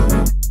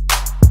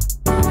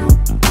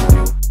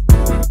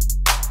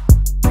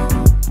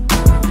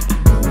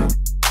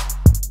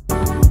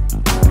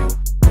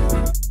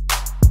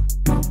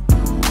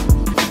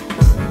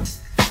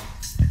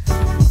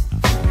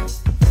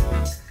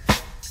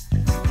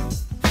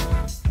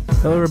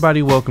Hello,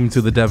 everybody. Welcome to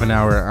the Devon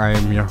Hour. I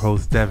am your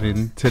host,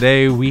 Devon.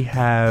 Today we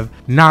have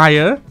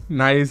Naya.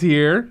 Naya's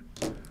here.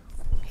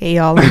 Hey,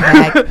 y'all. I'm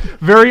back.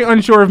 Very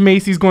unsure if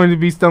Macy's going to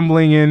be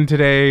stumbling in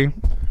today.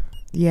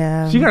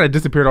 Yeah. She kind of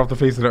disappeared off the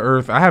face of the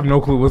earth. I have no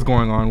clue what's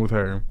going on with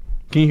her.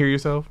 Can you hear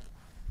yourself?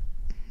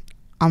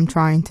 I'm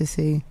trying to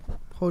see.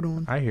 Hold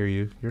on. I hear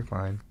you. You're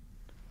fine.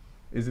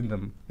 Is it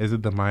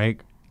the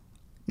mic?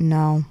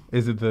 No.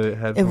 Is it the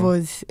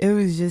headphones? It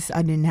was just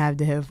I didn't have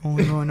the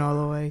headphones going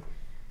all the way.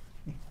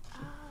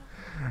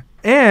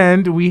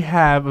 And we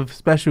have a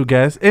special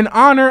guest in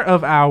honor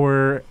of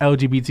our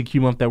LGBTQ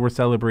month that we're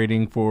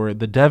celebrating for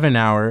the Devon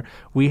Hour.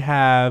 We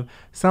have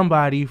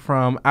somebody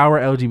from our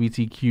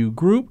LGBTQ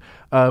group,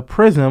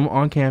 PRISM,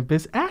 on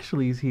campus.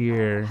 Ashley's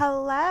here.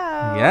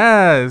 Hello.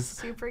 Yes.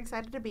 Super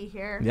excited to be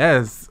here.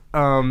 Yes.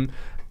 I'm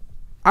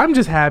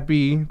just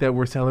happy that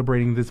we're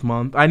celebrating this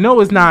month. I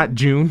know it's not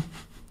June,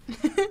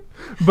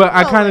 but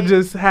I kind of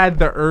just had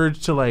the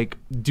urge to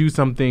do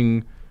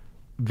something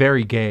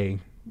very gay,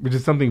 which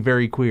is something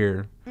very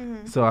queer.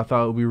 Mm-hmm. So I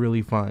thought it would be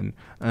really fun.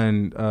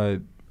 And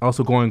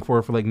also going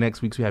forward for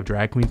next week, we have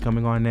Drag Queen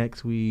coming on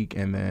next week.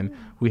 And then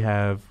we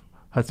have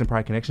Hudson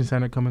Pride Connection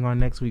Center coming on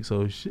next week.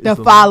 So the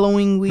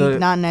following week,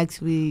 not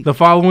next week. The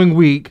following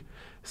week.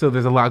 So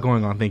there's a lot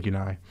going on. Thank you,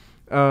 Nye.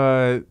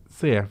 So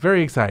yeah,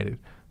 very excited.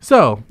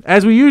 So,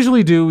 as we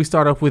usually do, we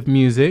start off with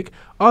music.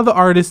 All the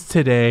artists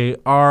today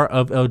are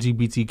of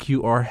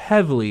LGBTQ or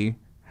heavily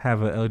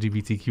have an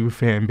LGBTQ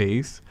fan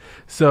base.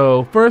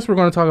 So, first we're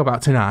going to talk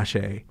about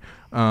Tinashe.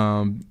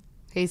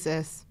 Hey,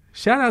 sis.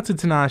 Shout out to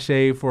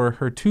Tinashe for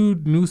her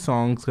 2 new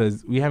songs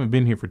because we haven't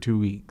been here for 2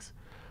 weeks.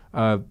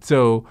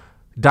 So,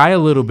 Die a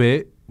Little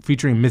Bit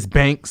featuring Miss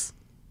Banks,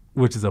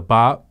 which is a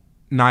bop.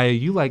 Naya,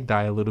 you like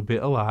Die a Little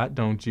Bit a lot,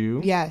 don't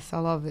you? Yes, I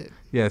love it.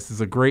 Yes,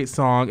 it's a great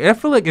song. I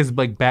feel like it's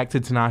back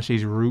to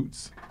Tinashe's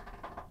roots.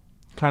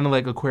 Kind of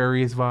like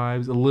Aquarius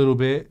vibes a little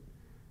bit.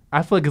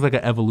 I feel like it's an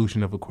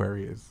evolution of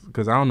Aquarius.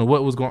 Because I don't know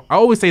what was going... I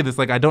always say this,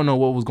 I don't know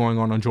what was going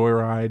on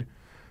Joyride.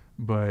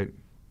 But,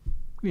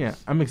 yeah,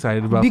 I'm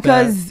excited about that.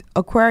 Because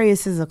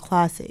Aquarius is a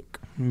classic.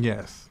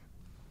 Yes.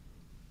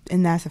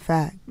 And that's a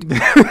fact.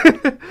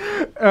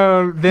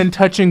 Then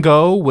Touch and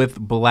Go with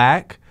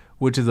Black,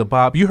 which is a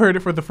bop. You heard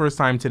it for the first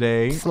time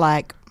today.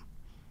 Slack.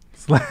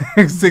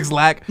 6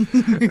 Lack.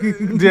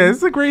 Yeah,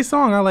 it's a great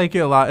song. I like it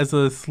a lot. It's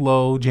a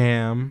slow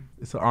jam.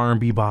 It's an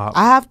R&B bop.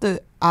 I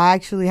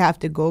actually have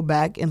to go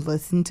back and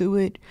listen to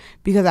it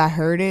because I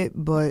heard it,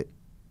 but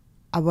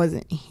I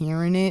wasn't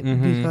hearing it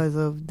because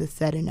of the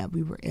setting that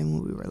we were in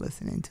when we were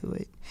listening to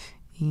it.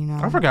 You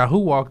know, I forgot who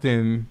walked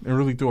in and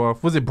really threw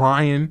off. Was it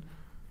Brian?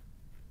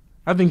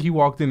 I think he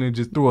walked in and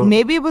just threw off.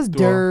 Maybe it was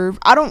Derv.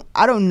 I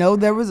don't know.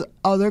 There was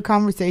other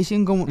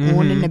conversation going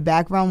on in the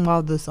background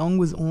while the song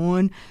was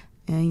on.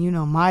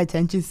 And, my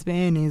attention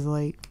span is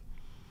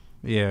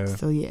yeah.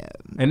 So, yeah.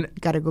 And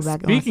got to go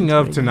back. Speaking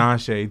of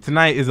Tinashe,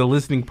 tonight is a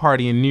listening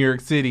party in New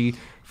York City.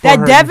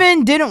 That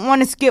Devin didn't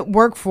want to skip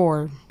work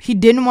for. He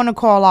didn't want to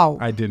call out.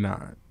 I did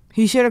not.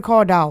 He should have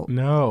called out.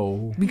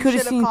 No. We could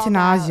have seen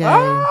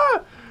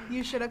Tinashe.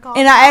 You should have called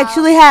And I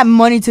actually had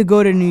money to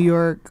go to New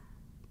York.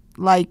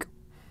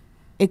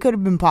 It could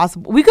have been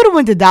possible. We could have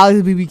went to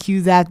Dallas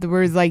BBQs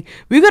afterwards.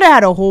 We could have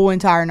had a whole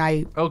entire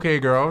night. Okay,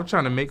 girl. I'm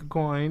trying to make a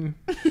coin.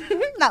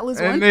 Not lose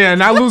one. Yeah,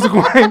 not lose a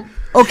coin.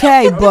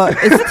 Okay, but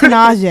it's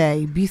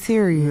Tinashe. Be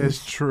serious.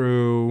 It's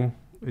true.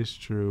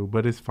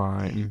 But it's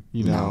fine.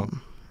 No,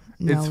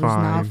 it's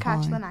fine. We'll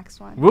catch the next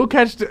one. We'll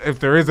catch if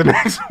there is a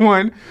next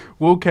one.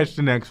 We'll catch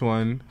the next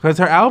one because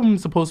her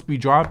album's supposed to be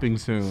dropping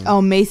soon.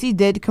 Oh, Macy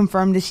did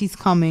confirm that she's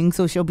coming,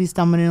 so she'll be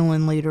stumbling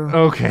in later.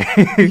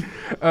 Okay.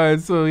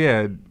 So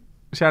yeah,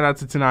 shout out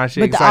to Tinashe.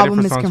 But the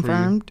album is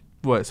confirmed.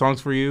 What Songs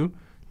for You?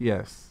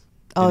 Yes.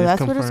 Oh,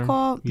 that's what it's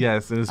called?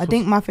 Yes. I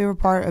think my favorite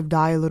part of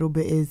Die a Little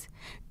Bit is,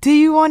 do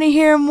you want to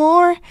hear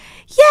more?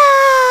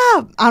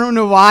 Yeah! I don't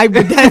know why,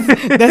 but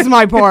that's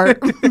my part.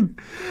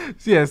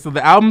 Yeah, so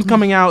the album's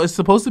coming out. It's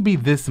supposed to be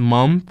this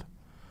month.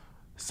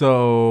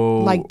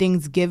 So...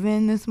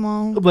 Thanksgiving this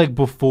month?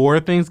 Before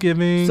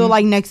Thanksgiving? So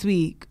next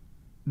week?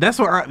 That's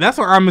what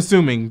I'm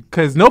assuming,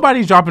 because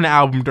nobody's dropping an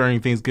album during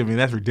Thanksgiving.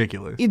 That's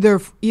ridiculous.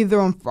 Either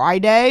on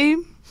Friday,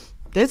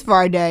 this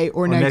Friday,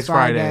 or next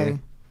Friday.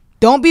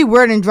 Don't be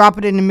weird and drop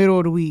it in the middle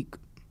of the week.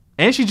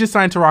 And she just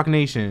signed to Rock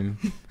Nation.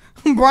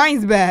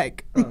 Brian's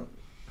back.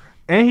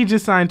 And she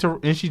just signed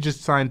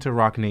to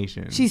Rock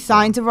Nation. She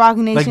signed to Rock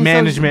Nation.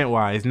 Management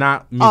wise,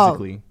 not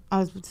musically.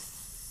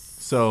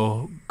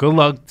 So good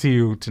luck to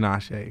you,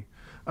 Tinashe.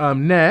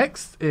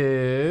 Next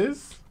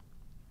is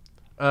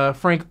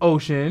Frank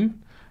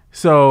Ocean.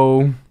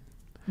 So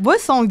what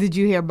song did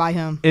you hear by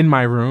him? In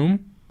My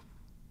Room.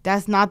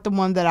 That's not the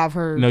one that I've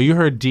heard. No, you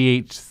heard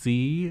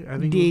DHC, I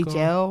think.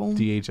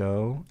 DHL?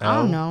 DHO. I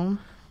don't know.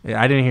 Yeah,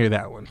 I didn't hear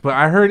that one. But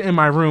I heard In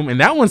My Room, and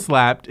that one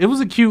slapped. It was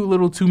a cute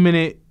little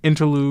 2-minute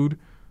interlude.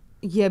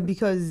 Yeah,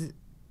 because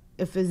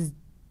if it's...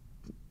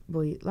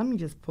 Wait, let me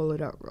just pull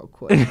it up real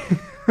quick.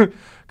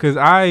 Because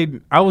I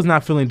was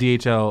not feeling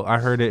DHL. I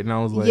heard it, and I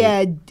was like...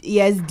 Yeah,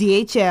 it's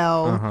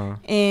DHL.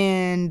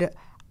 And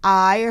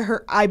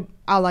I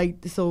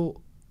liked, so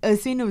I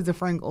seen it was a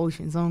Frank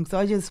Ocean song, so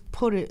I just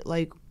put it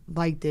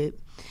liked it.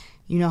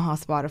 You know how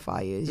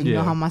Spotify is. You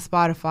know how my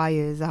Spotify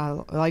is. I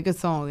like a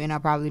song and I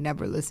probably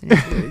never listen to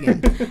it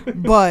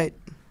again. But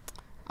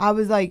I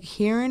was like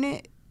hearing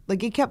it,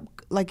 it kept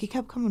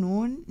coming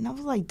on, and I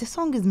was like, this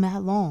song is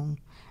mad long.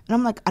 And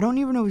I'm like, I don't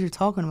even know what you're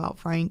talking about,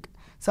 Frank.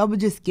 So I would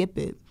just skip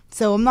it.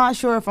 So I'm not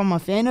sure if I'm a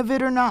fan of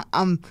it or not.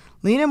 I'm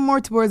leaning more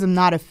towards I'm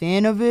not a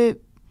fan of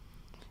it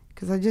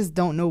because I just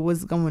don't know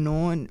what's going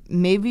on.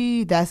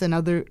 Maybe that's I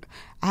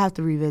have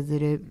to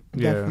revisit it,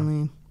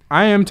 definitely.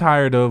 I am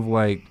tired of,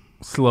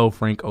 slow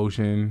Frank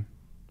Ocean.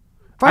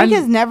 Frank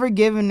has never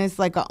given us,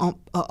 a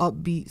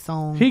upbeat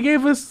song. He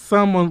gave us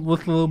someone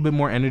with a little bit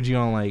more energy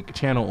on,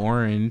 Channel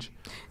Orange.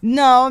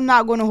 No, I'm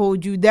not going to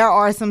hold you. There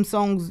are some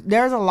songs.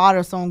 There's a lot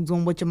of songs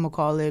on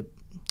whatchamacallit,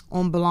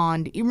 on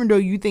Blonde. Even though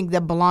you think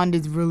that Blonde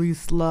is really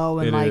slow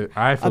and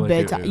I feel a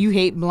bedtime. You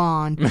hate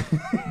Blonde.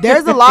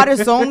 There's a lot of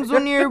songs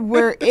on here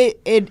where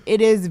it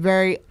is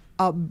very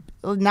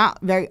not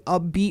very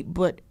upbeat,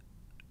 but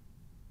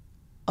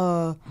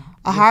a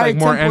higher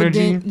more tempo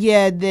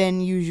energy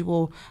than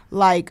usual.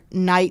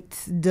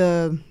 Nights,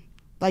 the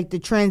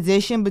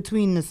transition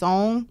between the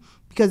song,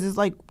 because it's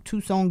two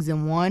songs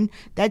in one.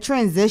 That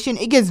transition,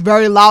 it gets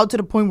very loud to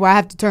the point where I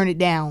have to turn it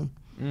down.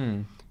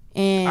 And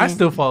I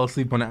still fall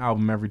asleep on the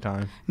album every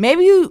time.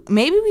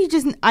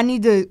 I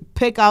need to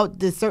pick out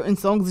the certain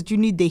songs that you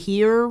need to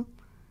hear.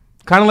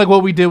 Kind of like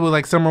what we did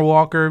with Summer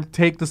Walker.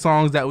 Take the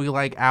songs that we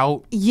like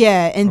out.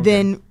 Yeah, and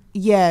then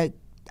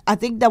I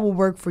think that will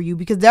work for you,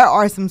 because there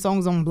are some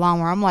songs on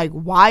Blonde where I'm like,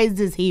 why is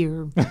this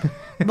here?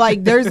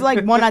 There's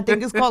one I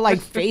think it's called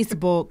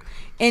Facebook,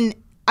 and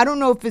I don't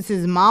know if it's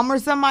his mom or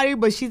somebody,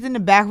 but she's in the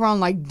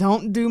background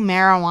don't do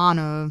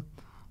marijuana.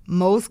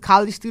 Most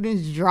college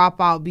students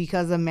drop out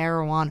because of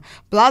marijuana.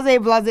 Blase.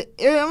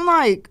 I'm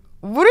like,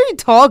 what are you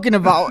talking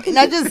about? And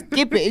I just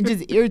skip it. It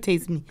just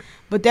irritates me.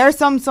 But there are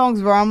some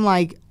songs where I'm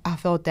like, I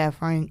felt that,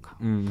 Frank.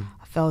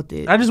 I felt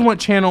it. I just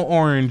want Channel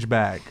Orange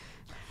back.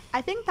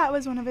 I think that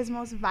was one of his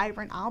most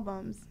vibrant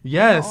albums.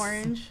 Yes, Channel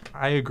Orange.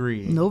 I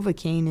agree.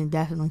 Novocaine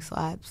definitely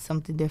slaps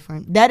something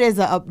different. That is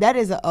a up.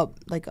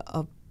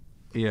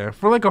 Yeah,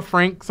 for a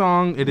Frank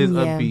song, it is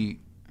upbeat.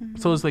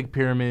 So it's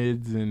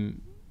Pyramids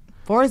and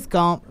Forrest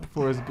Gump.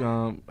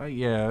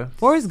 Yeah.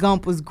 Forrest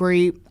Gump was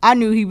great. I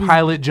knew he was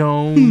Pilot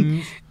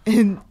Jones.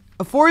 And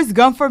Forrest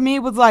Gump for me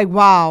was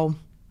wow,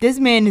 this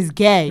man is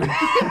gay.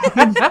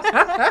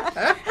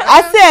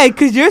 I said,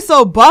 because you're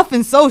so buff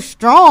and so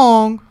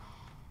strong.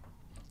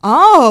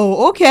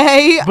 Oh,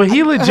 okay. But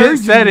he legit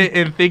said it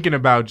in Thinking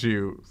About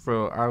You.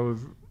 So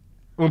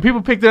when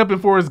people picked it up in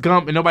Forrest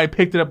Gump and nobody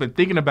picked it up in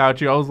Thinking About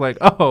You, I was like,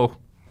 oh,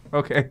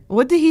 okay.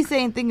 What did he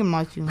say in Thinking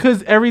About You?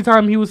 Because every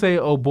time he would say,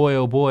 oh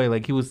boy,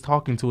 he was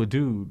talking to a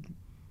dude.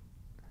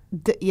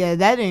 Yeah,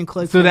 that didn't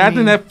click. So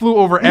that flew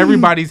over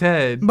everybody's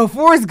head. But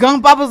Forrest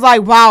Gump, I was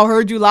like, wow,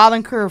 heard you loud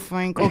and clear,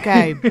 Frank.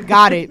 Okay,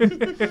 got it.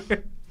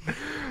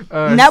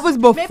 And that was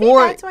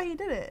before. Maybe that's why he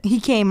did it. He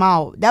came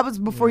out. That was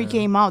before he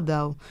came out,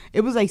 though.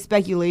 It was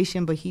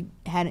speculation, but he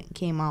hadn't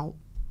came out.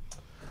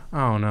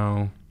 I don't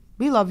know.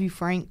 We love you,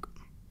 Frank.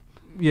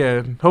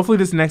 Yeah, hopefully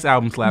this next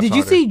album slaps Did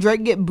you see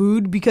Drake get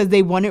booed because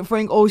they wanted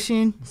Frank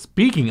Ocean?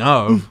 Speaking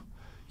of,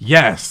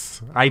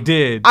 yes, I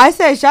did. I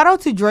said shout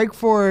out to Drake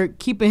for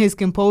keeping his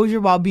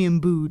composure while being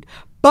booed.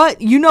 But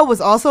you know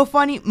what's also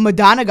funny?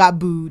 Madonna got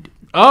booed.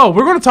 Oh,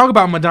 we're going to talk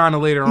about Madonna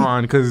later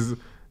on, because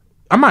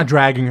I'm not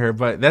dragging her,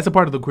 but that's a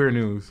part of the queer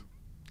news.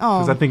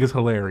 Because I think it's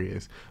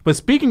hilarious. But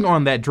speaking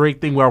on that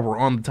Drake thing while we're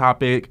on the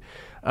topic,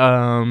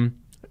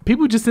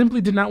 people just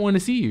simply did not want to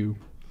see you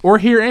or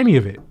hear any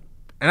of it.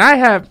 And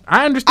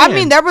I understand. I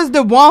mean, there was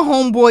the one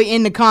homeboy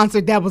in the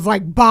concert that was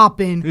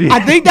bopping. Yeah. I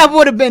think that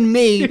would have been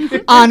me,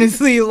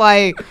 honestly.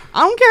 I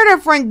don't care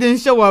that Frank didn't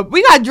show up.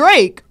 We got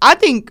Drake. I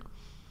think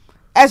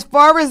as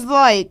far as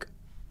for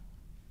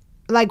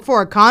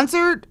a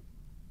concert,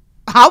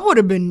 I would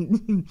have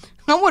been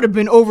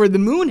over the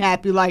moon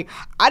happy. I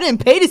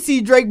didn't pay to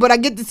see Drake, but I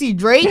get to see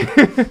Drake.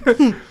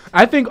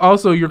 I think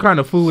also you're kind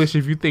of foolish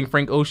if you think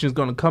Frank Ocean's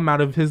going to come out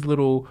of his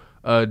little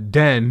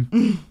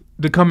den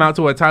to come out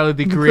to a Tyler,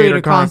 the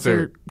Creator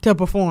concert to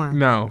perform.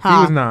 No, he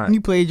was not.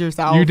 You played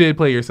yourself. You did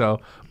play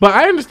yourself. But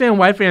I understand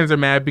why fans are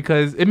mad,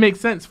 because it makes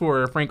sense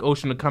for Frank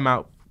Ocean to come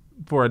out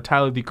for a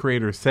Tyler, the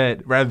Creator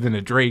set rather than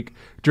a Drake.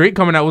 Drake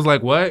coming out was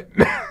like, what?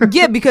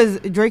 Yeah, because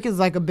Drake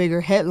is a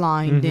bigger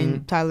headline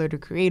than Tyler, the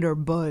Creator,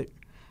 but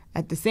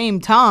at the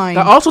same time,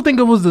 I also think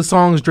it was the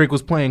songs Drake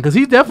was playing, because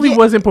he definitely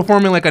wasn't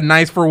performing a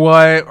Nice for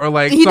What or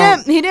he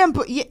didn't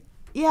put.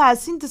 Yeah, I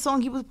seen the song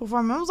he was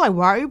performing. I was like,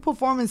 why are you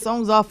performing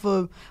songs off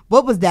of,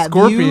 what was that?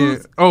 Scorpion.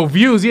 Views? Oh,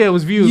 Views. Yeah, it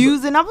was Views.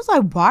 Views. And I was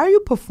like, why are you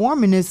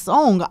performing this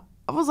song?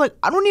 I was like,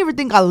 I don't even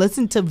think I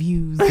listened to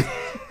Views.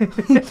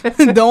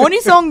 The only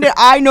song that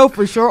I know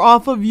for sure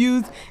off of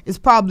Views is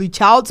probably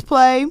Child's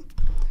Play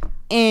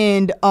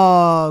and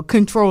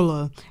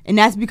Controller. And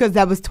that's because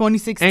that was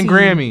 2016. And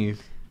Grammys.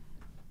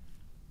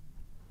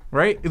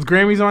 Right? Is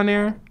Grammys on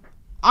there?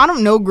 I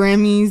don't know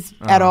Grammys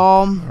at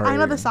all. I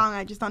know the song.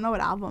 I just don't know what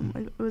album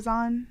it was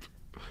on.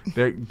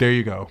 There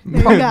you go.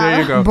 There you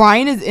There you go.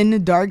 Brian is in the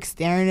dark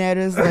staring at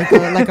us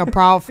like a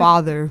proud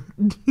father.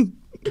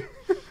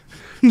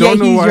 Yeah,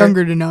 he's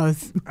younger than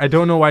us. I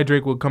don't know why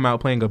Drake would come out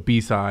playing a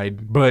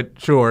B-side, but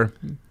sure,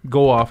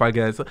 go off, I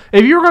guess.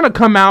 If you're going to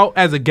come out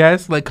as a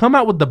guest, like, come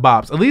out with the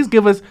bops. At least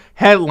give us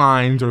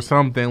headlines or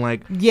something.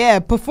 Like, yeah,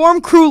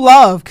 perform Crew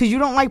Love, because you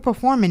don't like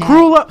performing that.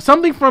 Crew Love,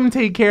 something from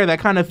Take Care that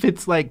kind of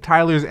fits, like,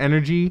 Tyler's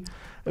energy.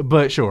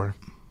 But sure.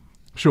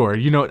 Sure.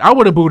 You know, I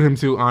would have booed him,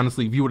 too,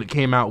 honestly, if you would have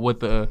came out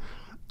with a...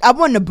 I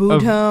wouldn't have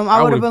booed him.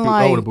 I would have been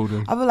like,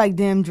 I'd be like,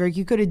 damn, Drake,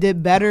 you could have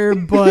did better,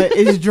 but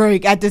it's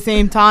Drake at the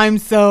same time.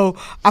 So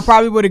I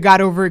probably would have got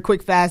over it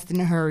quick, fast,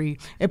 in a hurry.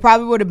 It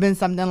probably would have been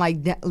something like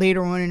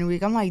later on in the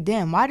week. I'm like,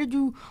 damn, why did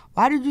you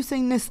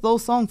sing this slow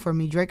song for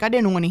me, Drake? I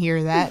didn't want to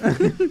hear that.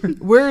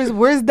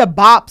 Where's the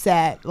bops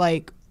at?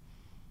 Like,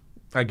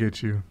 I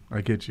get you.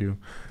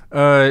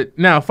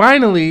 Now,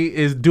 finally,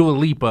 is Dua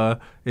Lipa,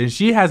 and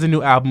she has a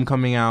new album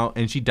coming out,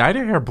 and she dyed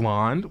her hair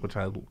blonde, which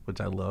I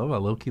love. I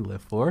low-key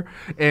live for.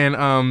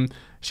 And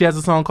she has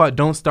a song called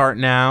Don't Start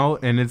Now,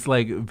 and it's,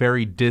 like,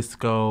 very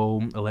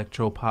disco,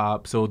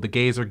 electro-pop, so the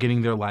gays are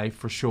getting their life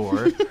for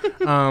sure.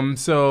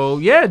 So,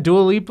 yeah, Dua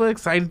Lipa,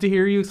 excited to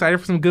hear you, excited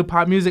for some good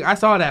pop music. I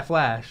saw that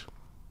flash.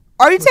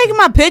 Are you taking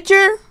my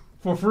picture?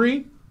 For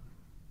free?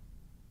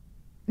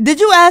 Did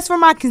you ask for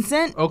my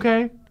consent?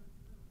 Okay.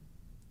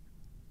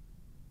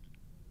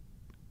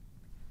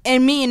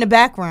 And me in the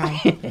background.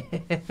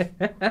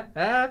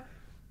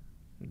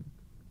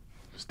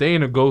 Stay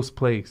in a ghost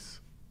place.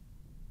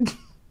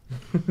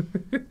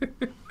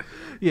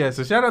 Yeah,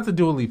 so shout out to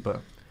Dua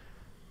Lipa.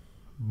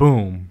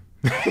 Boom.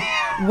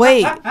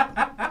 Wait,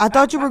 I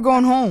thought you were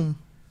going home.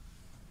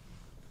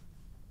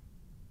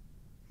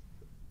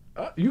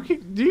 You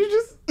can, do you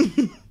just...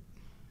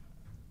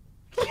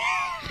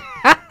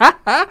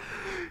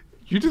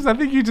 I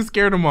think you just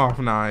scared him off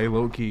now,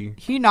 low key.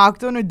 He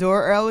knocked on the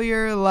door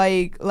earlier,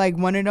 like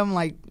one of them,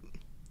 like,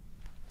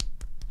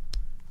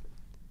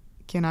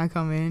 can I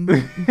come in?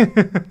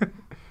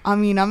 I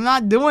mean, I'm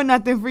not doing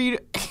nothing for you.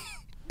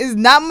 It's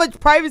not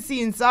much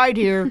privacy inside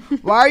here.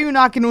 Why are you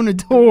knocking on the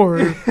door?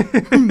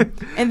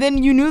 And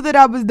then you knew that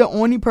I was the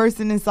only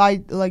person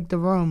inside, like, the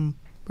room.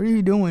 What are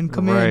you doing?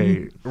 Come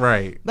in.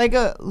 Right. Like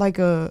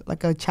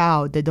a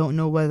child that don't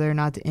know whether or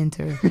not to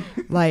enter.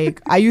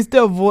 Like, I used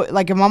to avoid,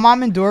 like, if my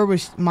mom and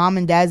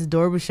dad's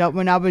door was shut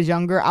when I was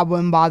younger, I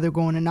wouldn't bother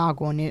going to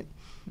knock on it.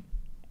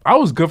 I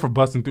was good for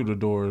busting through the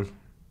doors.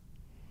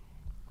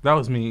 That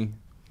was me.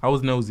 I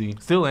was nosy.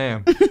 Still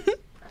am.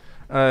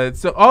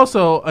 So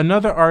also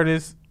another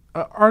artist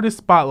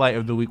spotlight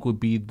of the week would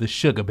be the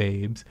Sugar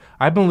Babes.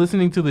 I've been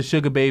listening to the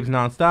Sugar Babes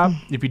nonstop.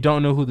 If you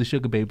don't know who the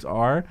Sugar Babes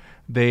are,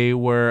 they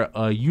were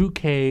a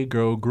UK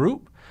girl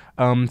group.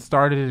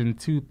 Started in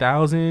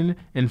 2000.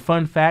 And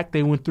fun fact,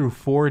 they went through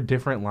 4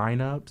 different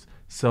lineups.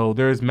 So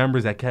there's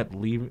members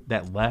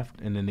that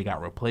left and then they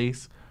got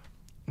replaced.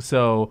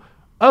 So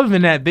other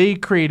than that, they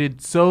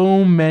created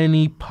so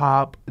many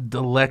pop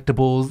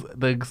delectables.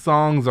 The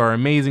songs are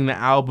amazing. The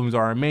albums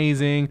are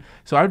amazing.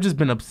 So I've just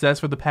been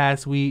obsessed for the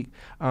past week.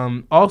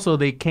 Also,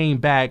 they came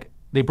back.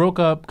 They broke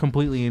up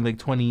completely in like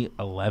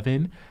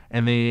 2011,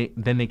 and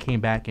then they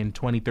came back in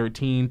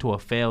 2013 to a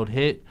failed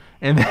hit,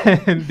 and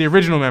then the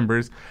original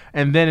members.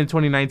 And then in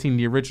 2019,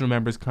 the original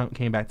members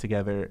came back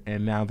together,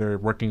 and now they're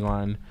working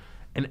on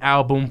an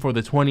album for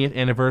the 20th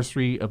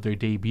anniversary of their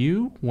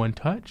debut, One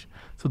Touch.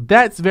 So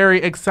that's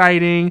very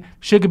exciting.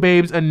 Sugar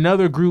Babes,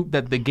 another group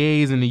that the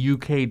gays in the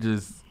UK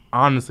just,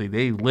 honestly,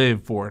 they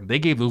live for. They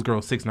gave those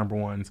girls 6 number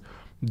ones.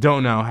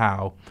 Don't know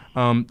how.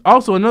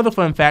 Also, another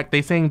fun fact,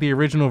 they sang the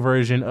original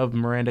version of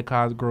Miranda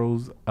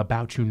Cosgrove's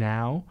About You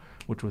Now,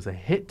 which was a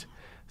hit.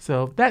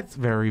 So that's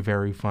very,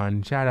 very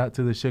fun. Shout out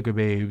to the Sugar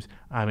Babes.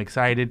 I'm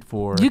excited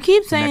for You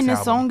keep saying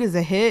this song is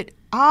a hit.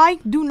 I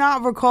do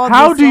not recall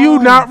How this do you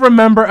song. not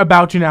remember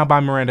About You Now by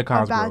Miranda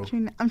Cosgrove?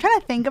 I'm trying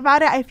to think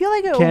about it. I feel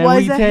like it Can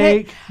was we a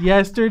take hit.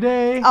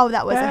 Yesterday? Oh,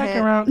 that was a back hit.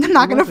 around? I'm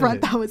not going It to was a front.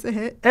 hit. That was a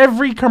hit.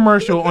 Every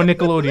commercial on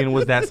Nickelodeon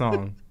was that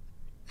song.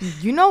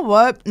 You know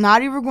what?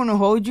 Not even going to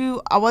hold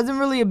you. I wasn't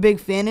really a big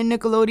fan of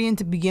Nickelodeon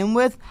to begin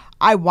with.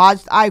 I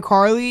watched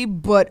iCarly,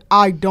 but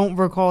I don't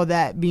recall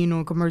that being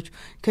on commercial.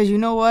 Because you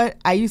know what?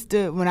 I used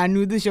to, when I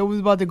knew the show was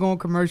about to go on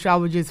commercial, I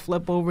would just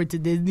flip over to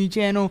Disney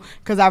Channel.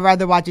 Because I'd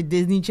rather watch a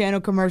Disney Channel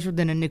commercial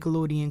than a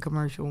Nickelodeon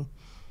commercial.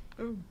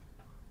 Ooh.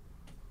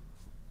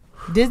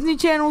 Disney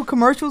Channel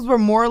commercials were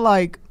more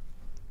like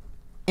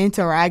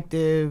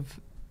interactive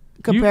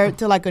compared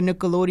to like a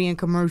Nickelodeon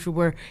commercial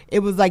where it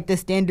was like the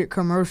standard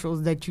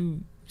commercials that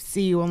you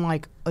see on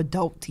like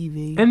adult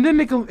TV. And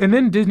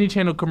then Disney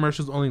Channel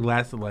commercials only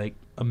lasted like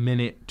a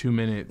minute, 2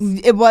 minutes.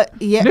 It was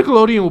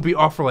Nickelodeon will be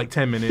off for like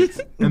 10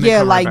 minutes and then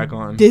come right back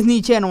on.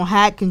 Disney Channel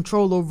had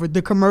control over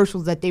the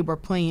commercials that they were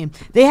playing.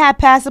 They had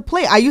pass a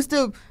play. I used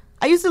to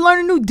learn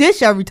a new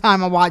dish every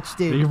time I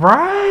watched it.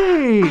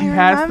 Right.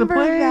 Pass the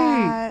play.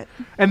 That.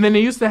 And then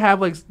they used to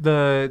have like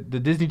the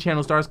Disney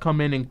Channel stars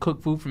come in and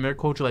cook food from their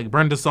culture. Like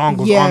Brenda Song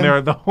was Yeah. on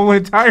there the whole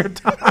entire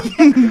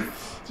time.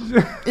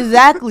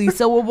 Exactly.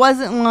 So it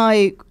wasn't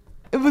like,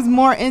 it was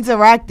more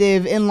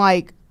interactive and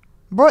like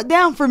brought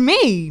down for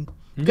me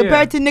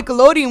compared to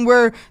Nickelodeon,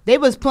 where they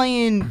was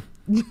playing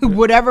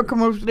whatever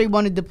commercial they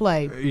wanted to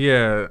play.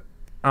 Yeah.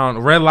 I don't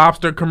know, Red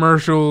Lobster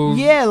commercials.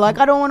 Yeah, like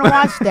I don't want to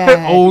watch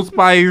that. Old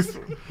Spice.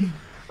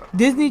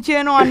 Disney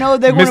Channel, I know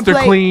they're going to Mr.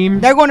 play. Clean.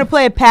 They're going to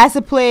play a pass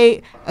a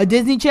play. A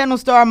Disney Channel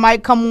star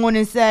might come on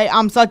and say,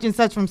 "I'm such and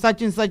such from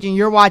such and such," and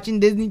you're watching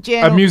Disney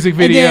Channel. A music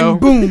video.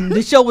 And then boom,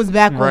 the show was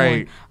back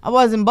Right. on. I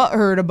wasn't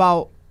butthurt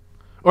about.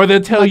 Or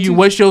they'll tell you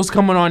what show's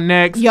coming on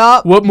next.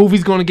 Yup. What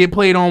movie's going to get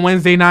played on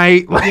Wednesday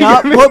night. Like,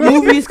 Yup, what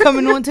movie is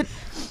coming on to?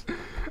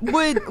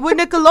 With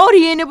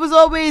Nickelodeon, it was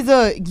always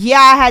I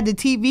had the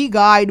TV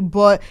guide,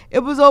 but it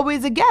was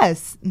always a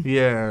guess.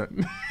 Yeah.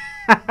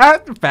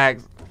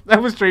 Facts.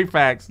 That was straight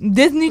facts.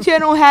 Disney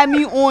Channel had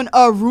me on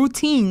a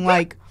routine.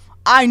 Like,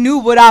 I knew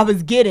what I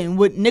was getting.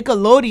 With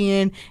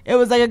Nickelodeon, it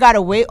was like I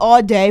gotta wait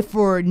all day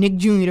for Nick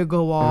Jr. to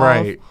go off.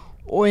 Right.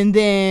 And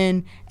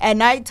then at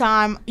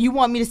nighttime, you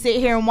want me to sit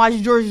here and watch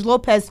George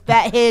Lopez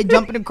fat head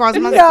jumping across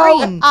my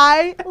screen.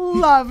 I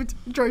loved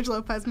George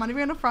Lopez. Not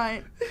even on the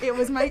front. It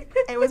was my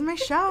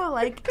show.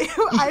 Like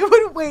I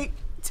would wait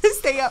to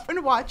stay up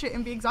and watch it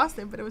and be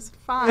exhausted, but it was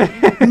fine.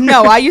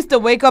 No, I used to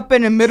wake up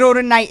in the middle of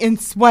the night in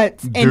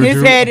sweats, and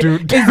his head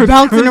is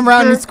bouncing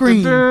around the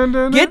screen.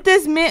 Get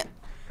this man.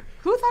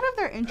 Who thought of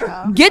their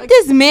intro? Get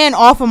this man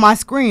off of my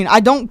screen.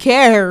 I don't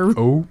care.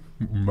 Oh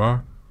my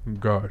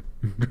God.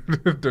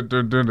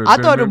 I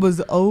thought it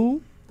was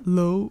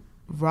Low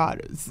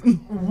Riders.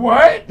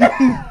 What?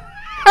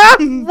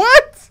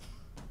 What?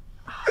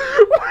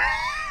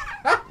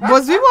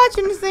 Was we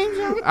watching the same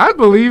show? I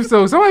believe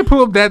so. Somebody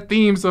pull up that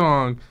theme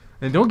song.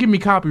 And don't give me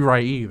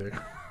copyright either.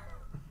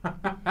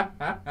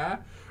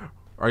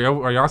 Are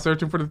y'all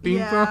searching for the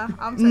theme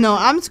song? No,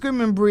 I'm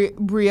screaming.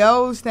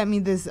 Brielle sent me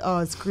this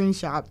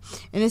screenshot,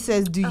 and it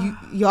says, "Do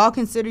y'all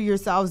consider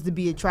yourselves to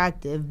be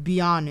attractive?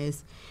 Be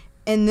honest."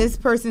 And this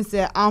person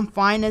said, I'm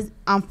fine.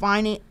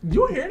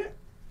 You hear it?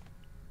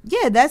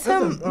 Yeah, that's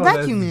him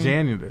vacuuming. That's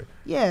janitor.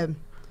 Yeah.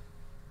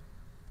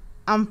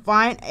 I'm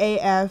fine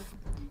AF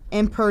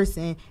in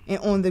person and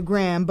on the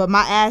gram, but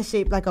my ass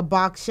shaped like a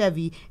box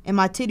Chevy, and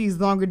my titties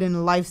longer than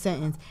a life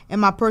sentence, and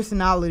my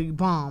personality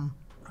bomb.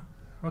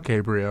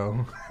 Okay,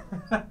 Brielle.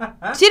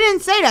 She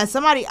didn't say that.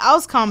 Somebody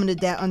else commented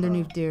that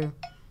underneath there.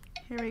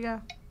 Here we go.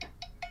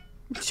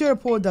 Should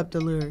have pulled up the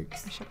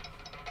lyrics.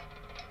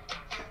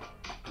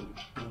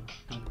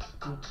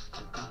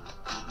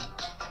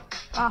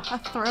 Oh, a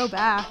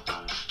throwback.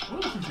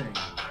 What was he saying?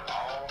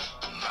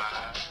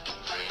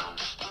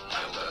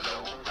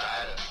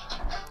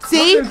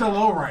 See? What is a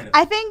lowrider?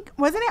 I think,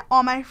 wasn't it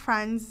All My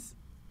Friends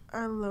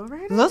Are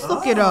Lowriders? Let's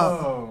look it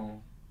up. Oh.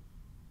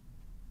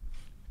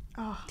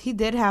 He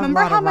did have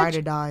Remember a lot how of much-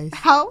 rider dies.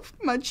 How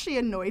much she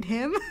annoyed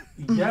him.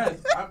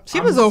 Yes. She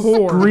was a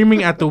whore.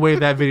 Screaming at the way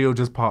that video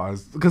just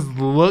paused. Because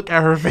look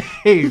at her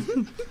face.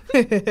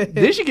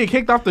 Did she get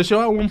kicked off the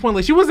show at one point?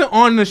 Like, she wasn't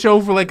on the show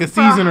for like a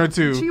season or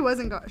two. She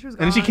wasn't gone. She was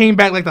gone. And then she came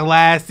back like the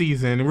last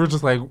season. And we're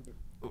just like,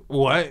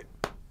 what?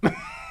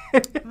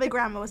 The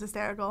grandma was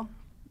hysterical.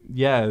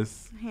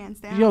 Yes. Hands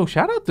down. Yo,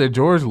 shout out to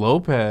George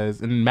Lopez.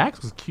 And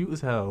Max was cute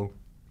as hell.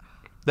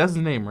 That's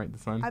his name, right? The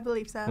son? I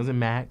believe so. Was it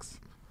Max?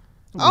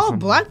 Oh,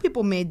 black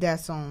people made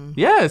that song.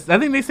 Yes, I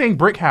think they sang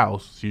 "Brick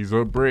House." She's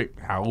a brick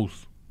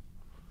house.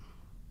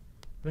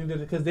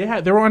 Because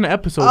they were on the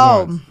episode.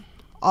 Once.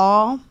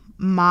 All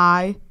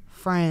my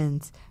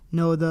friends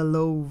know the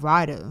low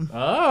rider.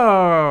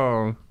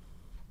 Oh,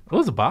 it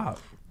was a bop.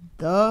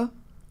 The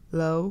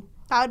low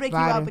That would wake you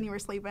rider up when you were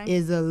sleeping.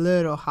 is a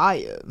little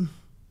higher.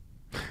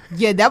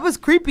 Yeah, that was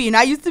creepy, and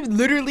I used to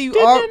literally,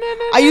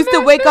 I used to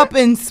wake up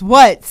in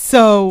sweat.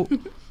 So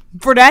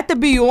for that to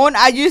be on,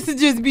 I used to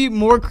just be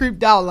more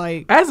creeped out.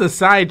 Like, As a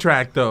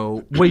sidetrack,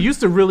 though, what used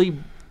to really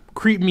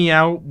creep me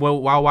out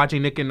while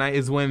watching Nick at Night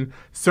is when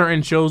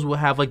certain shows will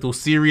have like those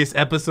serious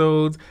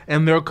episodes,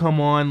 and they'll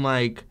come on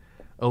like,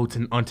 oh,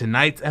 on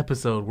tonight's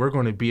episode, we're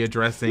going to be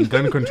addressing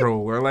gun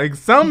control or like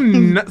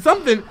something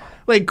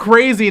like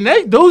crazy.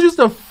 And those used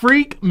to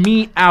freak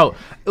me out.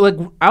 Like,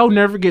 I'll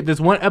never forget this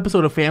one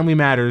episode of Family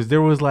Matters.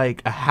 There was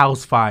like a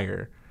house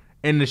fire.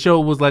 And the show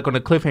was like on a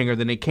cliffhanger.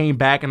 Then it came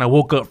back and I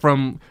woke up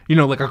from,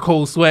 like a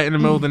cold sweat in the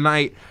middle of the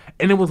night.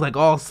 And it was like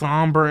all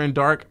somber and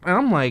dark. And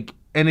I'm like,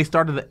 and they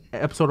started the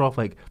episode off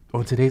like,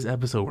 on today's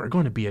episode, we're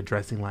going to be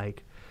addressing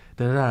like,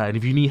 da-da-da. And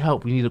if you need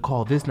help, you need to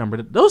call this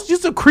number. Those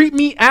used to creep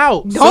me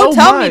out. don't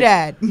tell me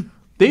that.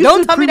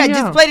 Don't tell me that.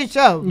 Just play the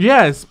show.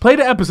 Yes, play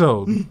the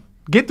episode.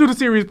 Get through the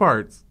series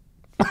parts.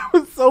 It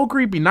was so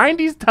creepy.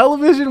 90s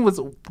television was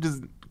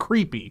just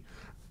creepy.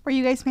 Were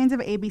you guys fans of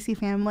ABC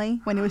Family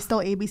when it was still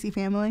ABC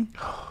Family?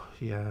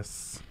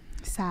 Yes.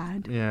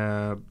 Sad.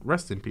 Yeah.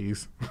 Rest in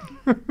peace.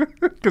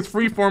 Because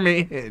Freeform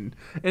ain't hitting.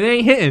 It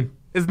ain't hitting.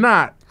 It's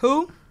not.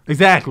 Who?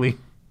 Exactly.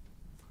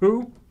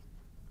 Who?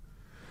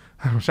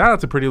 Shout out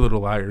to Pretty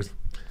Little Liars.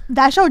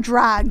 That show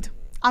dragged.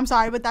 I'm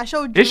sorry, but that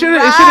show It should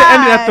have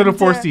ended after the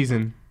 4th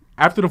season.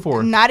 After the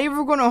 4th. Not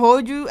even gonna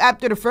hold you.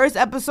 After the first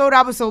episode,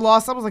 I was so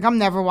lost. I was like, I'm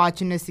never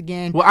watching this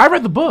again. Well, I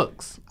read the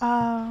books.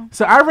 Oh.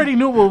 So I already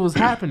knew what was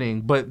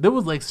happening, but there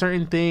was like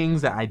certain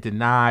things that I did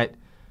not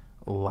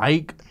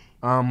like.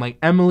 Like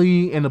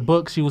Emily in the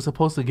book, she was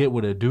supposed to get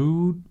with a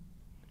dude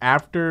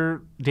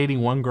after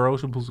dating one girl.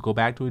 She was supposed to go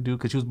back to a dude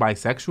because she was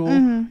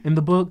bisexual in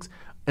the books.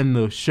 In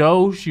the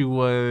show, she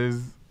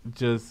was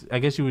just, I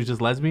guess she was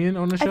just lesbian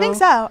on the show. I think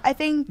so. I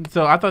think.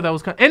 So I thought that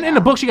was kind of, and in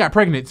the book, she got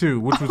pregnant too,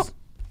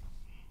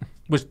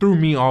 which threw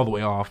me all the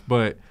way off.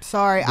 But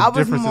sorry, I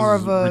was more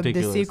of The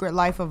ridiculous. Secret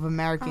Life of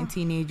American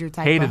Teenager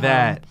type. Hated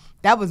that.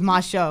 That was my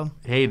show.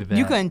 Hated that.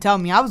 You couldn't tell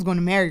me. I was going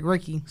to marry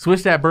Ricky.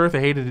 Switched that birth. I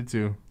hated it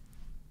too.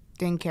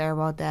 Didn't care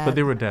about that. But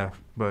they were deaf.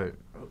 But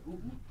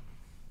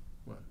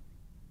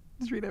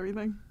Just read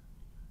everything.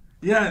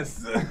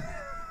 yes.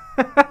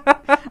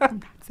 I'm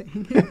not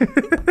saying it.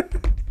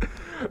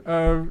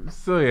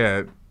 So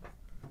yeah,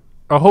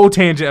 a whole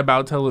tangent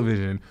about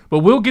television, but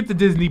we'll get to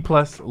Disney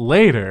Plus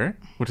later,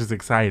 which is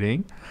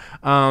exciting.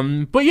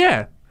 But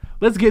yeah,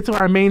 let's get to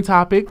our main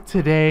topic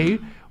today.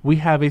 We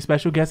have a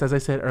special guest, as I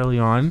said early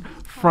on,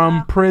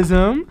 from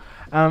PRISM.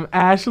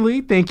 Ashley,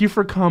 thank you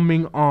for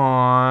coming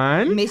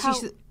on.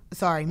 Missy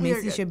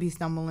should be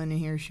stumbling in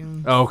here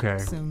soon. Oh, okay.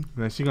 Soon.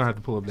 She's gonna have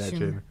to pull up that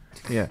shit.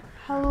 Yeah.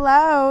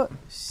 Hello.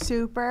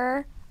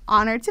 Super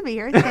honored to be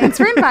here. Thanks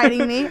for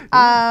inviting me.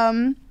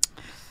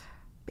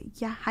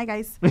 Yeah, hi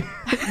guys.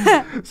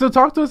 So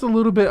talk to us a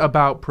little bit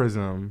about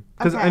PRISM,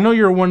 because I know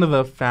you're one of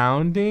the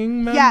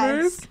founding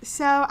members. Yes,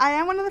 so I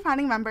am one of the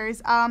founding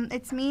members.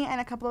 It's me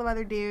and a couple of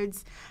other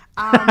dudes.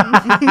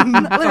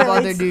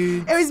 Literally,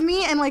 it was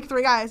me and like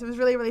 3 guys. It was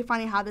really, really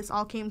funny how this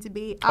all came to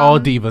be. All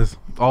divas,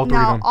 all 3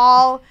 of them.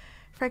 All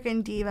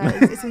freaking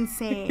divas. It's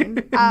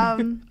insane.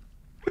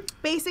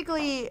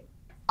 Basically,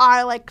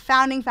 our like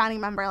founding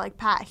member, like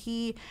Pat,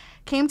 he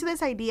came to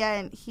this idea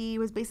and he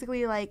was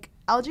basically like,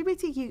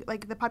 LGBTQ,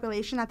 like the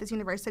population at this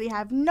university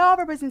have no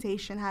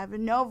representation, have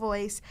no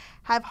voice,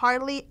 have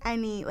hardly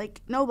any,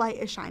 like no light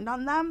is shined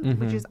on them,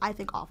 which is, I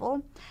think,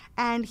 awful.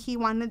 And he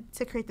wanted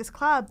to create this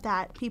club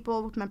that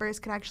members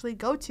could actually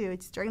go to.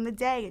 It's during the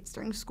day, it's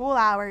during school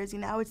hours, you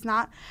know, it's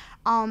not,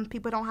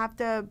 people don't have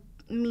to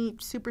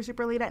meet super,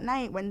 super late at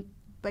night when,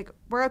 like,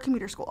 we're a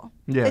commuter school.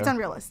 Yeah. It's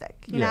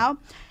unrealistic, you know?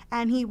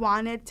 And he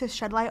wanted to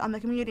shed light on the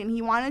community, and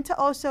he wanted to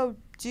also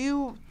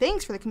do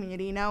things for the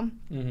community, you know?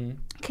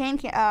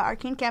 Our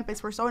Kane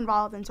campus, we're so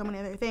involved in so many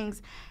other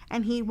things,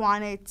 and he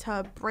wanted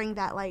to bring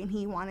that light, and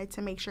he wanted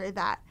to make sure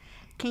that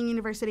Kane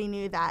University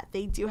knew that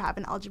they do have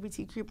an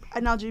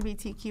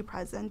LGBTQ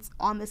presence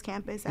on this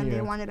campus, and they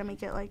wanted to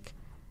make it, like,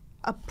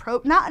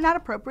 not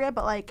appropriate,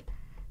 but, like,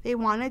 they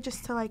wanted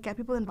just to, like, get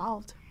people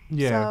involved.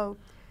 Yeah. So,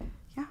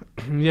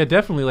 yeah,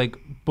 definitely. Like,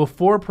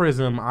 before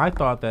PRISM, I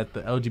thought that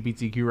the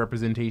LGBTQ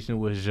representation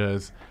was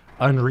just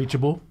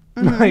unreachable.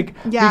 Like,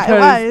 it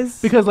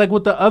was. Because, like,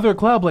 with the other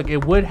club, like,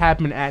 it would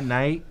happen at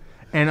night,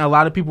 and a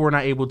lot of people were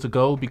not able to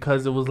go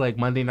because it was, like,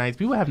 Monday nights.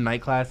 People have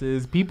night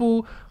classes.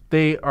 People,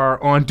 they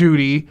are on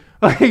duty.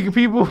 Like,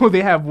 people,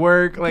 they have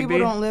work. Like, people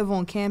don't live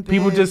on campus.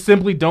 People just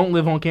simply don't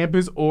live on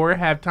campus or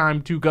have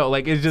time to go.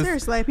 Like, it's just...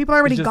 Seriously, people are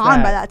already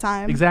gone by that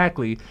time.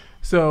 Exactly.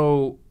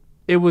 So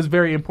it was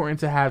very important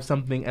to have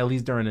something at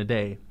least during the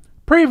day.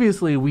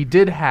 Previously, we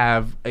did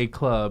have a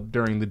club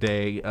during the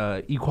day,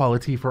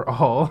 Equality for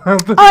All. Oh,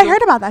 I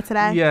heard about that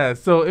today. Yeah,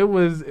 so it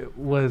was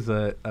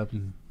a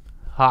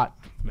hot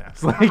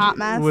mess. Like, a hot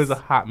mess? It was a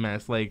hot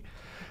mess. Like,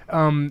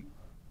 and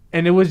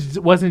it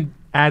wasn't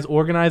as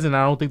organized, and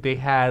I don't think they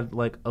had,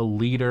 like, a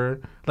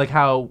leader. Like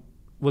how,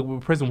 like,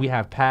 with PRISM, we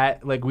have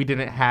Pat. Like, we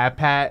didn't have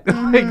Pat.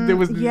 Like, there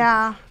was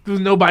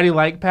nobody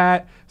like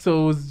Pat.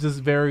 So it was just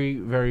very,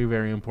 very,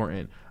 very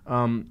important.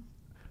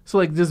 So,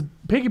 like, just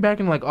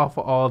piggybacking, like, off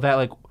of all of that,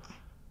 like,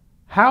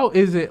 how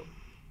is it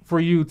for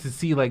you to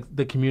see, like,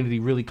 the community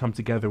really come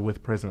together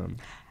with PRISM?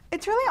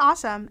 It's really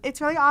awesome.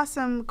 It's really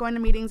awesome going to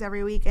meetings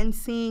every week and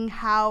seeing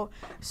how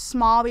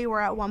small we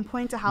were at one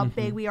point to how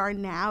big we are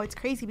now. It's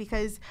crazy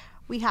because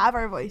we have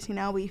our voice, you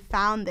know, we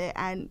found it,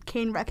 and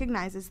Kane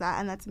recognizes that,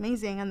 and that's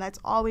amazing, and that's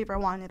all we ever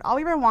wanted. All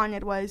we ever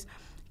wanted was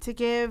to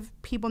give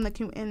people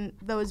in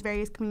those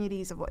various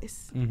communities a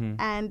voice.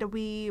 And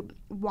we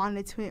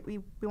wanted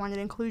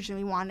inclusion.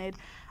 We wanted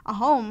a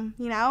home,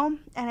 you know?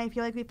 And I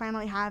feel like we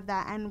finally have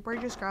that, and we're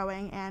just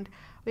growing, and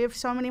we have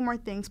so many more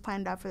things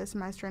planned up for this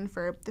semester and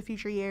for the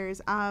future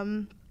years.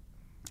 I'm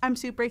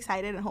super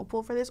excited and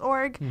hopeful for this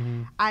org.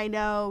 I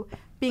know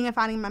being a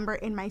founding member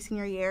in my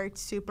senior year,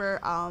 it's super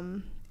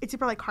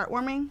like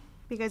heartwarming,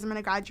 because I'm going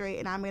to graduate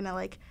and I'm going to,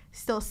 like,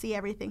 still see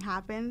everything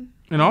happen.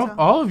 And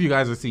all of you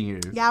guys are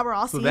seniors. Yeah, we're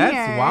all seniors. So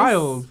that's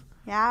wild.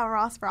 Yeah,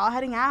 we're all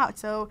heading out.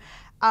 So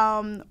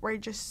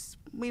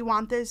we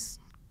want this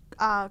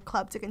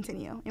club to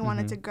continue. We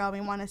want it to grow.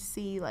 We want to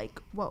see, like,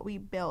 what we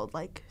build,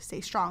 like,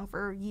 stay strong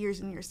for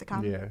years and years to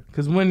come. Yeah,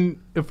 because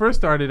when it first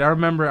started, I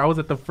remember I was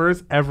at the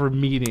first ever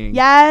meeting.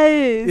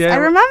 Yes, yeah, I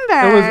remember.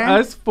 It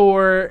was us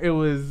four. It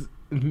was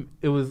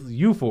it was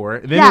you four,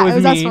 and then Yeah, it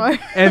was us me, four.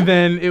 and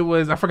then it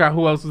was I forgot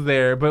who else was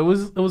there, but it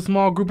was a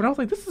small group, and I was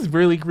like, this is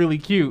really really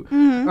cute.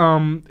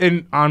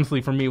 And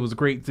honestly, for me, it was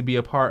great to be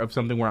a part of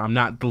something where I'm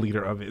not the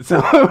leader of it, so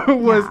it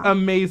was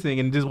amazing.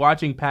 And just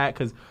watching Pat,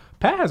 because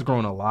Pat has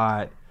grown a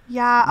lot.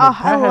 Yeah, Like,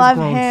 Pat I has love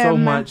grown him so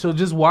much. So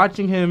just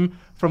watching him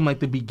from like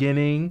the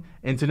beginning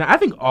and to now, I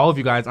think all of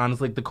you guys,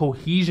 honestly, like the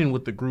cohesion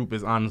with the group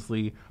is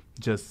honestly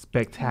just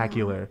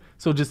spectacular.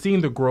 So just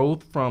seeing the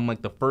growth from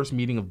like the first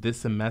meeting of this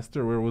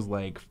semester, where it was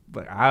like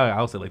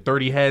I'll say like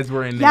 30 heads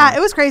were in there. Yeah, it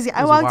was crazy.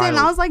 I walked in and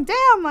I wild. was like,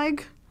 damn,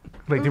 like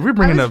did we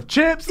bring enough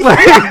chips?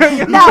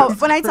 no,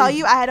 when I tell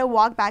you, I had to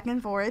walk back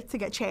and forth to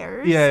get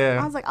chairs. Yeah.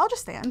 I was like, I'll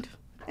just stand.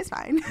 It's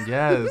fine.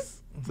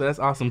 Yes. So that's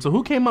awesome. So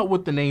who came up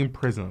with the name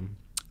PRISM?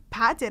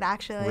 Pat did,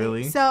 actually.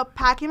 Really? So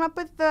Pat came up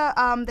with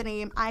the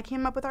name. I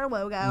came up with our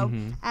logo,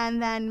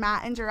 and then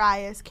Matt and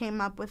Jarius came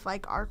up with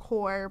like our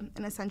core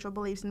and essential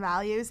beliefs and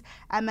values,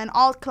 and then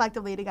all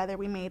collectively together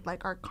we made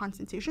like our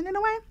constitution in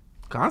a way.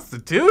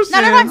 Constitution.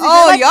 Not a constitution,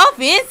 Oh, like, y'all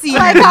fancy.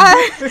 like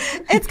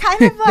it's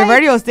kind of like The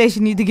radio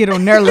station need to get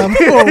on their level.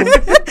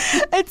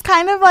 it's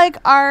kind of like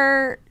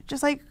our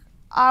just like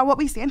what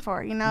we stand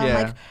for, you know.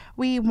 Yeah. Like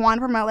we want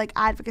to promote like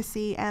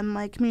advocacy and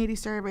like community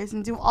service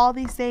and do all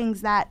these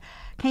things that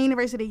Kane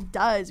University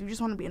does. We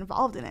just want to be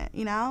involved in it,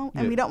 you know.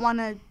 And we don't want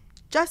to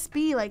just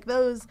be like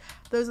those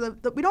we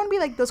don't want to be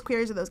like those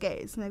queers or those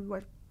gays. Like,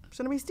 we're just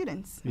want to be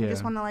students. We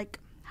just want to like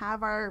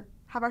have our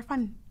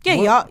fun.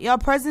 Yeah, y'all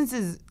presence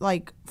is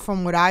like,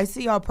 from what I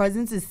see, y'all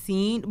presence is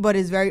seen, but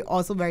it's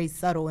also very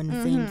subtle in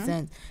the same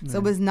sense.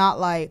 So it's not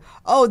like,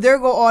 oh, there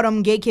go all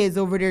them gay kids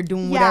over there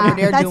doing whatever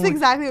they're doing. That's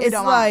exactly what we It's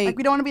don't want. Like,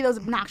 we don't want to be those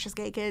obnoxious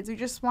gay kids. We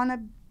just want to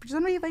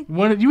be like,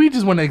 We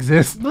just want to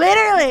exist.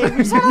 literally, we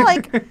just want to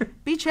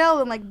like be chill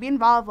and like be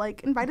involved.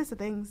 Like, invite us to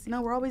things. You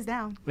know, we're always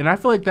down. And I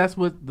feel like that's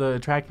what the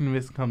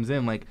attractiveness comes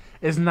in. Like,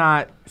 it's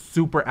not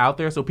super out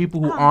there, so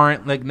people who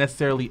aren't like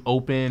necessarily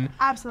open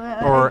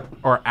Absolutely.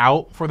 or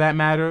out for that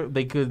matter,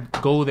 they could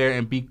go there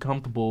and be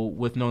comfortable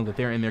with knowing that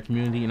they're in their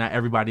community and not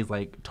everybody's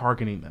like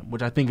targeting them,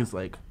 which I think is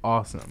like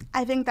awesome.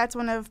 I think that's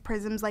one of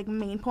PRISM's like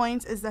main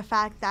points is the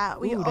fact that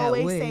we Ooh, that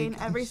always wig. say in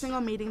every single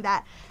meeting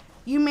that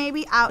you may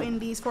be out in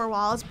these four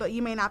walls, but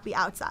you may not be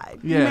outside.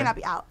 Yeah. You may not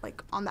be out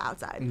like on the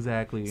outside.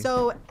 Exactly.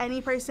 So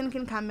any person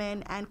can come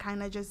in and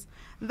kind of just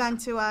vent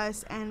to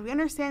us, and we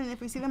understand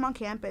if we see them on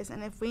campus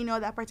and if we know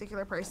that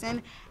particular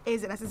person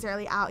isn't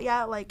necessarily out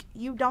yet, like,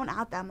 you don't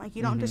out them. Like,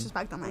 you don't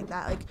disrespect them like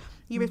that. Like,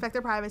 you respect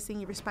their privacy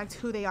and you respect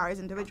who they are as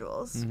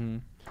individuals.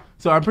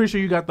 So I'm pretty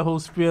sure you got the whole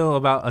spiel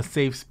about a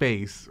safe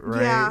space,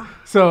 right? Yeah.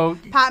 So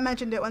Pat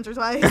mentioned it once or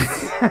twice.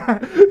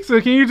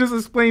 so can you just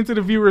explain to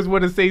the viewers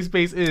what a safe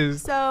space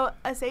is? So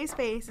a safe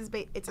space is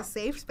it's a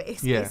safe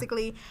space. Yeah.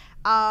 Basically,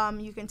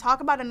 you can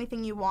talk about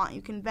anything you want.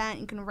 You can vent.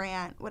 You can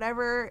rant.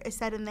 Whatever is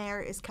said in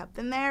there is kept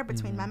in there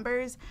between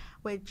members.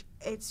 Which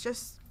it's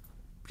just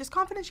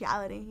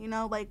confidentiality. You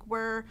know, like,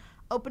 we're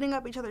opening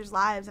up each other's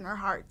lives and our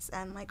hearts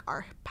and like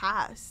our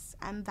pasts,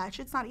 and that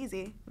shit's not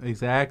easy.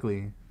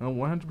 Exactly.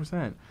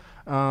 100%.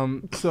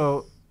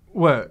 So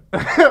what?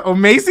 Oh,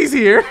 Macy's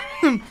here.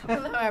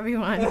 Hello,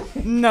 everyone.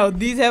 No,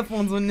 these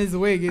headphones on this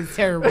wig is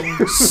terrible.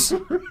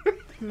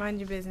 Mind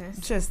your business.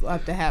 Just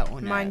left the hat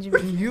on. Mind that. your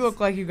business. You look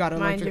like you got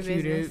Mind your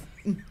electrocuted.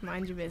 business.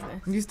 Mind your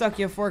business. You stuck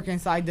your fork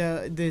inside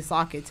the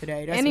socket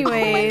today. That's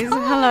Anyways,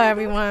 hello,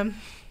 everyone.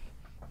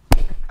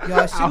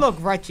 y'all, she look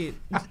wretched.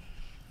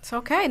 It's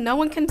okay. No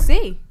one can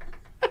see.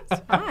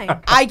 It's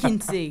fine. I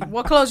can see.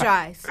 Well, close your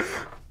eyes.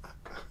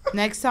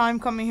 Next time,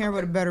 come in here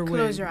with a better wig.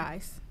 Close your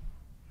eyes.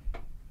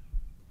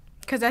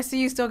 Because I see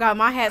you still got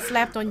my hat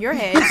slapped on your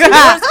head. So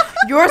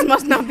yours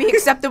must not be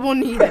acceptable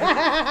neither.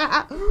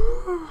 I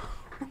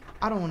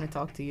don't want to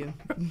talk to you.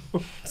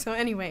 So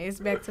anyways,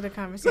 back to the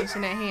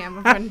conversation at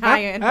hand before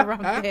Naya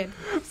interrupted.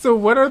 So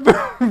what are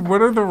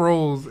the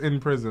roles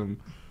in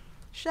PRISM?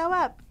 Show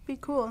up. Be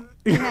cool.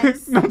 Be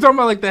nice. No, I'm talking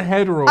about like the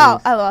head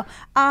roles.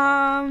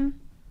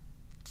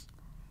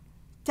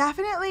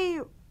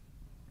 Definitely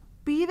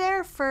be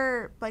there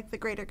for like the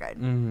greater good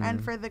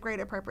and for the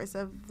greater purpose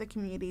of the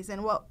communities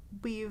and what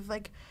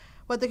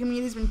the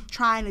community's been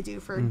trying to do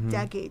for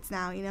decades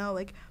now. You know,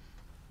 like,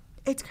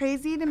 it's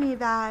crazy to me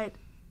that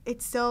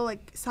it's still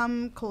like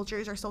some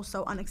cultures are still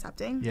so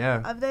unaccepting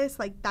of this.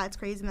 Like, that's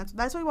crazy, and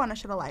that's what we want to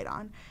shed a light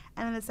on.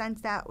 And in the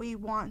sense that we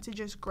want to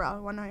just grow,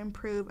 we want to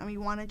improve, and we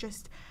want to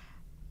just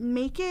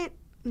make it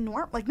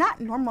not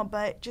normal,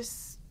 but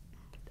just,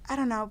 I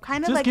don't know,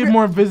 kind of just like give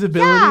more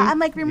visibility. Yeah, and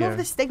like remove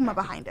the stigma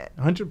behind it.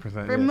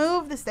 100%.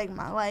 Remove the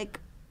stigma. Like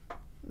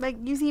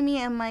you see me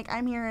and like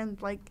I'm here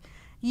and like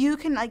you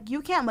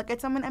can't look at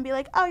someone and be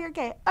like, oh, you're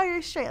gay, oh,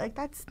 you're straight. Like,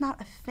 that's not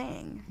a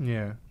thing.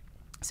 Yeah.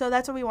 So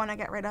that's what we want to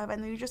get rid of,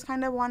 and we just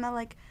kind of want to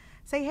like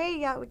say, hey,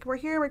 yeah, like, we're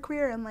here, we're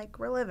queer, and like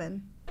we're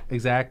living.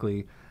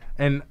 Exactly.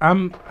 And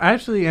I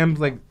actually am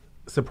like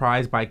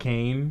surprised by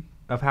Kane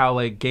of how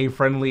like gay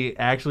friendly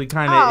actually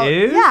kind of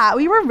is. Yeah,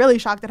 we were really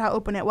shocked at how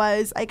open it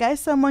was. I guess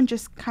someone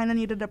just kind of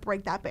needed to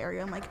break that barrier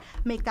and like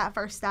make that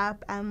first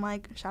step. And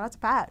like, shout out to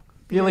Pat.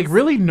 Yeah, like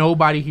really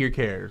nobody here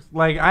cares.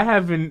 Like, I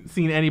haven't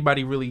seen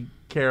anybody really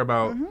care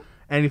about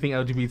anything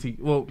LGBT.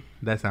 Well,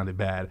 that sounded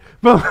bad,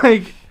 but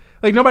like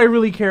nobody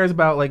really cares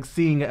about like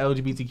seeing an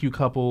LGBTQ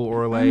couple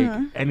or like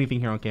anything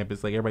here on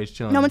campus. Like everybody's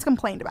chilling. No one's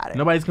complained about it.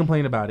 Nobody's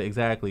complained about it.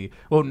 Exactly.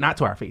 Well, not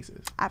to our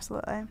faces.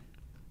 Absolutely.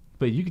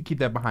 But you can keep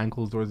that behind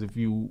closed doors if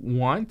you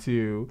want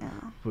to. Yeah.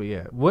 But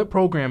yeah, what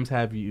programs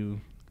have you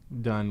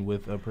done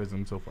with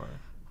PRISM so far?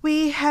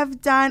 We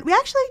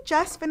actually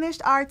just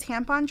finished our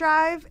tampon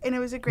drive, and it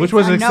was a great Which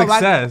was a success.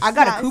 success. I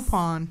got Yes. a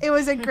coupon. It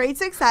was a great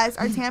success.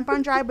 Our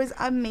tampon drive was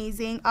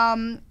amazing.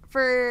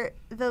 For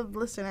the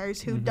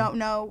listeners who don't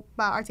know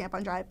about our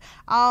tampon drive,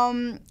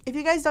 if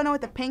you guys don't know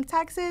what the pink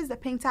tax is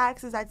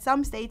that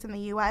some states in the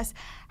U.S.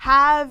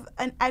 have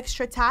an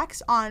extra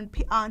tax on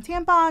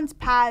tampons,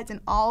 pads, and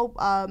all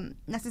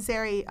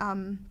necessary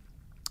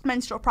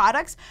menstrual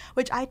products,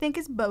 which I think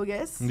is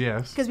bogus.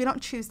 Yes. Because we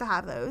don't choose to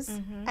have those.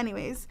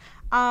 Anyways,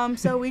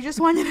 so we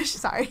just wanted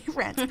to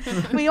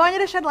rant. We wanted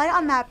to shed light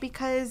on that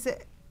because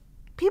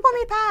people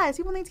need pads,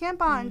 people need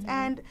tampons,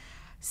 and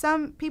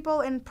some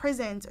people in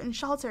prisons and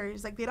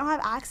shelters, like, they don't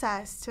have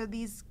access to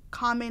these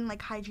common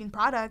like hygiene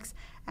products.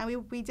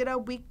 And we did a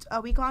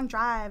week-long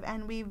drive,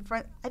 and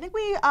I think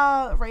we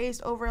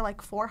raised over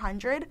like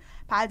 400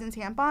 pads and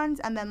tampons,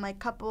 and then like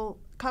couple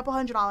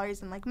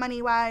 $100 in like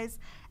money wise,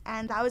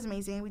 and that was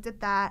amazing. We did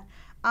that.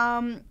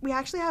 We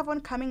actually have one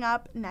coming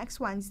up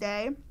next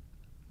Wednesday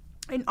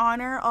in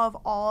honor of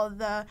all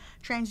the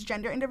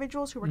transgender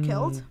individuals who were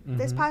killed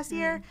this past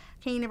year.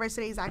 King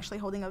University is actually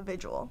holding a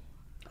vigil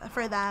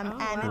for them.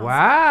 Wow.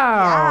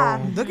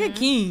 Yeah. Look at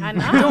Keen. I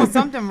know. Doing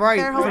something right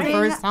They're for the holding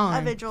first a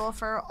time. vigil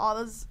for all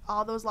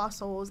those lost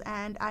souls,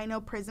 and I know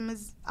PRISM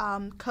is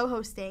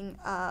co-hosting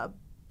a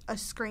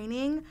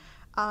screening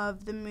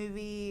of the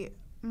movie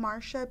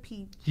Marsha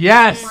P.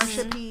 Yes.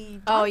 Marsha P.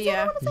 Oh, Johnson,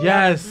 yeah. I wanna say?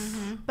 Yes.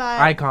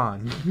 But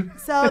Icon.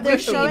 so they're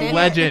showing it.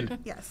 Legend.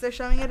 Yes, they're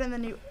showing it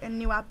in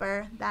New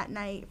Upper that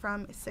night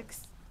from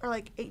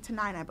 8 to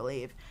 9, I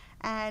believe.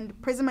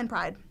 And PRISM and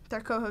Pride,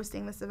 they're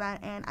co-hosting this event,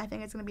 and I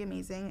think it's going to be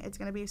amazing. It's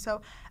going to be a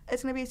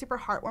super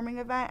heartwarming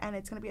event, and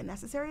it's going to be a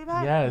necessary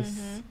event.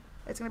 Yes.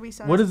 It's going to be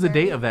so What is the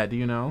necessary. date of that? Do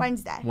you know?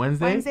 Wednesday.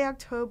 Wednesday,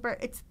 October.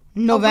 It's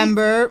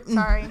November.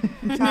 Sorry.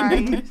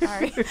 Wednesday,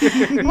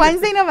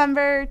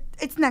 November.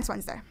 It's next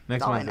Wednesday. Next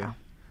That's all Wednesday. I know.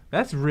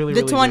 That's really,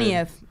 The really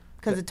 20th.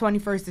 Because the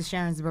 21st is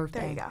Sharon's birthday.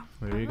 There you go.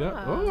 good. There you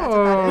go. Oh. That's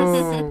what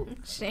that Oh.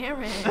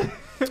 Sharon.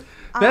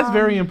 That's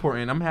very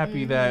important. I'm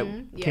happy that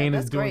Yeah, Kane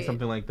is that's doing great.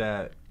 something like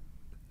that.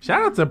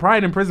 Shout out to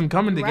Pride and PRISM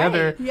coming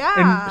together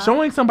Yeah. and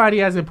showing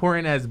somebody as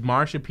important as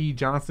Marsha P.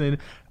 Johnson.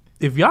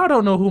 If y'all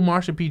don't know who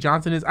Marsha P.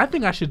 Johnson is, I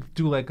think I should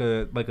do like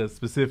a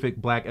specific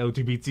Black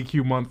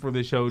LGBTQ month for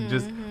the show.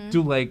 Just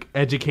do like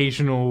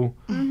educational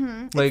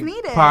like It's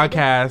needed.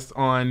 podcasts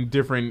on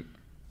different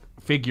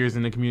figures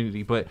in the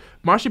community. But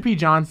Marsha P.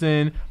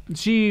 Johnson,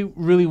 she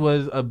really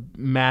was a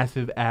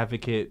massive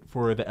advocate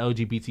for the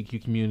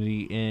LGBTQ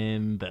community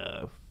in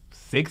the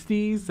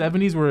 60s,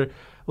 70s, where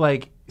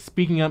like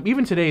speaking up,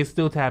 even today is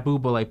still taboo,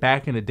 but like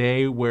back in the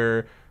day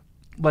where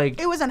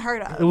like It was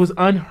unheard of. it was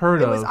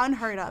unheard It of. was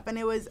unheard of, and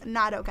it was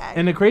not okay.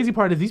 And the crazy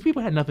part is these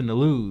people had nothing to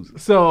lose.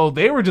 So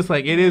they were just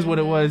like, it is what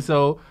it was.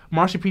 So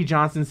Marsha P.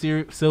 Johnson,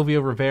 Sylvia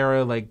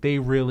Rivera, like they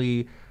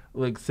really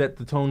like set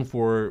the tone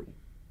for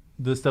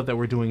the stuff that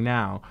we're doing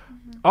now.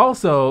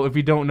 Also, if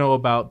you don't know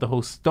about the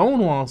whole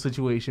Stonewall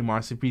situation,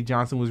 Marsha P.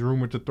 Johnson was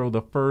rumored to throw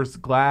the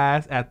first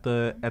glass at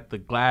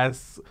the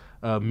glass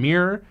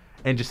mirror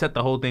and just set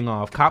the whole thing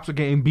off. Cops were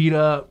getting beat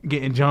up,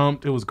 getting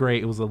jumped. It was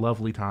great. It was a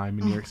lovely time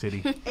in New York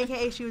City.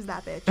 AKA, she was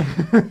that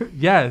bitch.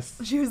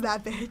 Yes. She was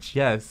that bitch.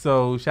 Yes.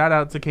 So shout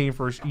out to Kane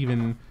for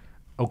even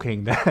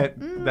okaying that.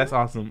 That's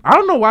awesome. I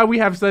don't know why we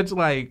have such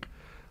like,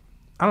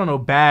 I don't know,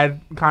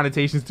 bad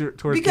connotations towards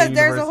Because Kane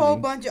there's a University. whole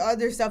bunch of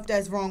other stuff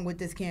that's wrong with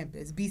this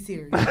campus. Be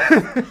serious.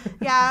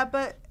 Yeah,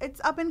 but it's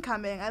up and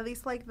coming. At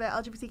least like the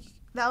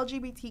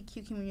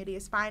LGBTQ community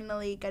is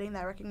finally getting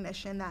that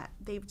recognition that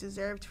they've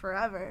deserved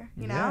forever,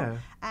 you know? Yeah.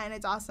 And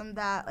it's awesome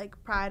that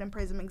like Pride and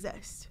PRISM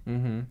exist.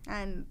 Mm-hmm.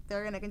 And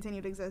they're going to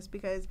continue to exist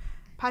because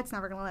Pride's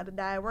never going to let it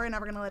die. We're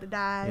never going to let it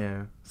die.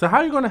 Yeah. So how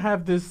are you going to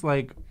have this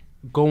like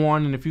go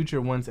on in the future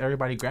once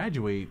everybody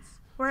graduates?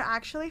 We're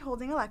actually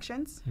holding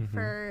elections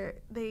for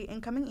the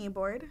incoming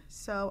E-board,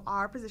 so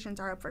our positions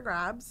are up for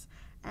grabs,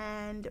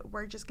 and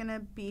we're just going to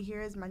be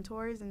here as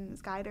mentors and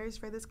as guiders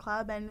for this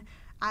club, and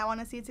I want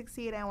to see it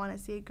succeed. I want to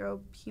see it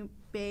grow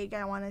big.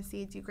 I want to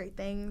see it do great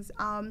things.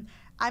 I'm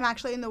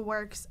actually in the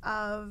works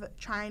of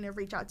trying to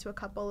reach out to a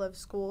couple of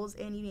schools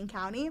in Union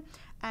County,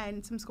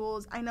 and some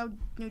schools, I know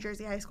New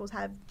Jersey high schools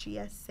have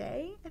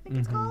GSA, I think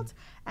it's called,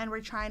 and we're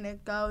trying to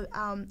go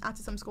out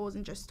to some schools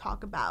and just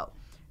talk about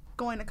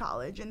going to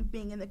college and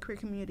being in the queer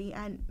community,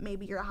 and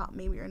maybe you're out,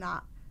 maybe you're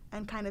not,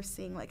 and kind of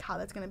seeing like how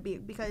that's going to be,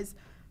 because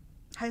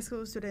high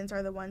school students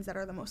are the ones that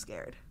are the most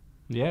scared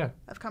Yeah.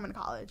 of coming to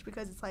college,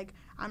 because it's like,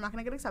 I'm not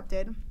going to get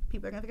accepted.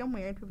 People are going to think I'm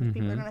weird.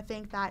 People are going to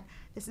think that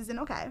this isn't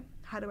okay.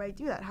 How do I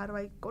do that? How do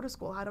I go to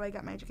school? How do I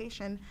get my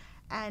education?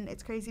 And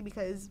it's crazy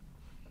because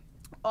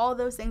all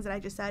those things that I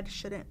just said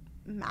shouldn't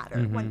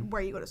matter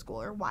where you go to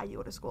school or why you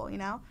go to school, you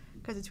know,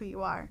 because it's who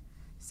you are.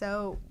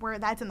 So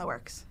that's in the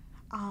works.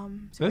 So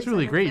That's we're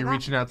really excited great. for You're that.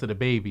 reaching out to the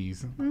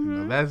babies. You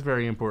know, Mhm. that's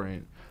very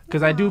important.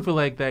 Because I do feel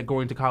like that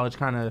going to college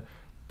kind of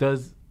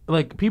does,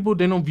 like, people,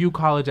 they don't view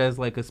college as,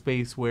 like, a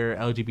space where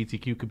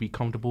LGBTQ could be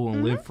comfortable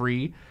and live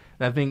free.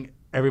 And I think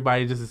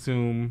everybody just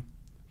assume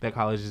that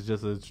college is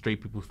just a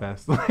straight people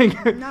fest.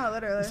 Like, No,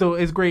 literally. so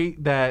it's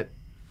great that,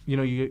 you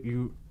know,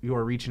 you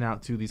are reaching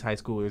out to these high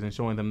schoolers and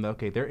showing them that,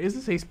 okay, there is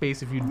a safe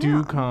space if you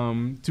do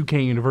come to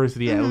Kane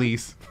University at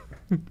least.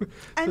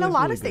 And a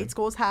lot of state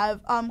schools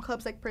have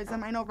clubs like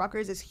PRISM. I know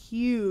Rutgers is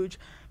huge.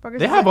 Rutgers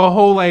They is have like a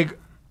whole, like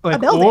a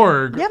building.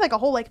 org. They have like a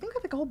whole, like, I think they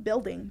have like a whole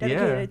building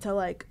dedicated Yeah. to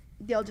like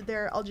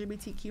their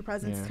LGBTQ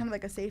presence. Yeah. It's kind of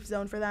like a safe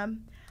zone for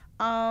them.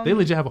 They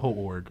legit have a whole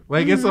org.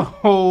 Like, it's a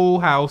whole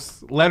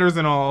house, letters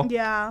and all.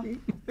 Yeah,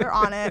 they're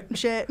on it.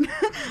 Shit.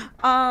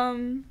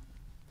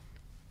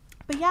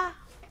 But yeah,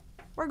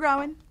 we're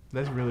growing.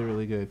 That's really,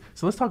 really good.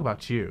 So let's talk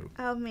about you.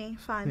 Oh, me.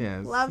 Fun.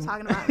 Yes. Love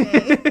talking about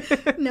me.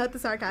 Note the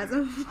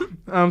sarcasm.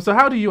 So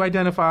how do you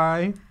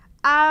identify?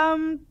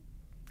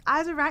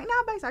 As of right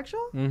now,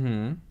 bisexual.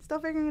 Mm-hmm. Still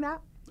figuring it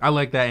out. I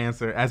like that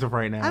answer. As of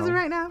right now. As of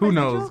right now, Who bisexual?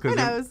 knows? 'Cause Who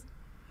knows?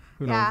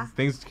 Who Yeah. knows?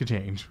 Things could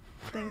change.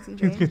 Things can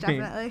change,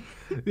 definitely.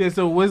 Yeah.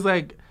 So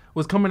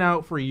was coming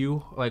out for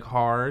you like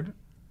hard?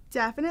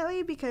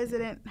 Definitely, because it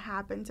didn't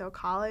happen till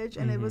college,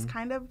 and it was Mm-hmm.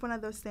 kind of one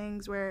of those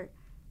things where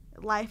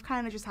life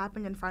kind of just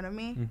happened in front of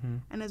me, Mm-hmm.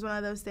 and it's one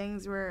of those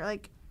things where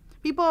like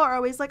people are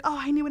always like, "Oh,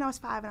 I knew when I was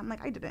 5," and I'm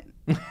like, I didn't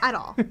at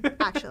all.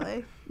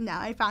 Actually, no,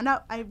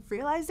 I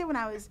realized it when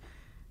I was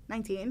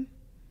 19.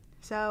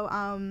 So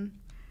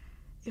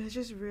it was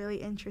just really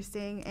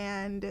interesting,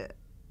 and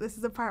this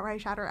is the part where I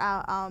shout her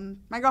out.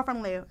 My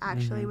girlfriend Lou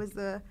actually was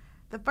the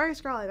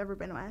first girl I've ever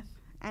been with.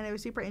 And it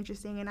was super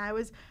interesting, and I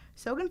was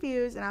so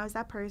confused, and I was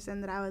that person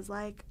that I was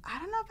like, I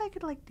don't know if I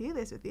could, like, do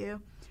this with you.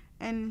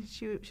 And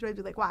she would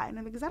be like, why? And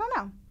I'm like, because I don't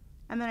know.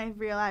 And then I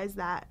realized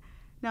that,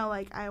 no,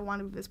 like, I want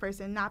to be with this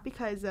person, not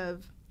because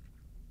of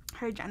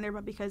her gender,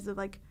 but because of,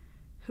 like,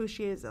 who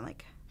she is and,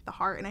 like, the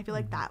heart. And I feel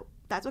like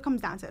that's what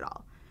comes down to it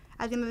all.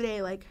 At the end of the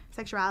day, like,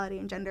 sexuality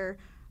and gender,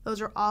 those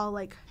are all,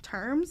 like,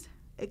 terms.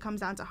 It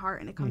comes down to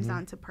heart, and it comes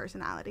down to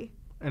personality.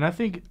 And I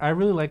think I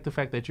really like the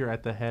fact that you're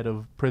at the head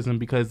of PRISM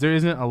because there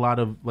isn't a lot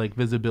of like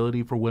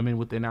visibility for women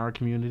within our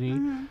community.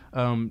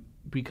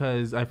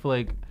 Because I feel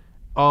like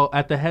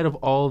at the head of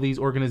all these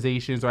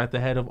organizations or at the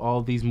head of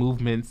all these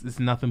movements, it's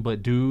nothing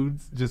but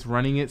dudes just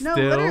running it No,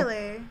 still.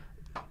 literally.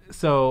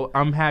 So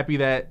I'm happy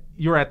that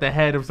you're at the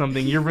head of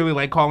something. You're really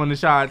like calling the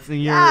shots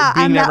and you're Yeah,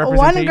 being I'm that that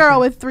representation. one girl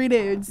with 3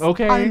 dudes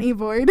Okay. on an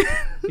e-board.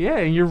 Yeah,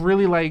 and you're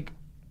really like,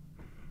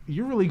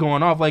 you're really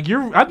going off. Like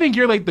I think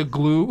you're like the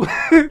glue.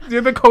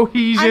 You're the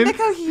cohesion. I'm the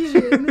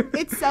cohesion.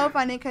 It's so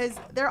funny because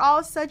they're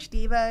all such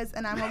divas,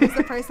 and I'm always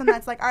the person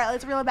that's like, all right,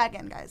 let's reel it back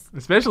in, guys.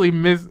 Especially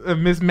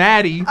Miss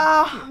Maddie.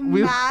 Oh,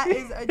 We- Matt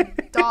is a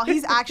doll.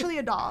 He's actually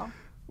a doll.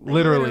 Like,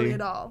 Literally. a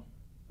doll.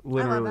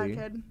 Literally. I love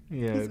that kid.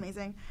 Yeah. He's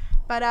amazing.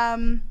 But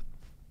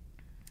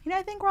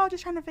I think we're all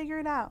just trying to figure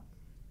it out.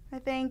 I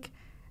think,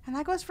 and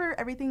that goes for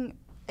everything,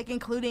 like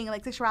including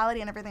like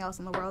sexuality and everything else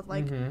in the world.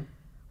 Like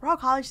we're all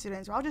college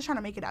students. We're all just trying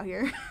to make it out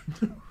here.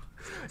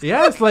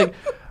 Yeah, it's like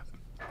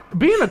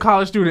being a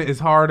college student is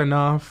hard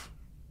enough.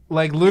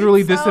 Like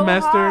literally It's this so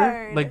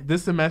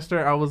semester,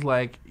 hard. I was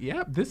like,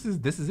 "Yep, this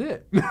is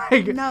it."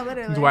 Like, No,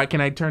 literally. can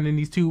I turn in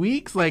these 2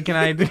 weeks? Like, can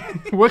I?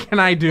 What can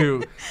I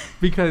do?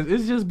 Because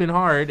it's just been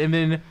hard, and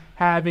then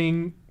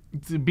having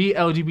to be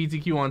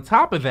LGBTQ on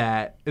top of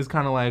that is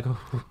kind of like,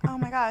 Oh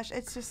my gosh,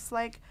 it's just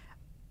like,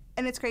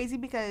 and it's crazy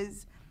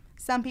because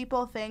some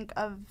people think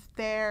of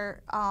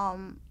their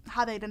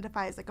how they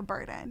identify as like a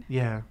burden,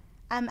 yeah,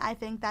 and I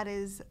think that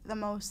is the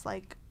most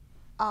like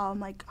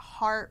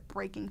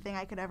heartbreaking thing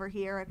I could ever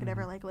hear. I could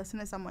ever like listen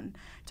to someone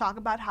talk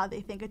about how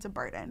they think it's a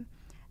burden,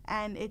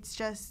 and it's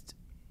just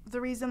the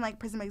reason like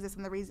PRISM exists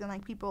and the reason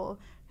like people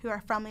who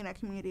are friendly in our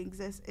community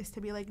exist is to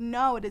be like,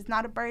 no, it is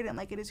not a burden.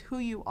 Like it is who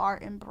you are.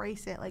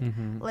 Embrace it. Like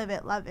live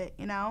it, love it.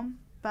 You know,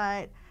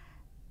 but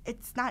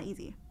it's not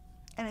easy,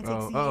 and it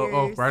takes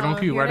years. right on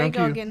cue, Here right they on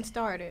go cue. getting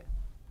started.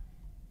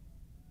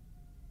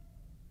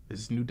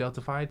 Is New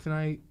Delta Phi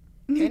tonight?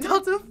 Delta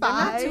They're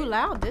not 5. too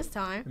loud this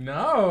time.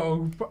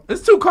 No,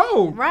 it's too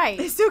cold. Right.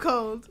 It's too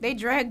cold. They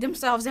dragged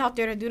themselves out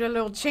there to do their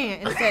little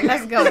chant and said,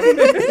 let's go.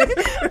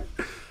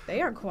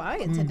 They are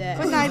quiet today.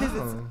 What night is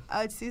it?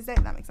 Oh. It's Tuesday.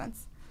 That makes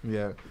sense.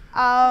 Yeah.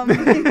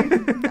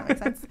 That makes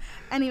sense.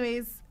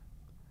 Anyways,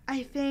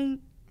 I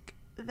think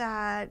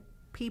that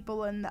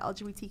people in the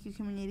LGBTQ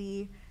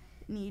community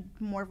need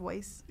more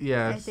voice.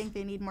 Yes. I think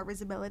they need more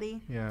visibility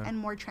Yeah. and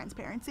more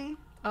transparency.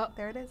 Oh,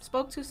 There it is.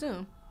 spoke too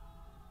soon.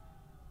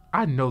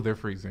 I know they're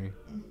freezing.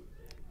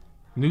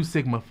 New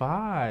Sigma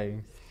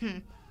Phi.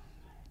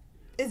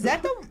 Is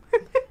that the?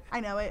 I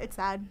know it. It's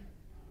sad.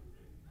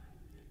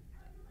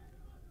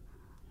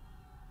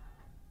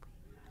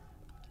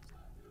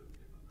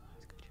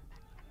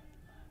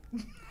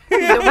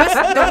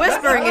 The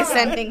whispering is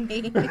sending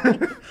me.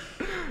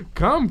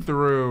 Come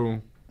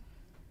through.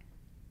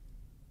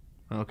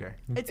 Okay.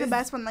 It's the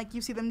best when like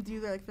you see them do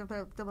their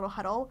little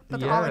huddle, but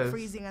they're all like Yes.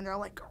 freezing and they're all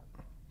like,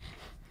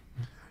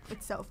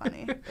 It's so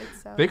funny.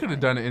 It's so They could have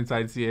done it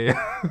inside CA.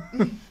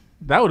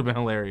 That would have been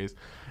hilarious.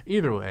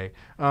 Either way,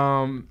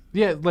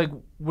 yeah, like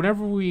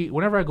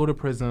whenever I go to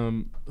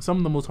PRISM, some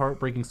of the most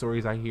heartbreaking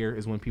stories I hear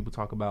is when people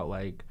talk about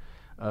like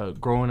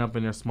growing up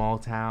in their small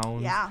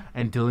towns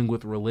and dealing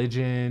with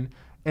religion.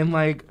 And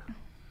like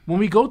when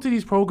we go to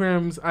these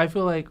programs, I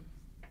feel like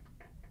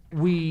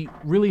we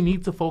really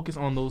need to focus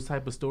on those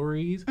type of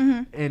stories,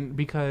 and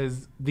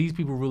because these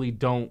people really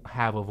don't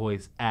have a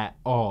voice at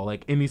all.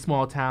 Like in these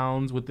small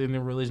towns within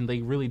their religion,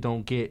 they really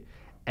don't get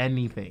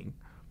anything.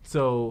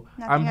 So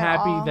I'm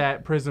happy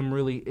that PRISM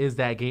really is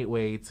that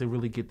gateway to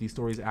really get these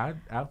stories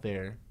out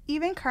there.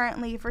 Even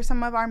currently, for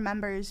some of our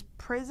members,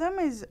 PRISM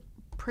is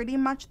pretty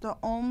much the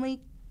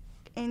only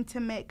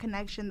intimate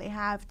connection they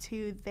have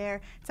to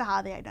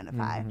how they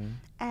identify.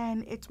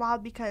 And it's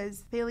wild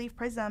because they leave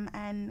PRISM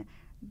and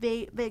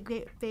they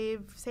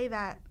say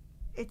that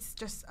it's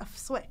just a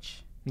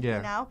switch. Yeah.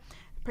 You know?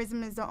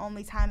 PRISM is the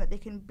only time that they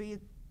can be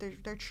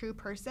their true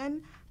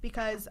person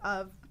because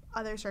of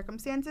other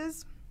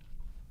circumstances.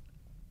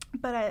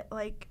 But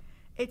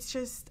it's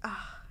just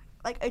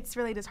it's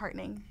really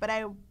disheartening. But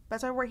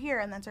that's why we're here,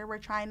 and that's why we're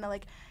trying to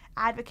like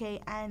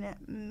advocate and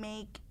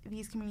make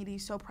these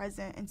communities so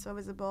present and so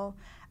visible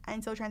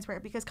and so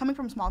transparent. Because coming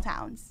from small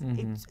towns,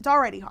 it's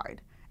already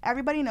hard.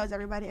 Everybody knows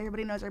everybody.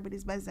 Everybody knows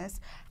everybody's business.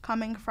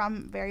 Coming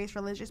from various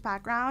religious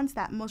backgrounds,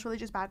 that most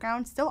religious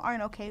backgrounds still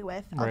aren't okay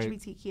with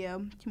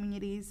LGBTQ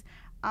communities,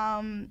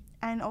 and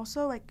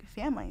also like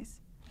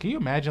families. Can you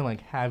imagine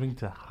like having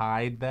to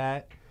hide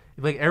that?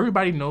 Like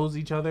everybody knows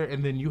each other,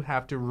 and then you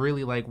have to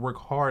really like work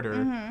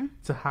harder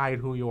to hide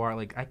who you are.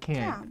 Like I can't.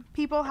 Yeah,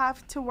 people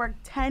have to work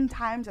 10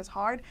 times as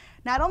hard,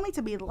 not only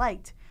to be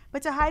liked,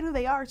 but to hide who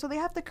they are. So they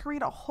have to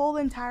create a whole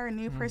entire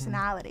new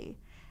personality.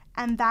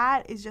 And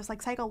that is just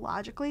like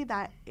psychologically,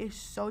 that is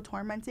so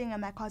tormenting,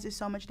 and that causes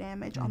so much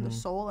damage on the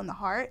soul and the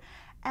heart.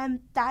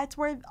 And that's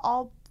where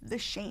all the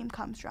shame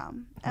comes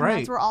from. And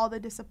that's where all the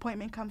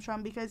disappointment comes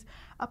from, because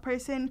a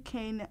person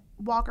can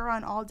walk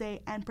around all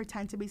day and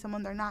pretend to be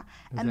someone they're not,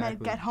 and then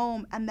get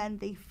home and then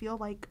they feel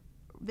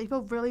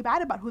really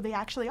bad about who they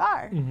actually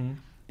are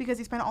because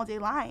they spent all day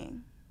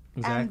lying.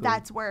 Exactly. And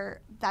that's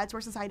where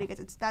society gets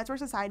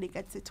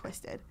it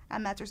twisted,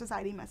 and that's where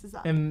society messes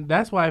up. And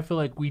that's why I feel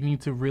like we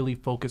need to really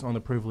focus on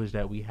the privilege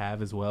that we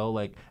have as well.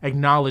 Like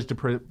acknowledge the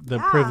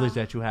privilege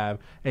that you have,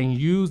 and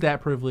use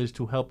that privilege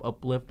to help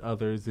uplift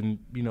others, and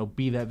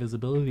be that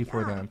visibility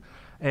for them.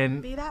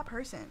 And be that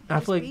person. I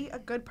feel like be a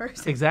good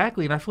person.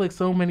 Exactly. And I feel like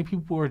so many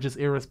people are just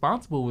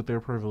irresponsible with their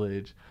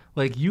privilege.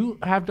 Like you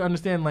have to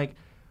understand, like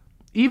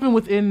even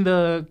within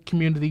the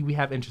community, we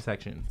have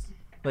intersections.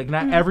 Like,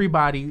 not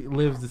everybody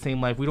lives the same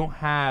life. We don't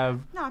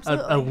have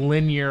a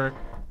linear,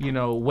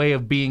 way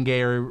of being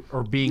gay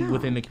or being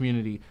within the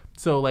community.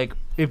 So, like,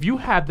 if you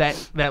have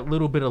that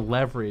little bit of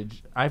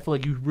leverage, I feel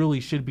like you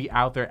really should be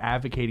out there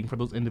advocating for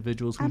those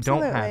individuals who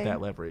don't have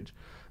that leverage.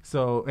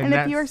 So, and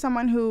if you're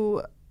someone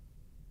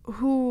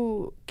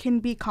who can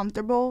be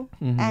comfortable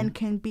and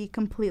can be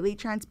completely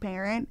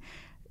transparent,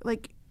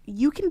 like,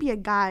 you can be a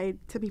guide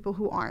to people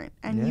who aren't,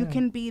 and you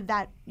can be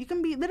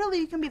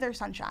their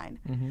sunshine,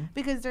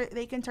 because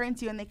they can turn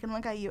to you and they can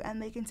look at you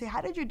and they can say, how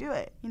did you do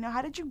it?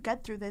 How did you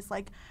get through this?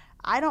 Like,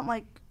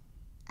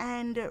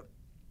 and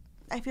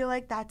I feel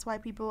like that's why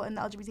people in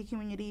the LGBT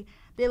community,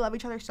 they love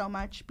each other so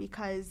much,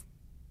 because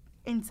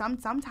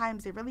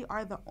sometimes they really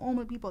are the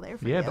only people there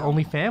for you. Yeah, the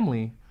only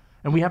family.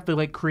 And we have to,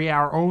 like, create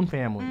our own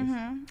families.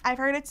 I've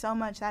heard it so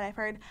much that I've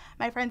heard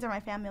my friends or my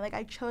family, like,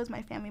 I chose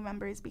my family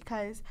members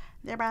because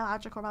their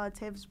biological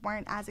relatives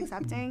weren't as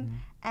accepting.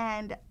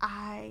 And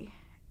it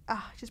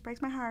just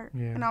breaks my heart.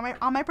 Yeah. And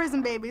all my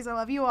PRISM babies, I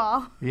love you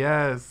all.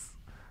 Yes.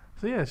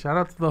 So, yeah, shout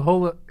out to the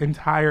whole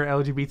entire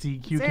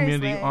LGBTQ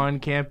community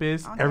on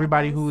campus.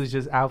 Everybody who is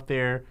just out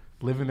there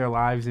living their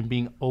lives and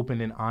being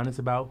open and honest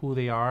about who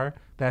they are.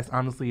 That's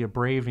honestly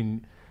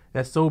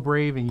that's so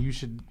brave, and you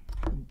should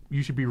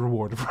be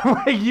rewarded for.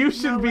 Like, you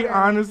should be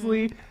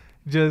honestly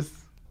just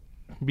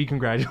be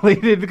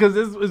congratulated, because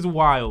this is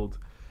wild.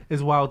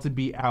 It's wild to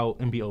be out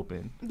and be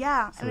open.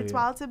 Yeah, so, and it's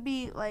wild to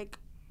be like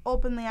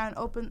open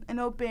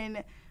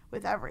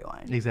with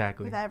everyone.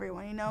 Exactly. With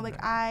everyone,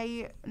 Like,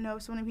 I know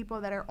so many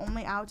people that are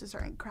only out to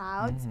certain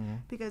crowds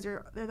because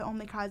they're the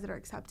only crowds that are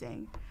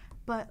accepting.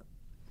 But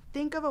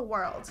think of a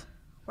world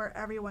where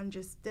everyone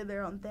just did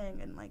their own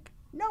thing and, like,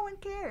 no one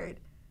cared.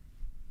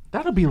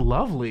 That'd be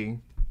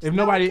lovely. If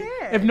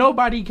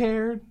nobody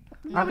cared,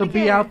 I could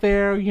be out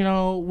there,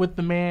 with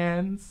the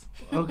mans,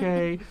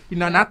 okay?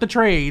 Not the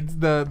trades,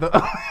 the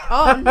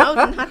Oh, no,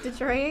 not the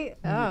trade?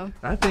 Oh.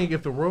 I think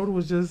if the world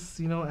was just,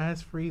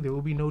 as free, there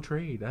would be no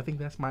trade. I think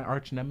that's my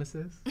arch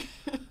nemesis.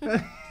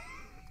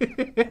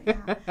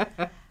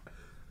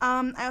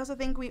 I also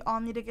think we all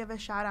need to give a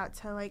shout out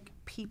to, like,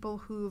 people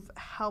who've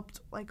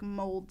helped, like,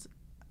 mold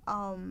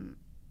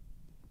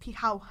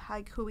how,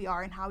 like, who we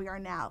are and how we are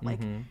now. Like,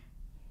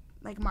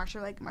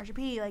 Marsha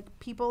P, like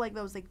people like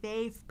those, like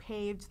they've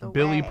paved the way.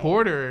 Billy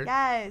Porter.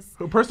 Yes.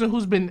 A person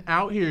who's been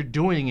out here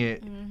doing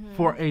it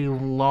for a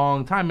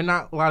long time. And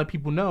not a lot of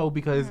people know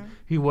because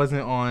he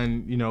wasn't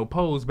on,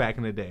 Pose back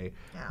in the day.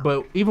 Yeah.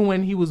 But even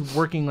when he was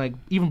working, like,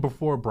 even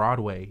before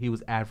Broadway, he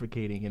was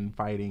advocating and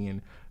fighting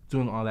and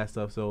doing all that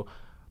stuff. So,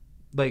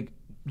 like,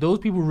 those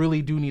people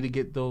really do need to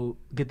get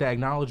that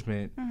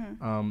acknowledgement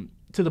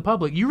to the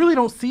public. You really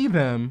don't see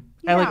them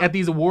at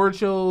these award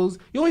shows.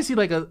 You only see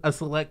like a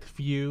select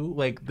few.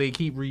 Like they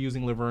keep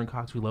reusing Laverne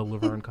Cox. We love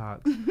Laverne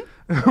Cox,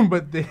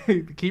 but they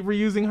keep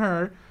reusing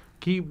her.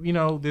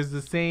 There's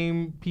the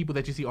same people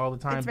that you see all the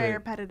time. It's very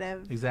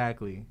repetitive.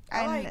 Exactly.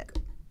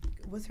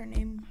 What's her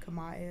name?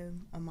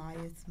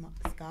 Amaya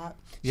Scott.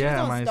 She was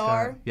on Amaya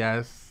Star. Scott.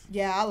 Yes.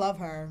 Yeah, I love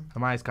her.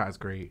 Amaya Scott's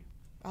great.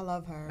 I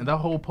love her. And the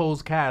whole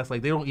Pose cast,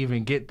 like, they don't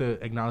even get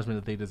the acknowledgement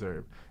that they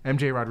deserve.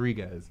 MJ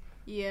Rodriguez.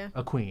 Yeah.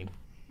 A queen.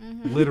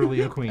 Literally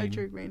a queen. A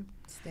true queen.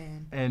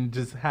 Stan. And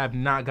just have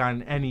not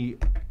gotten any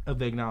of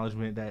the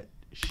acknowledgement that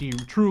she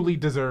truly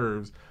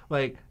deserves.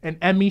 Like, an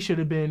Emmy should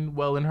have been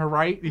well in her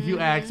right, if you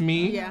ask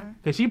me. Yeah.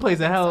 Because she plays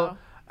the hell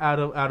out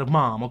of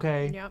Mom,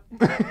 okay? Yep.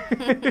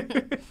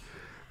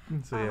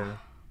 So, yeah.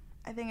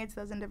 I think it's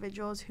those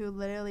individuals who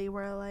literally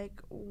were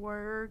like,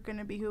 we're going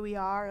to be who we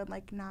are and,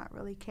 like, not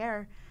really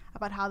care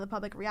about how the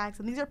public reacts.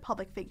 And these are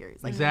public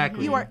figures. Like,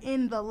 exactly. You are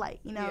in the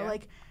light,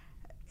 like,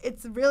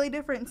 it's really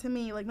different to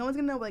me. Like, no one's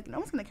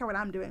gonna care what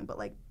I'm doing, but,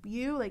 like,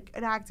 you, like,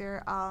 an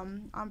actor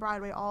on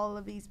Broadway, all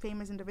of these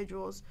famous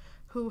individuals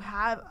who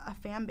have a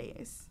fan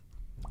base.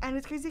 And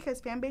it's crazy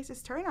because fan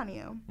bases turn on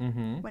you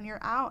when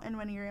you're out and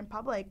when you're in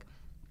public,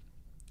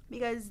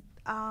 because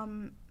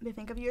they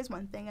think of you as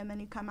one thing and then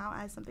you come out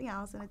as something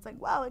else, and it's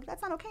like, well, like,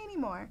 that's not okay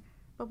anymore.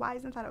 But why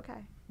isn't that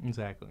okay?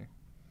 Exactly.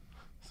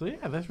 So,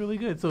 yeah, that's really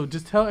good. So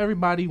just tell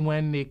everybody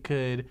when they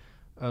could,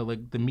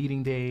 like, the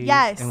meeting days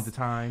and the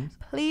times.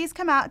 Please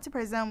come out to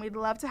PRISM. We'd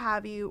love to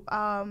have you.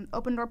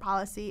 Open door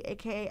policy,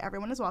 a.k.a.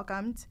 everyone is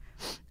welcomed.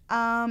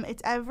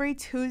 It's every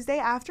Tuesday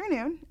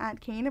afternoon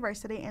at King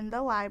University in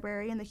the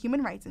library, in the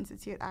Human Rights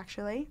Institute,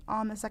 actually,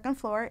 on the second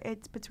floor.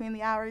 It's between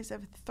the hours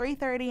of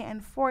 3:30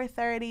 and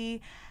 4:30.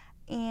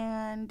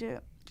 And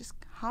just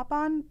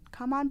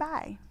come on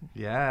by.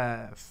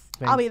 Yes.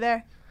 I'll be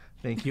there.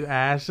 Thank you,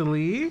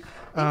 Ashley.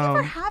 Thank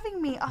you for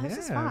having me. Oh, this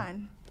is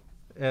fun.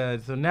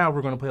 So now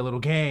we're going to play a little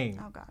game.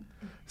 Oh, God.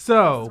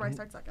 So, this is where I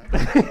start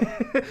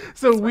sucking.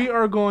 So we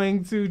are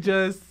going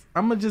to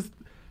I'm going to just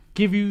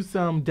give you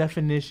some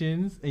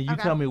definitions, and you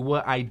tell me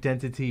what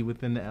identity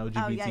within the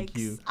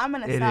LGBTQ I'm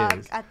going to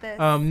suck at this.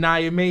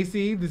 Naya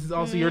Macy, this is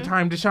also your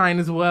time to shine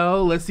as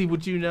well. Let's see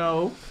what you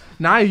know.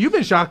 Naya, you've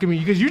been shocking me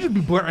because you just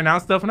be blurting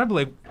out stuff, and I'd be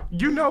like,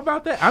 you know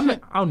about that?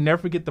 I'll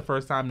never forget the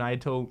first time Naya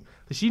told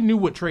that she knew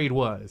what trade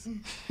was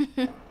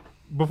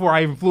before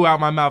I even flew out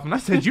my mouth. And I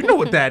said, you know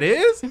what that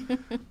is?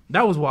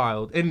 That was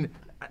wild. And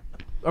I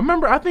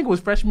remember, I think it was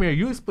freshman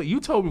year, you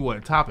told me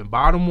what top and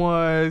bottom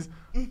was.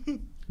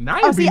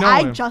 Naya be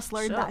knowing. I just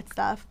learned that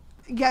stuff.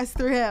 Guess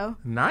through who?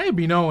 Naya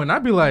be knowing.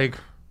 I'd be like,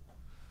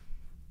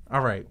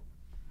 all right,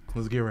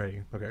 let's get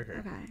ready. Okay.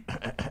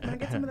 I'm going to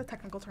get some of the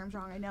technical terms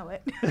wrong. I know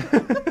it.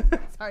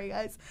 Sorry,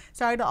 guys.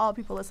 Sorry to all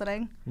people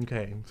listening.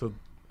 Okay, so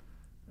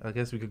I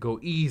guess we could go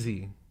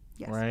easy.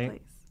 Yes, right?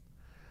 Please.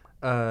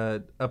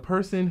 A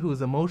person who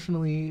is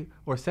emotionally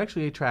or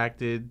sexually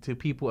attracted to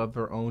people of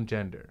their own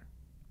gender.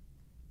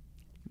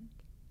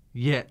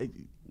 Yeah.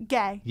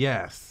 Gay.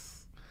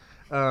 Yes.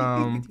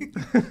 Had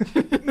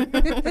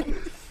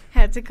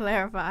to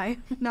clarify.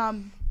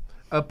 No.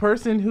 A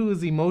person who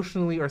is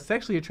emotionally or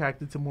sexually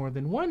attracted to more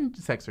than one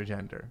sex or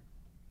gender.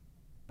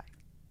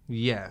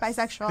 Yes.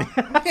 Bisexual.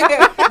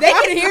 They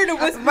can hear the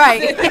whisper.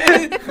 Right.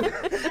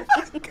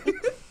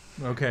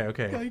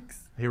 Okay. Yikes.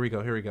 Here we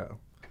go.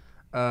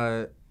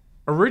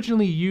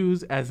 Originally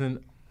used as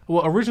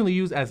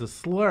a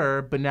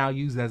slur, but now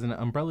used as an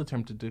umbrella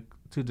term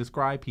to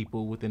describe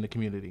people within the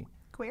community.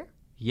 Queer?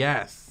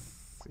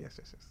 Yes.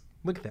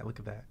 Look at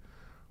that.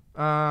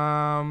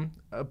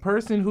 A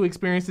person who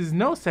experiences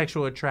no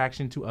sexual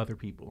attraction to other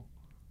people.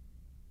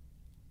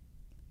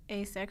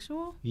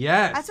 Asexual?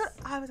 Yes. That's what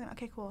I was going to.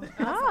 Okay, cool.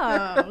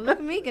 Oh, look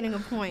at me getting a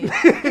point.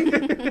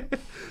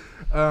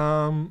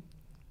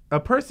 A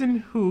person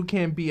who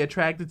can be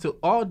attracted to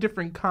all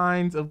different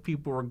kinds of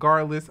people,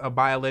 regardless of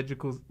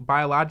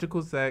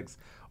biological sex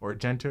or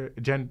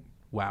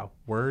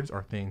words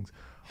or things,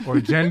 or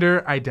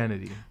gender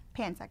identity.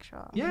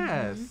 Pansexual.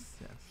 Yes.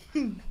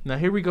 Now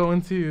here we go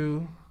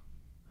into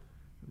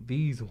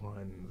these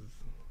ones,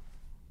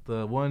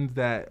 the ones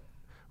that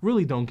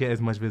really don't get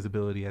as much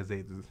visibility as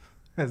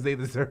they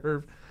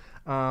deserve.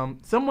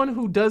 Someone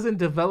who doesn't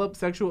develop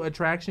sexual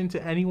attraction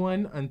to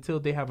anyone until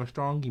they have a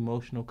strong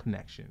emotional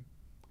connection.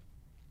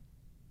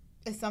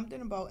 It's something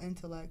about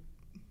intellect.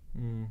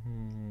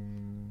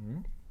 Mm-hmm.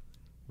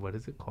 What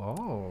is it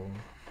called?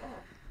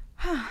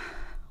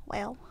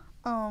 Well,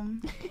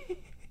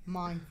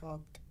 Mind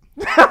fucked.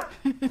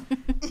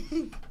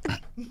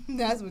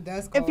 That's what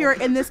that's called. If you're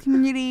in this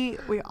community,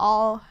 we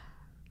all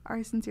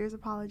our sincerest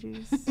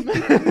apologies. It's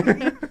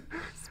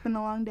been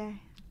a long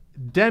day.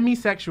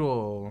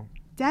 Demisexual.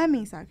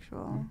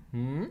 Demisexual.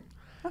 Hmm?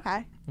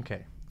 Okay.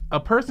 Okay. A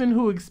person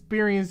who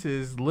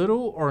experiences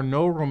little or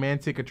no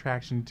romantic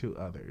attraction to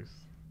others.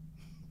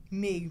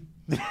 Me.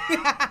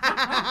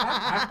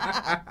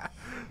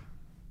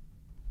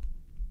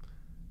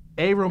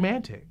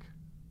 Aromantic.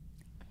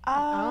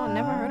 Oh,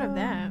 never heard of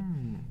that.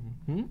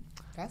 Hmm?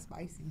 That's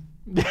spicy.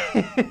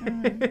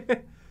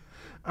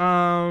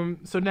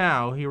 So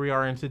now here we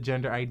are into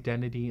gender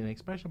identity and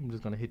expression. I'm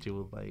just gonna hit you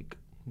with like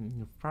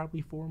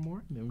probably 4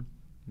 more, and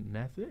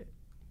that's it.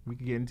 We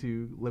can get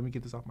into. Let me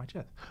get this off my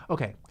chest.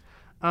 Okay.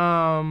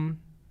 A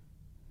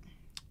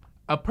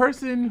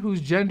person whose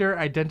gender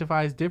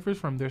identifies differs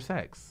from their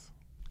sex.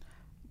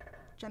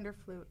 Gender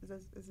fluid. Is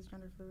this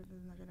gender fluid? This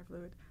is not gender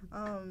fluid.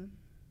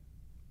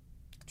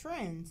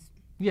 Trans.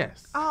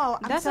 Yes. Oh,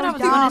 That's so what I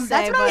was dumb. gonna say,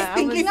 That's what I was but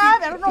thinking of. I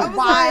don't know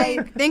why.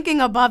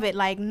 Thinking above it,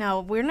 like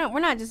no, we're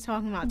not just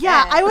talking about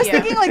Yeah, that. I was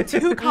thinking like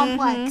too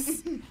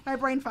complex. My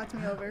brain fucked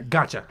me over.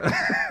 Gotcha.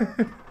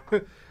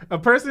 A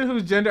person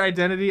whose gender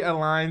identity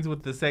aligns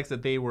with the sex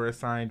that they were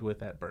assigned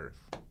with at birth.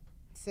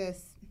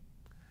 Cis.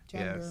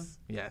 Gender.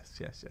 Yes.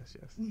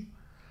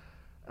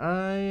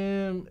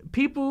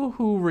 People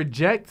who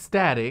reject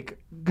static,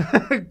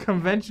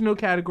 conventional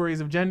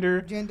categories of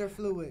gender. Gender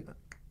fluid.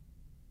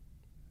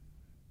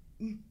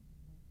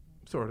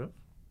 Sort of.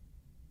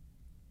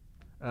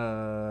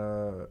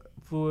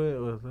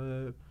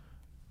 Fluid.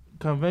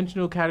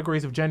 Conventional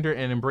categories of gender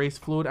and embrace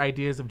fluid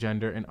ideas of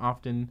gender and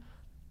often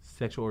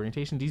sexual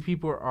orientation. These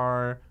people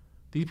are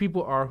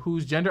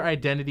whose gender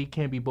identity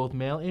can be both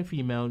male and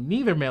female,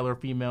 neither male or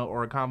female,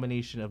 or a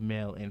combination of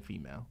male and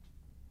female.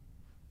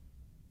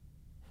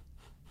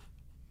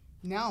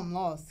 Now I'm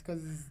lost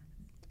because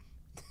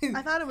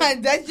I thought it was.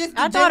 that's just.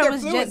 I thought it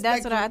was. fluid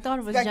That's what I thought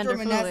it was. Gender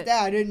spectrum, and fluid. that's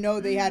that. I didn't know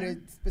they had a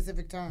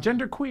specific term.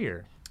 Gender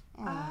queer.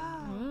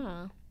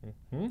 Ah.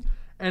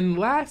 And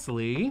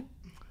lastly,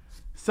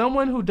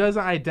 someone who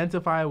doesn't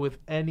identify with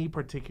any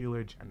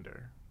particular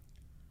gender.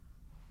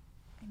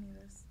 I knew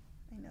this.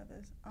 I know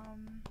this.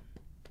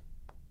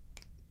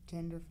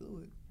 Gender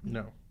fluid.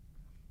 No.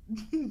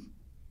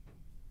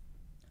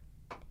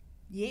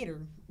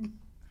 Yater.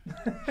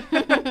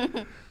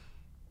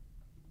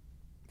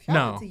 Shout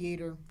No. out to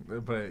Yater.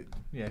 But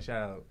yeah,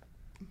 shout out.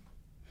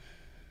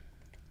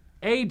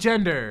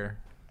 Agender.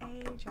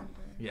 Agender.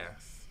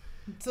 Yes.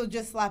 So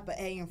just slap an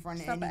A in front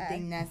of Slap a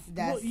anything A.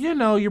 that's. Well, you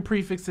know your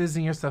prefixes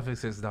and your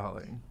suffixes,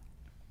 darling.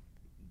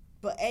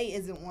 But A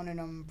isn't one of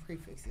them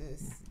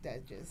prefixes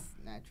that just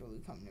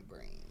naturally come to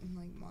brain,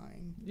 like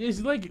mine.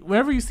 It's like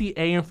whenever you see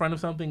A in front of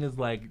something, is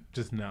like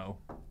just no.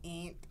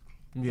 Ant.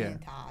 Yeah.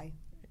 Anti.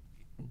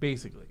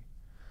 Basically.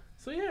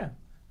 So yeah.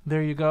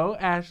 There you go,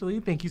 Ashley.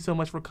 Thank you so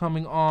much for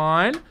coming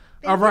on.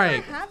 Thank All you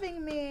right. for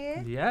having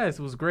me. Yes,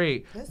 it was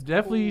great. That's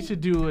Definitely cool.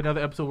 should do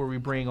another episode where we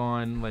bring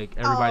on like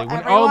everybody when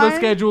everyone? all the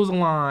schedules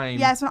align.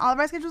 Yes, when all of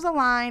our schedules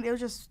aligned, it was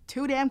just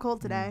too damn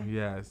cold today.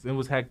 Yes, it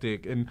was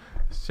hectic. And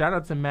shout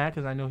out to Matt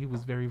because I know he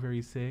was very,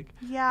 very sick.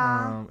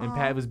 Yeah. And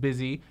Pat was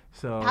busy.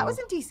 So Pat was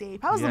in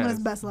DC. Pat was living his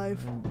Yes. best life.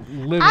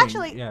 living.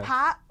 Actually, yes.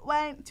 Pat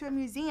went to a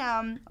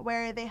museum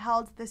where they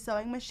held the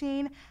sewing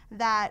machine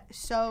that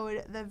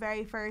sewed the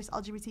very first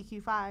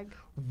LGBTQ flag.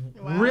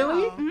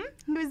 Really? Hmm?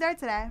 He was there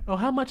today. Oh,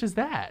 how much is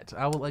that?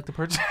 I would like to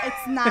purchase.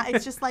 It's not.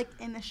 It's just like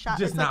in the shop.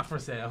 Just it's not like, for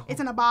sale. It's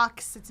in a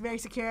box. It's very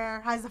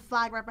secure. Has a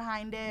flag right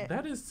behind it.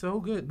 That is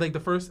so good. Like the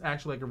first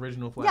actual like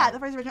original flag. Yeah, the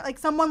first original. Like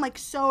someone like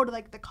sewed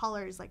like the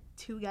colors like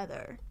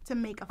together to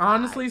make a flag.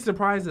 Honestly,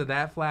 surprised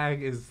that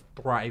flag is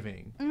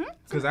thriving.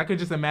 Because I could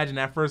just imagine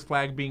that first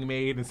flag being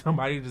made and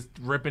somebody just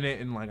ripping it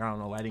and like I don't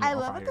know, lighting it I on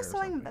love fire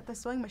that the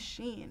sewing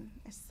machine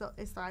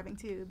is thriving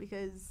too,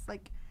 because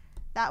like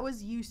that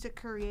was used to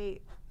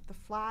create the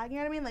flag. You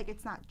know what I mean? Like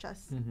it's not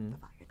just the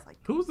flag. It's like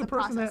Who's the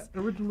person process. that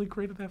originally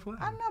created that flag?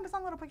 I don't know. But it's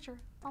on a little picture.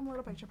 It's on a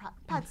little picture.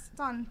 Pat's. It's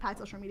on Pat's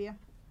social media.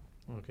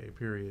 Okay,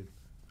 period.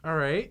 All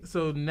right.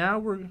 So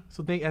now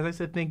as I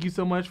said, thank you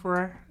so much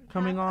for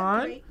coming Have on.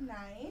 a great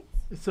night.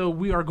 So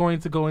we are going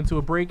to go into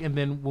a break, and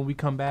then when we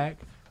come back,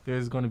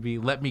 there's going to be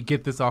let me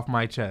get this off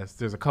my chest.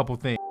 There's a couple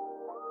things.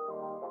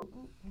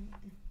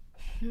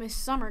 Miss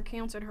Summer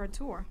canceled her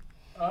tour.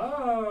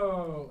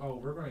 Oh,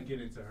 we're going to get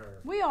into her.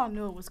 We all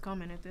knew it was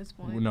coming at this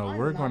point. No,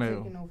 we're going I'm to. not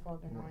taking no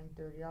fucking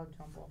 9:30. I'll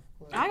jump off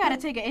a cliff. I gotta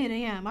take an 8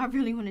 a.m. I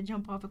really want to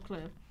jump off a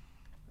cliff.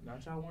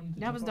 Not y'all wanted to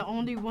That jump was the off?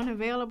 only one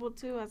available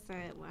too. I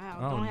said, wow,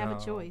 Oh, don't have no.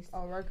 a choice.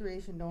 Oh,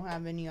 recreation don't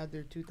have any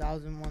other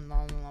 2001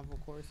 level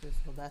courses,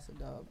 so that's a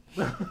dub.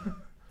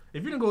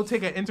 If you're going to go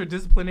take an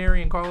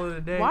interdisciplinary and call it a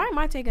day. Why am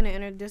I taking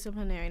an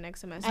interdisciplinary next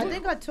semester? I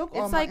think I took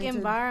all it's my like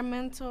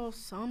environmental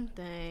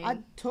something. I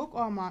took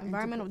all my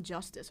environmental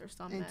justice or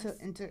something.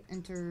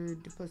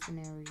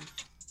 interdisciplinary.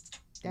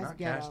 That's Not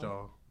cash ghetto.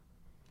 doll.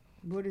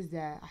 What is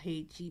that? I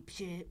hate cheap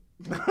shit.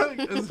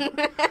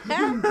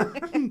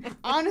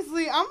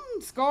 Honestly, I'm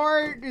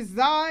scarred.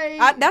 Zai.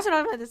 That's what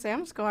I was about to say.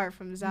 I'm scarred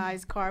from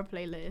Zai's car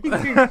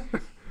playlist.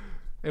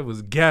 It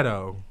was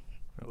ghetto.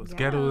 It was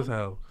ghetto as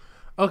hell.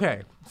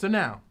 Okay, so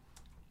now,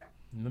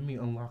 let me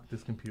unlock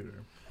this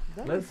computer.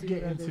 let's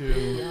get into.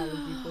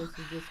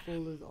 This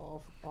school is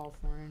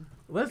offering.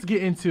 Let's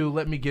get into.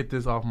 Let me get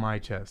this off my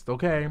chest,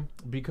 okay?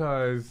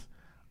 Because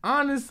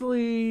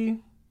honestly,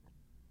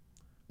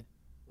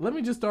 let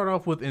me just start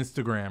off with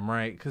Instagram,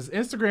 right? Because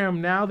Instagram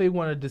now they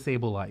want to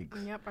disable likes.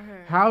 Yep, I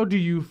heard. How do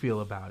you feel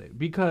about it?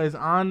 Because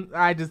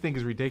I just think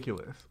it's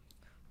ridiculous.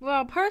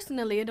 Well,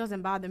 personally, it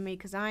doesn't bother me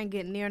because I ain't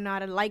getting near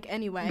not a like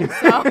anyway.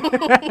 So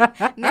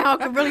now I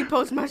can really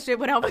post my shit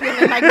without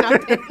feeling like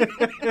nothing.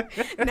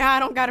 Now I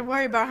don't got to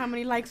worry about how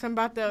many likes I'm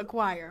about to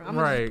acquire. I'm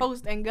going to just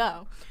post and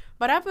go.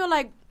 But I feel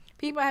like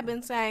people have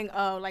been saying,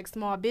 oh, like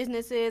small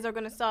businesses are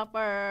going to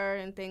suffer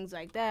and things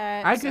like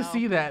that. I can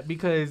see that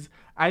because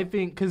I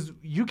think because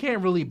you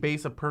can't really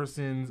base a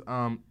person's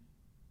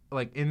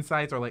like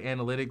insights or like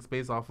analytics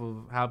based off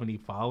of how many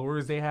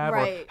followers they have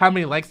or how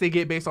many likes they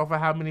get based off of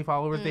how many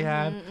followers they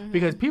have,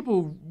 because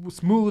people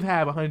smooth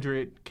have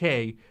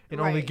 100K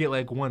and only get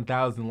like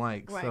 1,000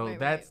 likes, so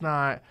that's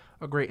not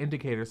a great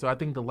indicator. So I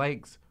think the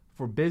likes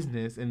for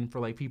business and for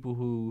like people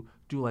who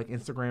do like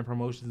Instagram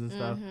promotions and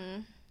stuff,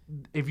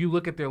 if you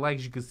look at their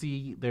likes, you can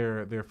see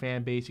their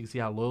fan base. You can see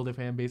how loyal their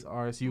fan base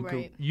are. So you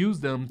can use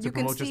them to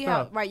promote your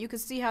stuff. You can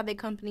see how their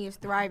company is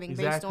thriving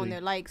based on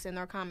their likes and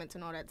their comments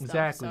and all that stuff.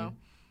 Exactly.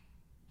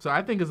 So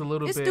I think it's a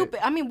little bit... It's stupid.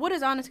 I mean, what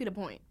is honestly the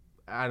point?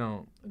 I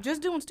don't...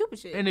 Just doing stupid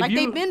shit. And like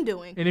they've been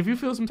doing. And if you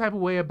feel some type of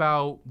way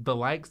about the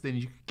likes, then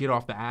you can get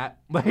off the app.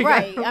 Like,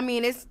 right. I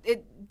mean,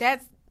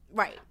 that's...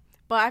 Right.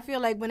 But I feel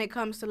like when it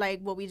comes to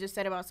like what we just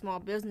said about small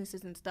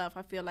businesses and stuff,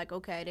 I feel like,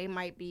 okay, they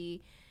might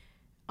be...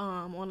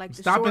 on like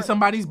the stopping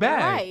somebody's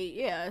bag. Right,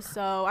 yeah.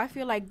 So I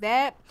feel like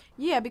that,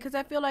 because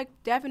I feel like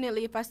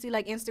definitely if I see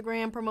like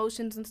Instagram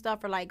promotions and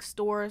stuff or like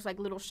stores, like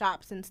little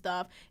shops and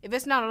stuff, if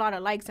it's not a lot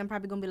of likes, I'm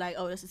probably gonna be like,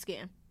 oh, that's a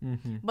scam.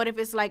 But if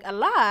it's like a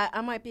lot,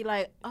 I might be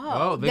like,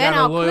 then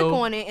I'll click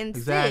on it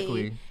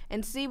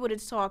and see what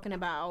it's talking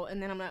about,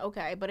 and then I'm like,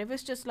 okay. But if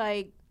it's just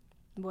like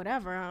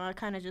whatever, I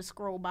kind of just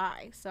scroll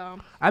by. So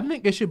I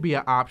think it should be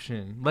an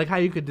option, like how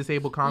you could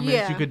disable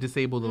comments, you could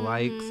disable the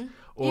likes.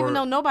 Even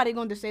though nobody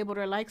gonna disable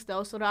their likes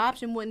though, so the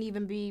option wouldn't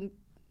even be.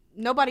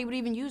 Nobody would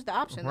even use the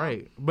option.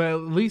 Right, but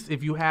at least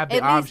if you have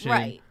the option,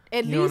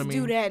 at least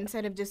do that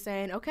instead of just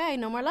saying, okay,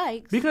 no more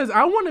likes. Because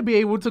I want to be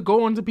able to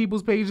go onto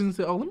people's pages and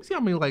say, oh, let me see how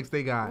many likes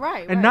they got.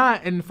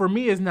 And for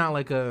me, it's not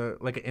like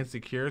an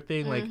insecure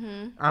thing. Like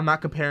I'm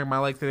not comparing my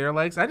likes to their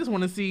likes. I just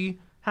want to see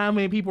how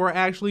many people are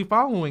actually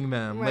following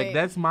them. Like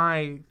that's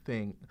my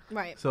thing.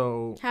 Right.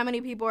 So how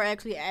many people are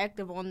actually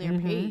active on their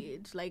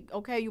page? Like,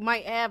 okay, you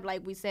might have,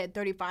 like we said,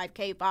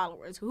 35K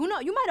followers. Who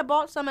knows? You might have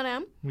bought some of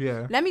them.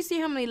 Yeah. Let me see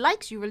how many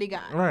likes you really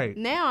got. Right.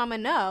 Now I'm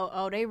going to know,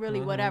 oh, they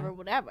really whatever.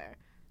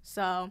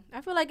 So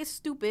I feel like it's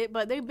stupid,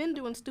 but they've been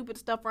doing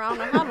stupid for I don't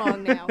know how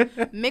long now.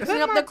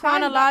 Mixing up the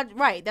chronological.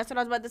 Right, that's what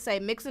I was about to say.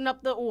 Mixing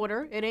up the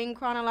order. It ain't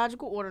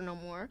chronological order no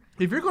more.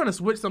 If you're going to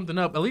switch something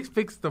up, at least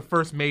fix the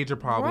first major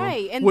problem,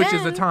 and which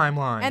is the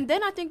timeline. And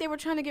then I think they were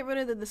trying to get rid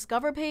of the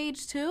Discover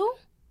page too.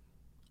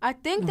 I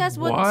think that's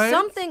what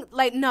something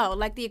like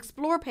the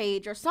Explore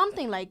page or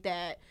something like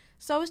that.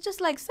 So it's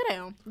just like, sit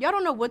down. Y'all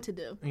don't know what to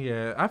do.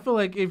 Yeah, I feel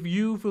like if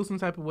you feel some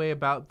type of way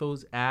about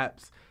those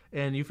apps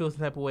and you feel some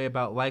type of way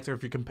about likes, or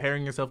if you're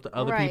comparing yourself to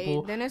other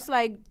people, then it's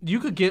like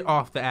you could get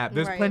off the app.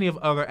 There's plenty of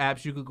other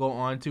apps you could go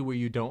on to where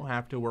you don't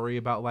have to worry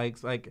about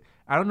likes. Like,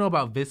 I don't know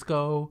about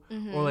Visco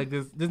or like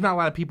there's not a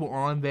lot of people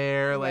on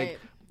there. Like,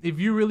 if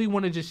you really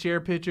want to just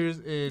share pictures,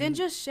 then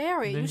just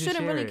share it. You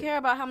shouldn't really care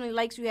about how many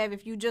likes you have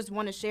if you just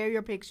want to share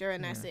your picture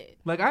and that's it.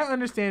 Like, I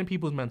understand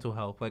people's mental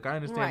health. Like, I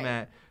understand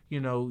that, you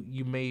know,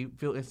 you may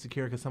feel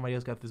insecure because somebody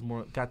else got these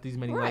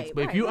many likes.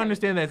 But if you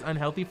understand that it's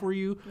unhealthy for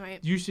you,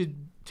 you should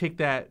take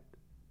that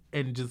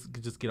and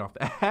just get off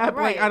the app.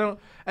 Like,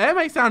 that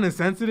might sound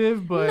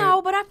insensitive, but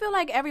no, but I feel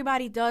like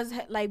everybody does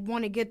like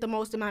want to get the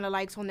most amount of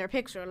likes on their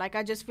picture. Like,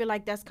 I just feel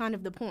like that's kind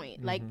of the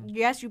point. Like,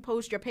 yes, you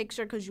post your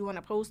picture because you want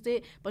to post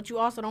it, but you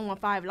also don't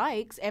want 5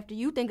 likes after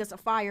you think it's a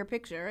fire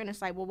picture, and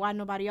it's like, well, why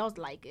nobody else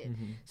like it?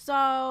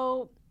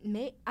 So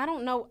I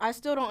don't know. I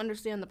still don't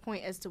understand the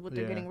point as to what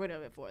they're getting rid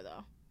of it for,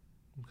 though.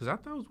 Because I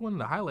thought it was one of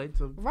the highlights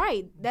of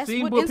that's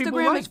what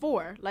Instagram is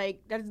for.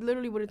 Like, that's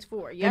literally what it's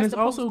for. You have to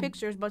post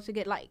pictures, but to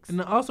get likes.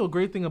 And also a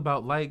great thing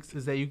about likes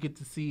is that you get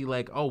to see,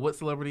 like, oh, what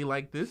celebrity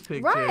liked this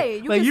picture?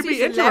 Right. You like, can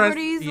see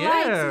celebrities'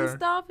 likes and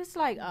stuff. It's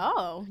like,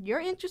 oh, you're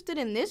interested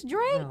in this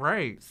drink?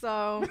 Right.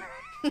 So...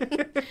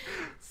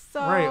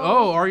 Right.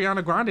 Oh,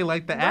 Ariana Grande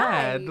liked the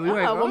ad. Oh,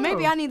 like, well,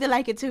 maybe I need to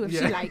like it, too, if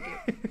she like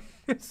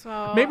it.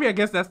 So maybe I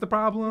guess that's the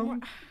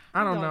problem.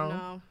 I don't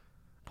know.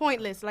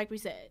 Pointless, like we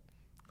said.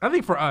 I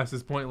think for us,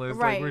 it's pointless.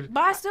 Right. Like,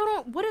 but I still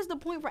don't... What is the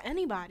point for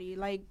anybody?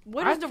 Like,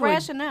 what is the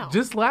rationale?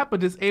 Just slap a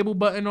disable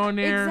button on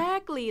there.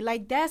 Exactly.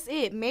 Like, that's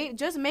it.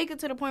 Just make it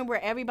to the point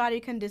where everybody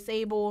can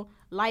disable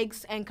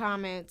likes and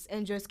comments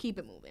and just keep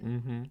it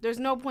moving. There's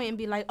no point in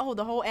being like, oh,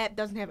 the whole app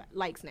doesn't have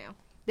likes now.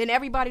 Then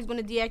everybody's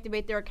going to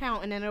deactivate their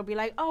account, and then it'll be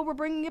like, oh, we're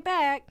bringing it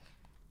back.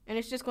 And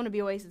it's just going to be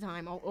a waste of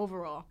time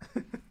overall.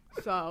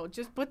 So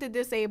just put the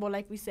disable,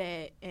 like we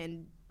said,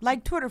 and...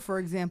 Like Twitter, for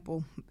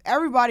example.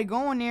 Everybody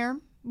go on there,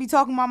 be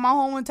talking about my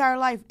whole entire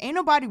life. Ain't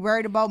nobody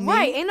worried about me.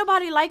 Right. Ain't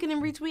nobody liking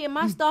and retweeting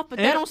my stuff, but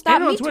And, that don't stop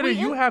and on me Twitter, tweeting.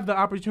 you have the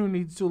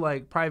opportunity to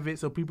like private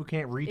so people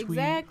can't retweet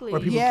Exactly. or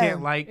people Yeah.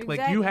 can't like.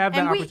 Like you have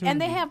that opportunity. And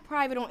they have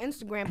private on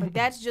Instagram, but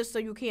that's just so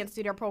you can't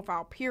see their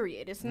profile,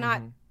 period. It's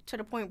not to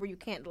the point where you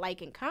can't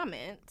like and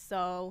comment.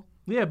 So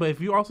Yeah, but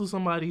if you're also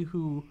somebody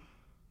who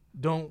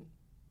don't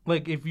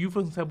like, if you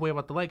feel some type of way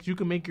about the likes, you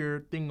can make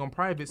your thing on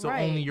private so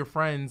Right. only your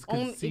friends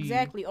can see.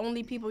 Exactly.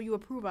 Only people you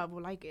approve of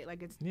will like it.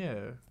 Like it's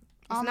Yeah,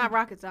 not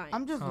rocket science.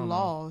 I'm just I don't know.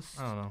 lost.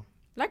 I don't know.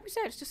 Like we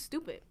said, it's just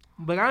stupid.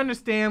 Like I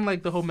understand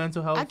like the whole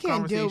mental health I can't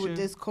conversation. deal with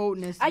this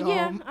coldness. Yeah,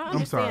 y'all. I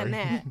I'm sorry. understand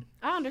that.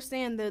 I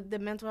understand the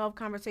mental health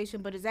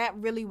conversation, but is that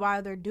really why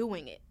they're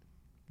doing it?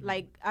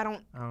 Like I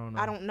don't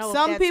know.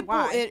 Some if that's people,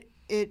 why.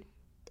 it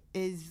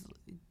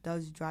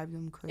does drive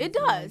them crazy. It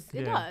does.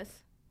 It Yeah. does.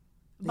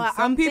 But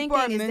some I'm people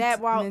thinking, are is that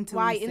why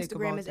mentally sick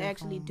Instagram about is their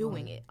actually phone.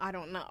 doing it? I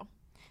don't know.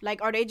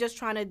 Like, are they just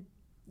trying to,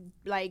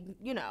 like,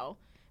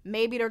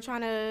 maybe they're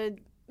trying to,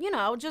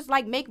 just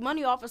like make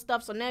money off of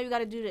stuff. So now you got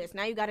to do this.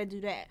 Now you got to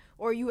do that.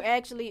 Or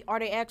are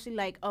they actually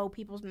like, oh,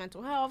 people's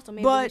mental health, so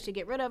maybe we should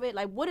get rid of it?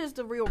 Like, what is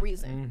the real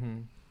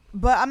reason?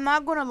 But I'm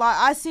not gonna lie.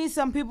 I see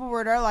some people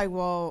where they're like,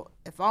 well,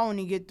 if I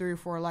only get 3 or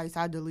 4 likes,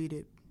 I delete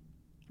it.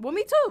 Well,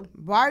 me too.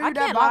 Why are you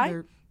that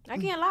bothered? I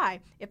can't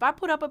lie. If I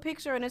put up a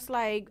picture and it's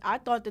like, I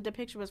thought that the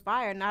picture was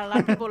fire, not a lot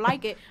of people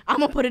like it, I'm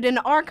going to put it in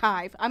the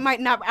archive. I might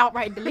not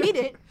outright delete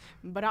it,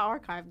 but I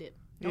archived it.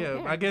 Don't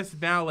care. I guess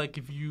now, like,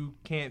 if you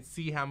can't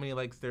see how many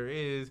likes there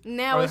is.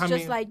 Now or it's how just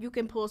many, like you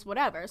can post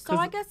whatever. So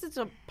I guess it's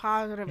a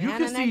positive you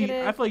and a can see,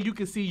 negative. I feel like you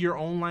can see your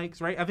own likes,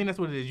 right? I think that's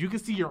what it is. You can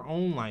see your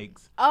own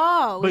likes.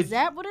 Oh, But- is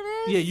that what it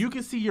is? Yeah, you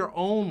can see your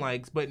own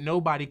likes, but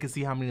nobody can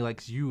see how many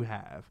likes you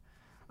have.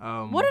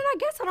 Well, then I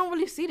guess I don't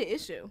really see the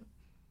issue.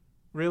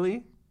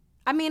 Really?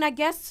 I mean, I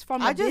guess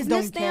from a I just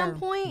business don't care.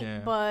 standpoint, Yeah.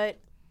 but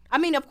I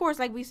mean, of course,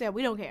 like we said,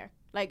 we don't care.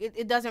 Like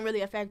it doesn't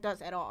really affect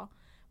us at all.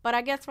 But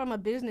I guess from a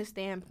business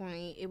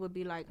standpoint, it would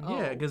be like, oh,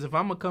 Yeah, because if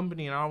I'm a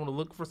company and I want to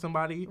look for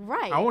somebody,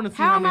 right. I want to see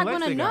how how am many I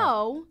likes gonna they got.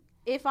 know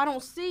if I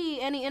don't see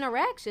any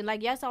interaction?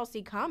 Like, yes, I'll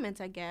see comments,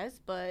 I guess,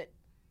 but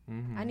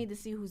I need to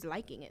see who's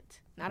liking it.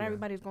 Not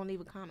everybody's gonna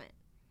leave a comment.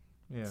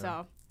 Yeah.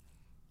 So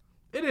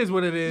it is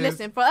what it is.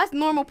 listen, for us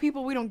normal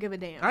people, we don't give a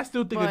damn. I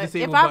still think a But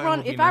disabled if I button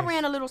would be if I nice.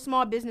 ran a little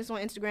small business on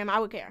Instagram, I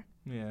would care.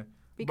 Yeah.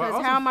 Because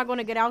also- how am I going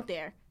to get out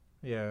there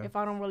Yeah. if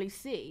I don't really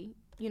see?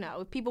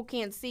 If people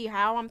can't see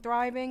how I'm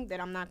thriving, then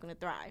I'm not going to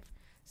thrive.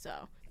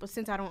 So, but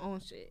since I don't own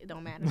shit, it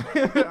don't matter.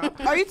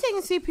 Are you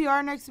taking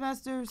CPR next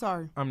semester?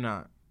 Sorry. I'm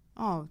not.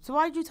 Oh, so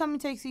why did you tell me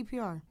to take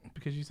CPR?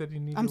 Because you said you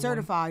need. I'm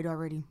certified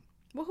already.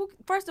 Well,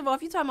 first of all,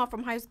 if you're talking about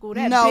from high school,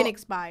 that's No. been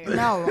expired.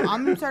 No,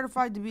 I'm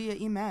certified to be an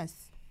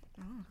EMS.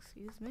 Oh,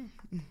 excuse me.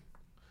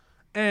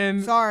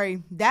 And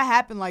Sorry, that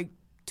happened like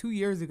 2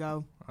 years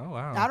ago. oh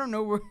wow. I don't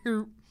know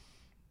where.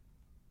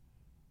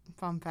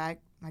 Fun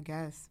fact, I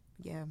guess.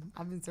 Yeah,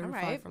 I've been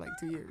certified right. for like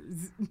 2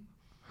 years.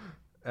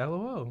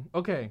 LOL.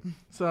 Okay.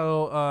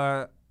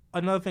 So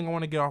another thing I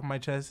want to get off my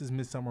chest is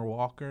Miss Summer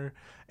Walker.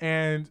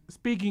 And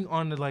speaking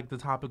on the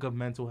topic of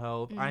mental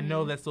health, I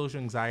know that social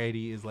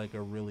anxiety is like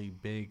a really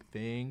big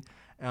thing.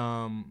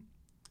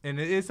 And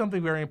it is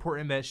something very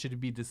important that should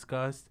be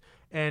discussed.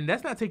 And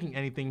that's not taking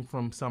anything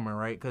from Summer,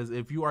 right? Because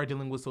if you are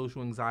dealing with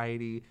social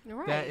anxiety,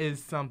 Right. that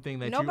is something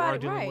that you are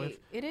dealing with.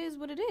 It is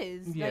what it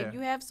is. Yeah. Like,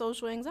 you have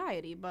social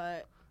anxiety,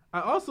 but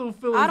I also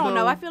feel I as don't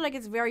know. though- I feel like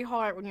it's very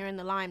hard when you're in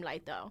the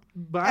limelight, though.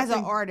 but I As an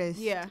think- artist.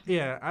 Yeah.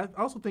 Yeah, I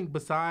also think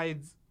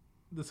besides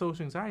the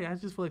social anxiety, I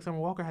just feel like Summer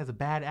Walker has a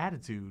bad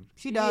attitude.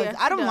 She does. Yeah,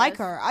 I she don't like does.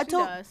 her. I She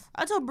told does.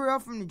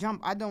 Brielle from the jump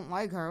I don't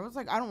like her. I was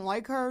like, I don't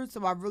like her,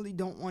 so I really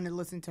don't want to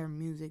listen to her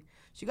music.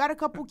 She got a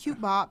couple cute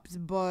bops,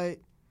 but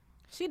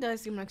She does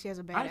seem like she has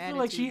a bad I attitude. feel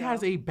like she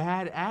has though. a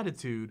bad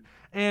attitude,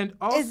 and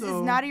also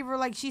it's not even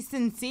like she's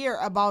sincere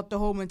about the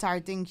whole entire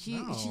thing. She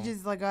No.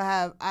 just like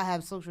I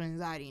have social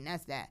anxiety and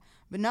that's that.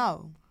 But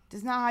no,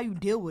 that's not how you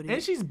deal with it.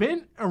 And she's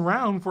been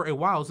around for a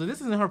while, so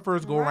this isn't her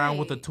first go around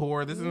with a Right.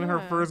 tour. This isn't her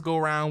Yeah. first go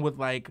around with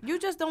like You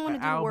just don't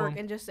want to an do the work album.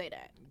 and just say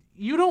that.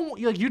 you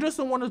just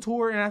don't want to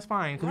tour, and that's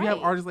fine because we have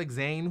Right. artists like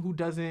Zayn who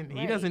doesn't he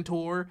Right. doesn't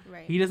tour,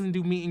 Right. he doesn't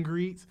do meet and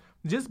greets.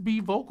 Just be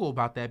vocal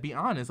about that. Be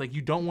honest. Like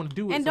you don't want to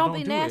do it, And so don't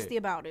be do nasty It.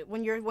 about it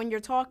when you're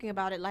talking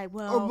about it. Like,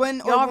 well, or when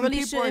y'all when really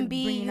people are shouldn't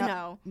be, bringing you up-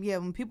 know. Yeah,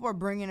 when people are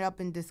bringing it up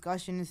in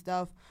discussion and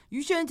stuff,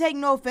 you shouldn't take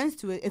no offense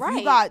to it. If you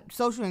Right. got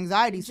social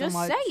anxiety so Just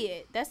much, say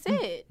it. That's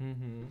it.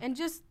 Mm-hmm. And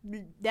just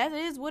that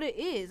is what it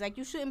is. Like,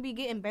 you shouldn't be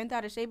getting bent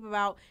out of shape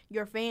about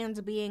your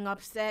fans being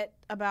upset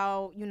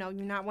about you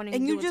not wanting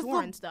and to you do a just tour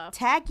look and stuff.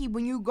 tacky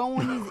when you go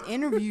on these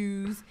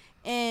interviews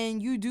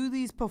and you do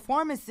these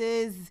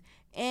performances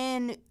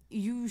and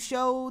you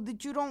show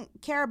that you don't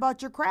care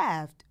about your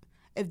craft.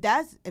 If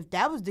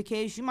that was the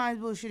case, you might as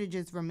well should have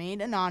just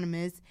remained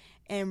anonymous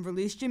and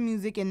released your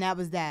music, and that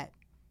was that.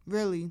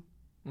 Really.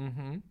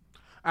 Mm-hmm.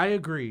 I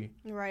agree.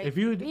 Right. If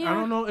you, Yeah. I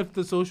don't know if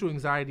the social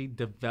anxiety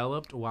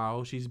developed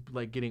while she's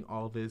like getting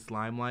all this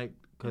limelight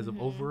because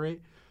of Over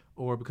It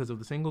or because of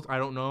the singles. I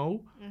don't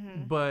know,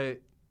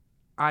 but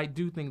I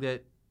do think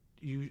that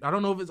I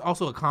don't know if it's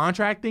also a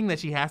contract thing that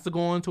she has to go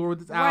on tour with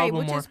this Right, album.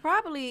 which or, is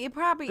probably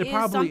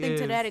is something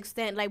to that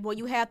extent. Like, well,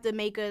 you have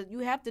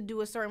to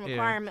do a certain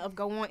requirement of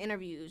go on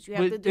interviews. You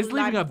have to do it's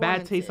leaving live a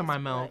bad taste in my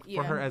performances, mouth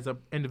for her as an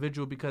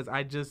individual because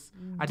I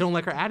don't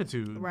like her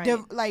attitude. Right.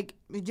 Like,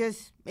 it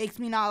just makes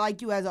me not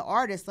like you as an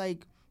artist.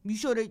 Like, you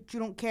show that you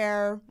don't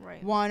care,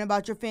 one,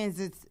 about your fans.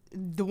 It's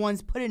the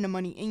ones putting the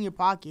money in your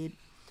pocket.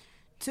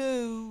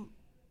 Two,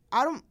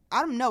 I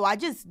don't know. I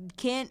just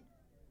can't,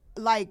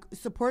 like,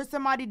 support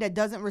somebody that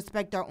doesn't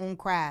respect their own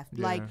craft.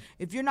 Yeah. Like,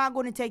 if you're not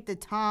going to take the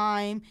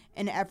time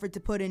and the effort to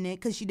put in it,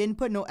 because she didn't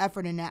put no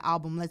effort in that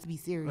album, let's be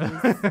serious.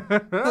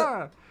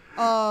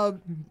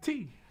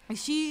 T.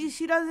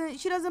 She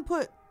doesn't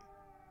put.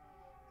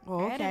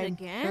 Oh, Add it okay.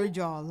 again? Heard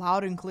y'all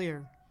loud and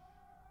clear.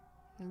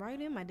 Right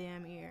in my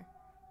damn ear.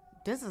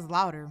 This is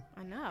louder.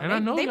 I know. And I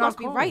know they y'all must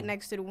be cold. right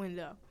next to the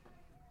window.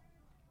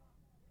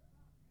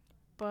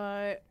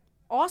 But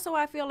also,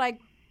 I feel like,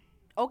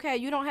 okay,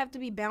 you don't have to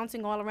be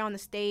bouncing all around the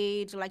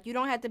stage. Like, you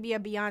don't have to be a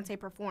Beyonce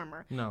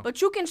performer. No.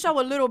 But you can show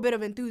a little bit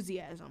of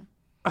enthusiasm.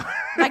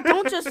 Like,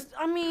 don't just,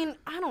 I mean,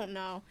 I don't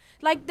know.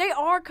 Like, they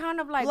are kind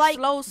of like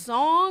slow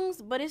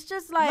songs, but it's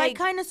just like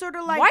kind of sort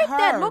of like wipe her.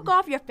 that look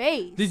off your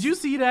face. Did you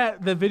see the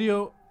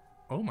video?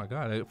 Oh my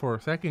God! For a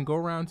second, go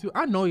around too.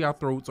 I know y'all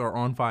throats are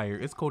on fire.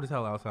 It's cold as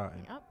hell outside.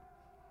 Yep.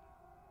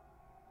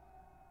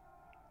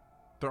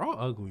 They're all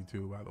ugly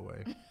too, by the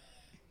way.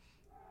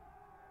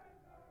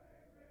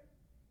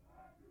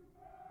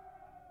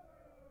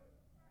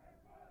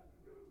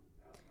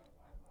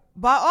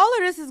 But all of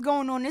this is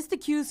going on. It's the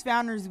Q's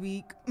Founders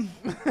Week.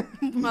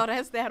 Well,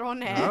 that's that on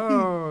that.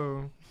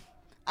 Oh.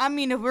 I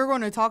mean, if we're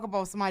going to talk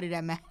about somebody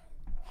that matters.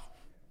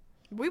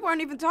 We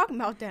weren't even talking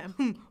about them.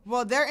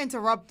 Well, they're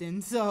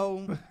interrupting,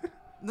 so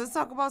let's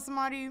talk about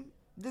somebody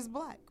that's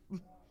black.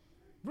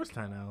 Where's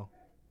Tynell?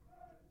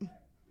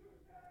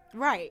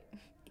 Right.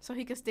 So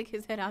he could stick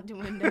his head out the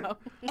window.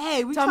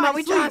 Hey, we Talking about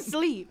we trying trying to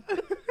sleep.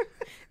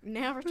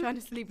 Now we're trying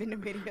to sleep in the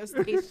video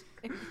station.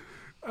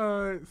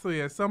 So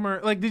yeah, Summer.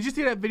 Like, did you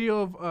see that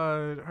video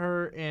of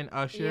her and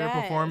Usher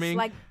performing?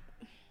 Like,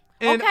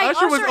 and okay,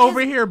 Usher was over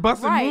here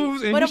busting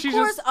moves, and but of she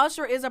course just.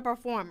 Usher is a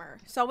performer,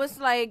 so it's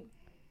like,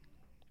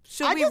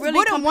 should I we just really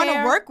wouldn't want to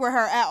compare? work with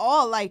her at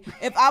all. Like,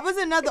 if I was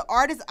another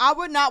artist, I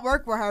would not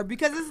work with her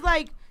because it's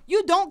like,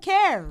 you don't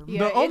care. Yeah,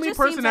 the it only just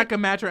person seems that like- can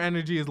match her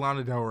energy is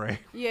Lana Del Rey.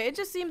 Yeah, it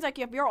just seems like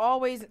if you're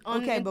always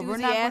Okay, but we're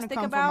not going to unenthusiastic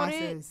come about for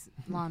my it, sis,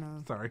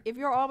 Lana. Sorry. if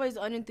you're always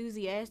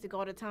unenthusiastic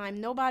all the time,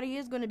 nobody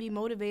is going to be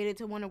motivated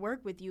to want to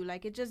work with you.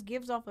 Like, it just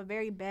gives off a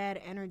very bad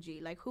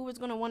energy. Like, who is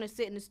going to want to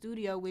sit in the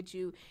studio with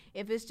you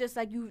if it's just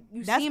like you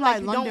That's seem why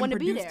like you London don't want to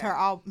be produced there?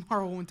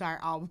 her whole entire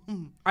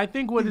album. I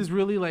think what is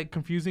really like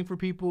confusing for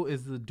people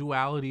is the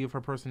duality of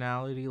her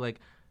personality. Like,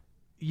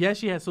 yes,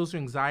 she has social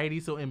anxiety,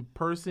 so in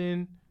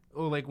person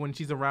or like when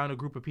she's around a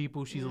group of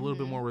people, she's a little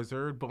bit more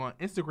reserved. But on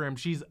Instagram,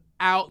 she's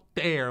out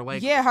there.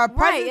 Like, Yeah, her Right,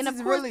 presence and of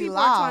is course really people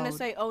loud. are trying to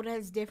say, "Oh,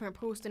 that's different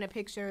posting a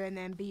picture and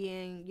then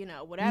being,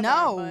 whatever."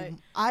 No,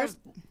 but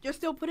you're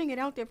still putting it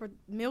out there for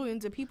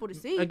millions of people to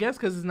see. I guess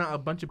because it's not a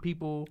bunch of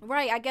people.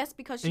 Right, I guess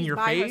because In she's your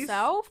by face?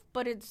 herself,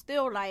 but it's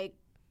still like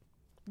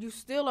you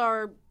still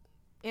are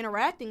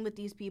interacting with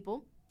these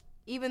people,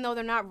 even though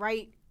they're not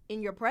right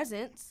in your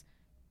presence.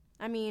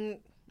 I mean,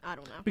 I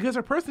don't know. Because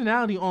her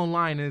personality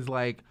online is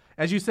like,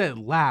 as you said,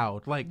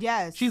 loud. Like,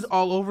 Yes. she's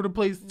all over the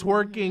place,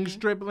 twerking,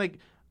 stripping, like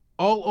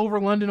all over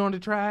London on the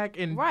track,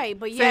 and Right,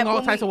 but saying yeah, all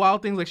when types we- of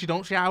wild things, like she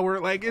don't shower.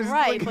 Like, it's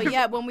Right, like, but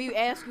yeah, when we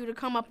ask you to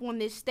come up on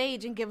this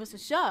stage and give us a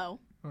show,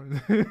 what's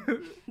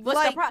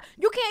Like- the problem?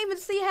 You can't even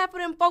see half of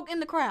them folk in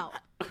the crowd.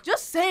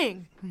 Just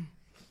sing.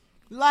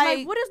 like,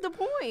 Like, what is the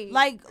point?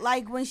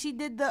 like when she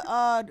did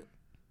the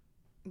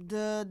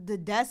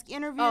desk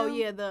interview. oh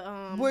yeah, the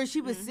where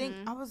she was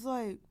singing. I was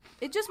like,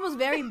 it just was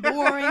very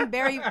boring,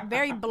 very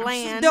very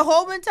bland. the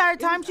whole entire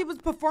time she was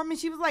performing,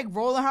 she was like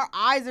rolling her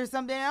eyes or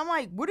something. And I'm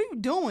like, what are you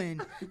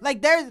doing?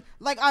 Like,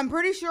 I'm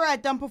pretty sure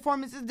at them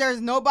performances, there's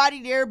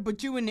nobody there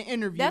but you in the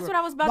interview. That's what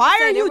I was about to Why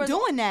say. are There you was-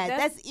 doing that?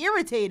 that's- That's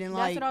irritating. That's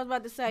Like, what I was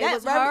about to say. that It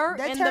was rev- her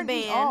that and the turned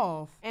me band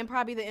off. and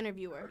probably the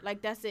interviewer.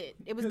 Like, that's it.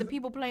 It was the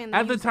people playing the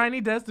at the music. tiny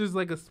desk, there's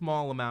like a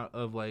small amount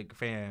of like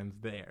fans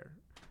there.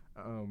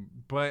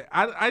 But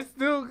I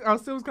still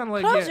was kind of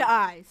like, Close yeah, your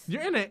eyes.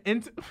 you're in an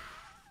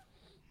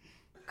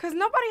Because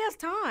nobody has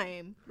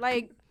time.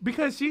 Like,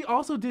 because she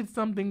also did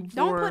something for.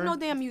 don't put no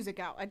damn music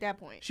out at that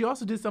point. She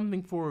also did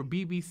something for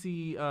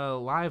BBC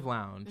Live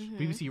Lounge,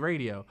 BBC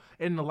Radio.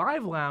 And the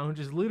Live Lounge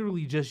is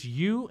literally just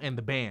you and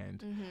the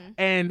band.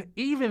 And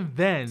even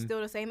then,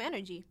 Still the same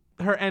energy.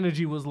 her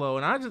energy was low.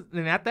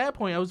 And at that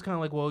point, I was kind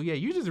of like, well, yeah,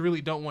 you just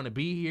really don't want to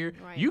be here.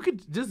 Right. You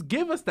could just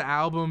give us the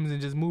albums and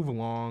just move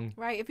along.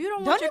 Right. If you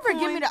don't don't want your ever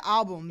give coin, me the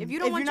album. if you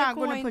don't want you're your not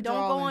gonna coin, put your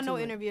don't all go on no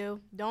into it. interview.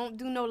 Don't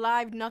do no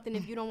live nothing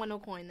if you don't want no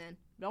coin then.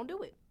 Don't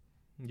do it.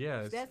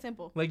 Yes. It's that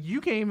simple. Like,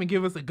 you can't even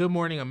give us a Good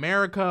Morning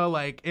America,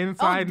 like, Oh,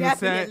 inside the set.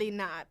 definitely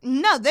not.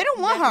 No, they don't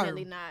want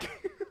Definitely her. not.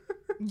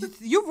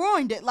 You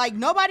ruined it. Like,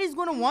 nobody's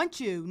going to want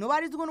you.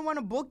 Nobody's going to want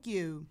to book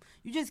you.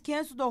 You just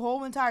canceled the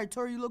whole entire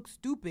tour. You look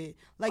stupid.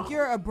 Like,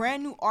 you're a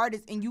brand new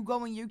artist and you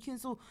go and you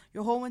cancel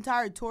your whole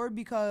entire tour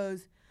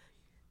because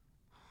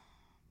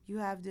you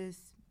have this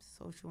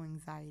social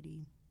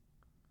anxiety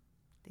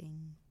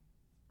thing.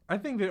 I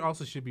think there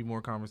also should be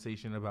more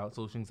conversation about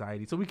social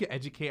anxiety so we can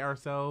educate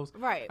ourselves.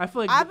 Right. I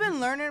feel like I've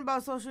been learning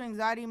about social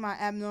anxiety in my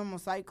abnormal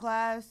psych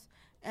class,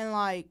 and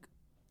like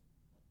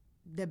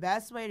the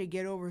best way to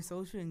get over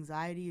social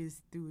anxiety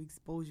is through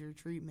exposure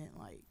treatment.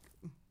 Like,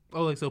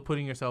 so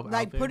putting yourself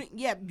like out there.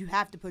 you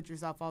have to put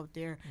yourself out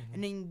there,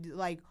 and then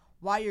like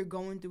while you're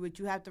going through it,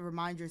 you have to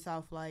remind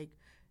yourself like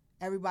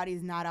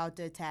everybody's not out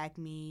to attack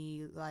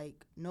me.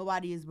 Like,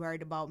 nobody is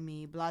worried about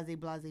me. Blah, blah,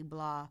 blah,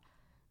 blah.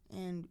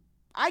 And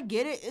I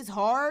get it. It's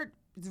hard.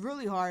 It's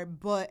really hard.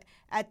 But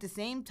at the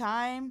same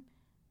time,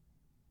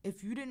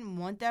 if you didn't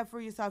want that for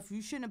yourself,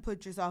 you shouldn't have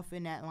put yourself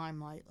in that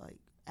limelight, like,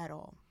 at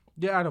all.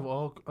 Yeah, out of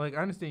all, like,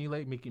 I understand you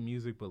like making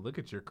music, but look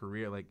at your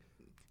career. Like,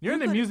 you're in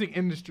the music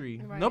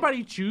industry. Right.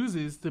 Nobody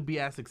chooses to be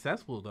as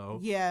successful, though.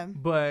 Yeah.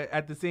 But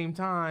at the same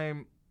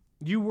time,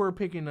 you were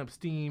picking up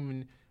steam,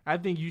 and I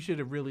think you should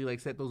have really, like,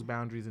 set those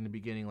boundaries in the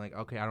beginning. Like,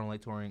 okay, I don't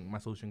like touring. My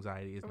social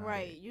anxiety is not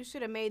right. You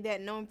should have made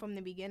that known from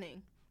the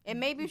beginning. And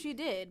maybe she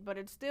did, but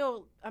it's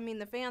still, I mean,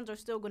 the fans are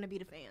still going to be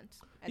the fans.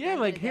 Yeah,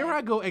 like, here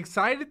I go,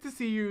 excited to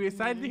see you,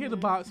 excited to hear the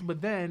box,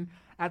 but then,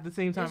 at the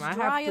same time, it's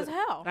dry as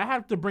hell. I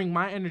have to bring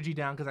my energy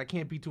down because I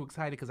can't be too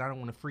excited because I don't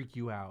want to freak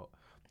you out.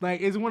 Like,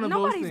 it's one of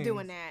those things. Nobody's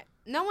doing that.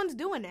 No one's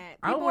doing that.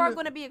 People are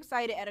going to be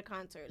excited at a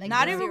concert. Like,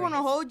 not even going to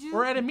hold you.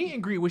 Or at a meet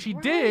and greet, which she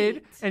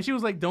did, and she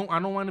was like, I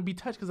don't want to be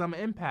touched because I'm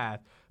an empath.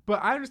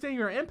 But I understand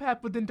you're an empath,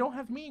 but then don't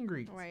have meet and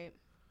greets. Right.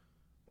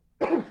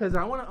 Because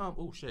I want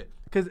to,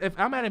 because if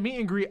I'm at a meet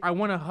and greet, I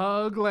want to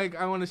hug, like,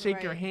 I want to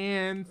shake your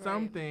hand,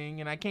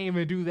 something, and I can't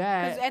even do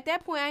that. Because at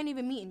that point, I ain't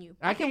even meeting you.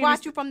 I can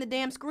watch you from the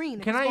damn screen.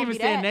 Can I even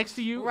stand next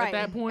to you at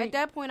that point? At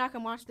that point, I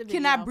can watch the video.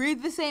 Can I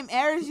breathe the same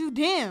air as you?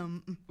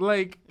 Damn.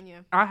 Like,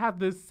 I have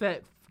this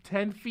set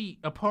 10 feet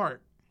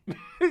apart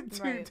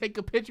to take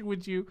a picture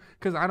with you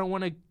because I don't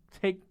want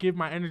to give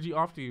my energy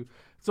off to you.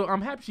 So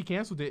I'm happy she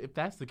canceled it. If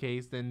that's the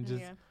case, then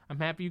I'm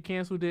happy you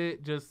canceled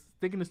it. Just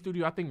stick in the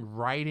studio. I think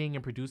writing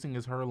and producing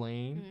is her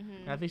lane.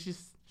 Mm-hmm. And I think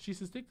she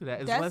should stick to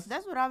that.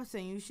 That's what I was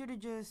saying. You should have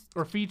just...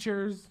 Or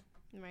features.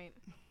 Right.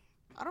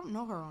 I don't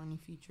know her on any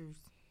features.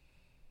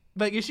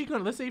 Like, is she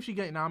going to... Let's say if she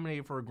get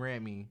nominated for a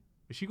Grammy.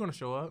 Is she going to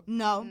show up?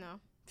 No.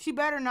 She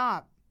better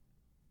not.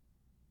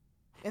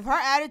 If her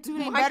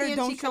attitude ain't better,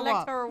 don't show up.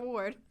 Collect her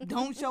award.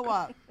 Don't show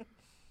up.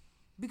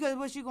 Because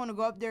was she going to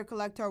go up there,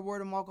 collect her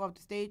award, and walk off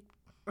the stage?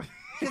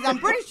 Because I'm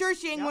pretty sure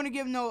she ain't going to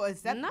give no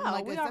acceptance.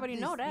 No, we already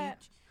know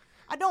that.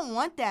 I don't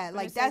want that.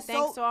 Like, that's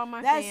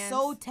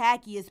so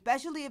tacky,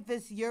 especially if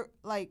it's your,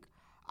 like,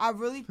 I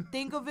really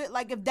think of it,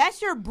 like, if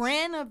that's your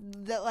brand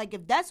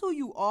if that's who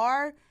you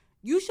are,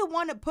 you should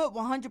want to put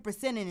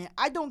 100% in it.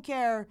 I don't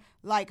care,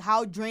 like,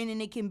 how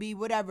draining it can be,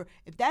 whatever.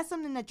 If that's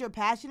something that you're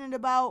passionate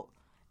about,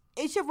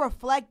 it should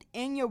reflect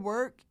in your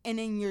work and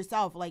in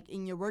yourself, like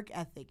in your work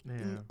ethic,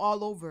 and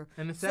all over.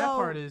 And the sad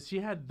part is she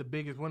had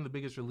one of the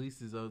biggest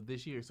releases of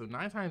this year. So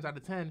 9 times out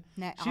of 10,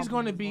 she's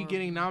going to be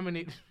getting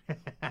nominated.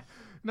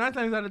 9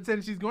 times out of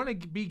 10, she's going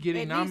to be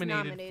getting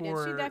nominated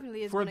for she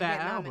definitely is for that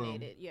get album.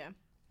 Nominated. Yeah.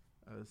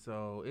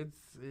 So it's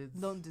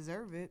don't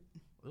deserve it.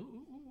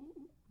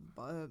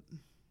 But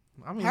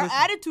I mean, her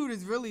attitude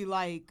is really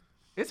like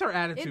it's her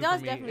attitude. It does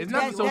for me. definitely. It's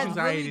not the social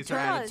anxiety. Really it's her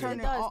attitude.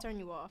 It does turn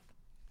you off.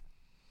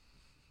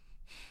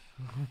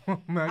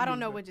 I don't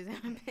know what just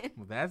happened.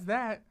 Well, that's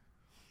that.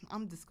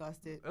 I'm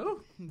disgusted. Oh,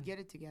 get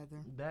it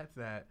together. That's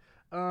that.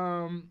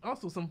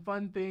 Also, some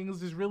fun things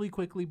just really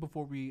quickly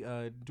before we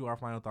do our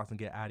final thoughts and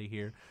get out of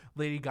here.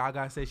 Lady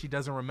Gaga says she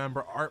doesn't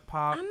remember Art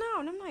Pop. I know,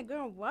 and I'm like,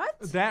 girl, what?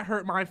 That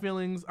hurt my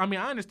feelings. I mean,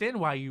 I understand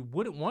why you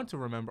wouldn't want to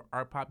remember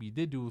Art Pop. You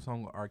did do a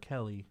song with R.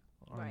 Kelly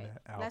on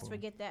that album. Let's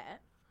forget that.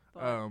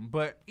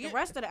 But the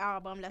rest of the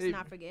album, let's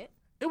not forget.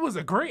 It was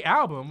a great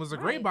album. It was a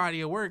great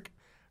body of work.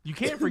 You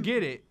can't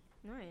forget it.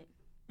 Right.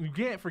 You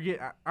can't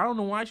forget. I don't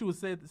know why she would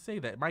say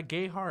that. My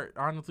gay heart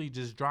honestly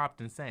just dropped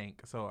and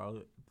sank.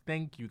 So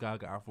thank you,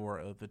 Gaga,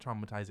 for the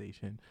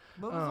traumatization.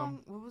 What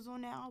was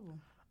on that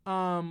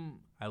album?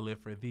 I live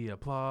for the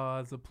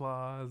applause.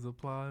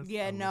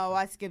 Yeah, no,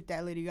 I skipped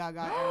that Lady Gaga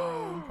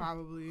album,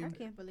 probably. I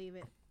can't believe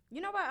it. You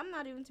know what? I'm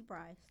not even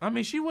surprised. I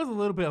mean, she was a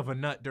little bit of a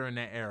nut during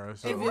that era.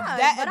 So if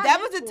that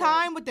was the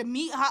time with the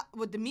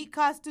meat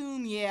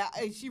costume, yeah,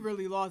 she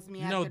really lost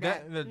me. No,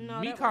 the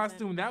meat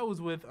costume that was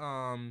with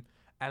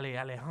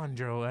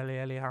Alejandro.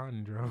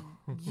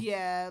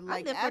 Yeah,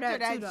 like after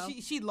that,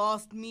 she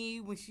lost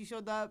me when she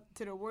showed up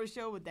to the award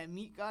show with that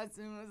meat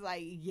costume. I was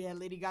like, yeah,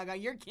 Lady Gaga,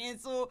 you're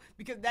canceled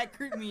because that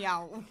creeped me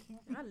out.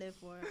 I live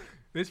for it.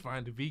 It's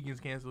fine. The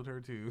vegans canceled her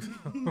too.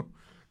 So.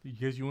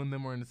 Because you and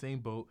them are in the same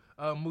boat.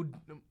 I was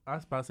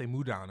about to say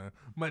Madonna.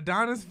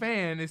 Madonna's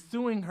fan is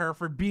suing her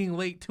for being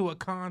late to a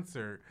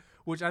concert,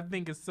 which I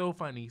think is so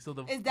funny. So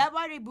is that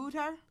why they booed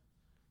her?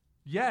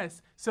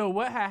 Yes. So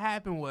what had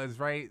happened was,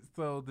 right,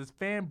 so this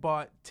fan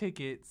bought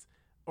tickets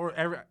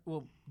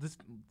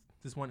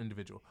this one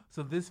individual.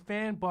 So this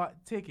fan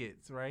bought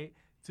tickets, right,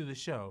 to the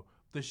show.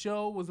 The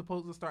show was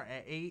supposed to start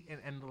at 8 and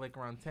end like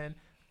around 10,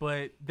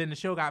 but then the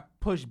show got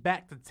pushed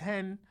back to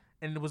 10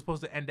 and it was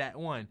supposed to end at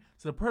 1.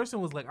 So the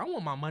person was like, I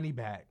want my money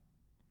back.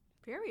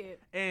 Period.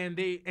 And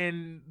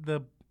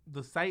the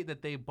site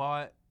that they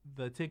bought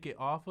the ticket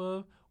off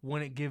of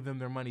wouldn't give them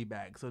their money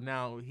back. So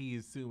now he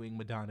is suing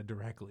Madonna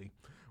directly,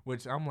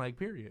 which I'm like,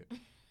 period.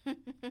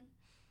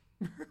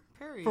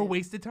 Period. For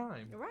wasted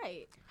time.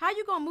 Right. How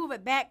you gonna move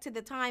it back to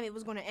the time it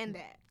was gonna end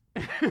at?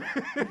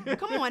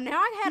 Come on, now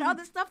I had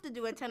other stuff to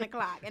do at 10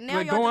 o'clock, and now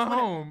like y'all going just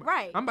home.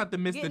 Right. I'm about to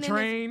miss the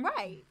train.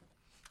 Right.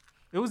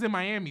 It was in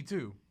Miami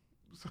too.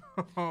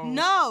 So,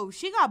 No,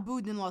 she got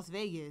booed in Las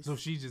Vegas. So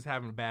she's just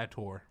having a bad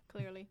tour.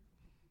 Clearly.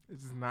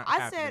 It's just not.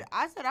 I said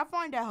I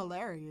find that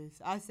hilarious.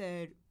 I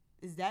said,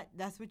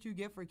 that's what you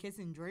get for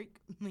kissing Drake?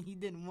 He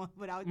didn't want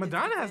without.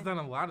 Madonna has done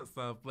a lot of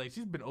stuff. Like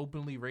she's been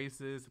openly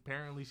racist.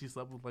 Apparently, she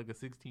slept with like a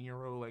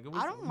 16-year-old. Like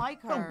I don't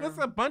like her. It's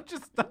a bunch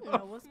of stuff. I don't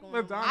know what's going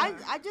on.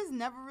 I just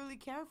never really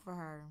cared for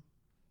her.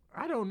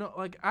 I don't know.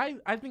 Like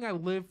I think I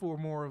live for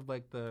more of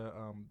like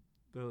the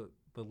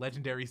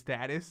legendary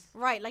status.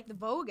 Right, like the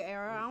Vogue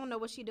era. I don't know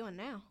what she's doing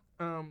now.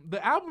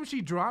 The album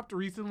she dropped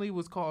recently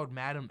was called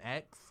Madam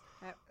X.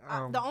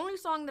 The only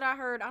song that I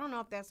heard, I don't know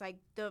if that's like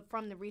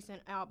from the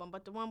recent album,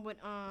 but the one with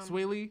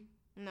Sway Lee?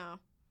 No,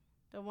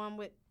 the one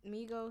with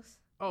Migos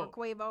or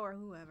Quavo or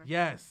whoever.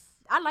 Yes,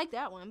 I like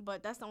that one,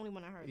 but that's the only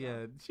one I heard.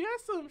 Yeah, she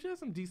has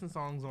some decent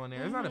songs on there.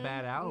 Mm-hmm. It's not a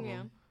bad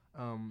album.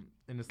 Yeah.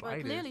 In the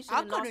slightest. Clearly, she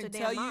lost her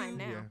damn mind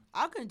now. Yeah.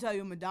 I couldn't tell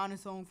you a Madonna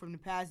song from the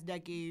past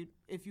decade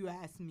if you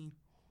asked me.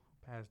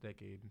 Past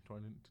decade,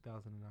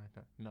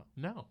 2009.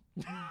 No.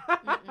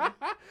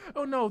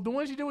 Oh no, the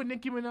one she did with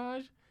Nicki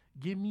Minaj.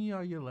 Give me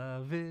all your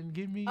loving,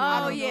 give me.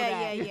 Oh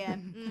yeah.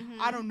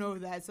 Mm-hmm. I don't know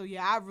that, so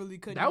yeah, I really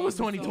couldn't. That was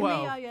 2012.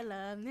 Give me all your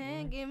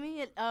loving, give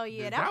me it. Oh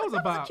yeah, that was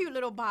a cute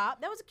little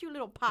bop. That was a cute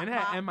little pop. And it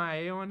had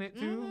MIA on it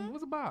too. Mm-hmm. It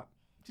was a bop.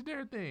 She did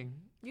her thing.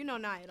 You know,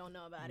 Nia don't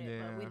know about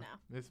it, but we know.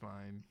 It's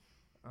fine.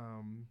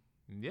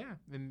 Yeah,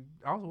 and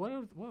also what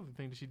other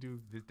thing did she do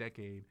this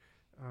decade?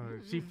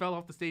 She fell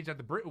off the stage at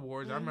the Brit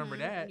Awards. I remember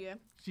that. Yeah.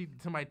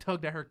 Somebody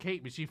tugged at her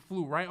cape and she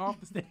flew right off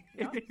the stage.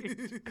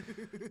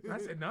 I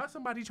said, not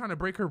somebody trying to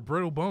break her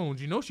brittle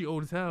bones. You know she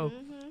old as hell.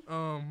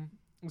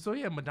 Mm-hmm. So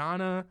yeah,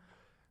 Madonna,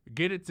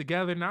 get it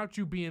together. Not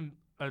you being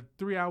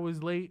 3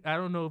 hours late. I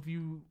don't know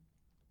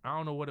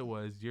what it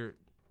was. You're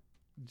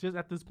just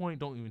at this point,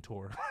 don't even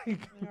tour. Right.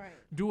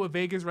 Do a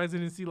Vegas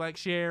residency like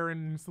Cher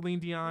and Celine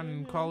Dion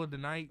and call it a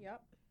night. Yep.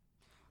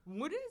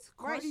 What is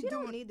Cardi she doing?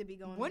 Don't need to be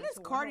going. When is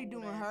Cardi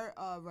doing her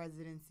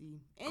residency?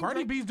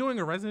 Cardi B's doing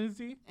a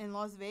residency in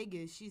Las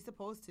Vegas. She's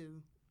supposed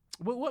to.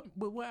 What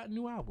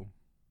new album?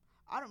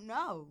 I don't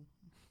know.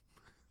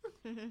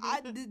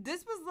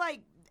 This was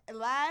like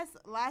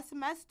last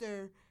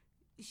semester.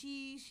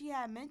 She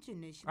had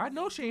mentioned it. I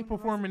know she ain't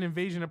performing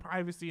Invasion of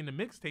Privacy in the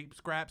mixtape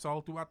scraps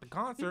all throughout the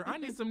concert. I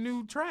need some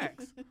new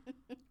tracks.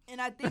 And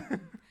I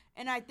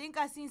think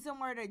I seen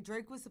somewhere that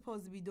Drake was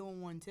supposed to be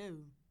doing one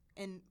too.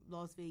 In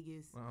Las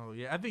Vegas. Oh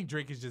yeah, I think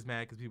Drake is just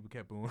mad because people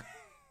kept booing.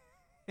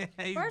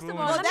 First of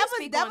all,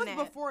 that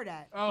was before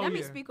that. Let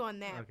me speak on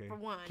that for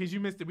one. Because you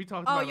missed it. We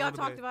talked about it. Oh, y'all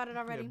talked about it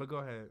already? Yeah, but go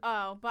ahead.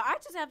 Oh, but I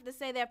just have to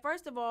say that,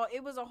 first of all,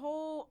 it was a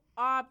whole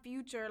Odd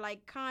Future,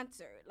 like,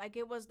 concert. Like,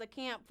 it was the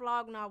Camp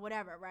Flog Gnaw,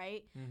 whatever,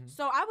 right? Mm-hmm.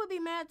 So I would be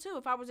mad, too,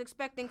 if I was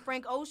expecting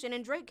Frank Ocean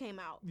and Drake came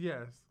out.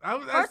 Yes.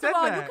 First of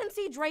all, you can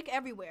see Drake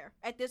everywhere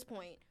at this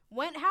point.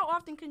 How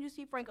often can you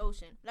see Frank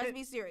Ocean? Let's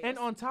be serious. And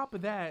on top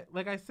of that,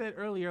 like I said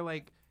earlier,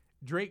 like,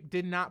 Drake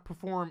did not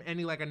perform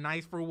any like a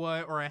Nice for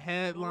What or a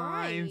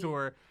Headlines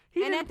or.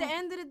 And at the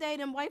end of the day,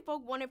 them white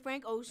folk wanted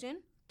Frank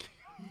Ocean,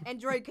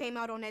 and Drake came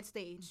out on that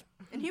stage,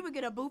 and he would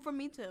get a boo from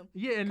me too.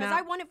 Yeah, because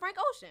I wanted Frank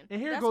Ocean.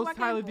 And here goes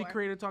Tyler the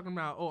Creator talking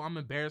about, oh, I'm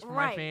embarrassed for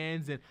my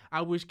fans, and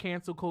I wish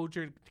cancel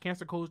culture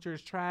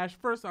is trash.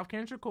 First off,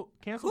 cancel culture.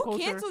 Who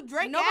canceled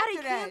Drake? Nobody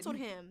canceled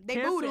him. They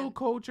booed him. Cancel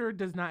culture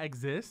does not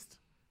exist.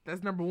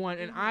 That's number one.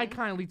 And I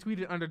kindly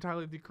tweeted under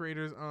Tyler the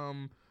Creator's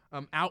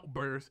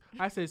outburst.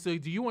 I said, so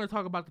do you want to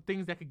talk about the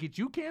things that could get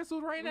you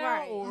canceled right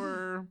now?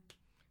 Or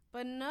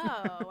But no,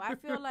 I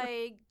feel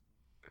like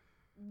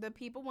the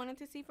people wanted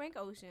to see Frank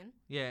Ocean.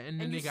 Yeah, and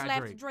then they got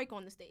slapped Drake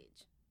on the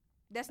stage.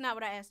 That's not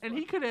what I asked for. And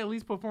he could have at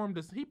least performed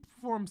this. He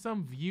performed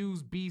some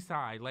Views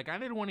B-side. Like, I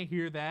didn't want to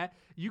hear that.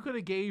 You could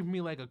have gave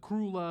me, like, a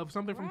Crew Love,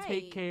 something from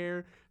Take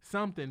Care,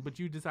 something, but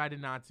you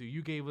decided not to.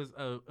 You gave us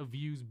a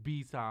Views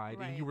B-side,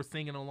 and you were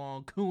singing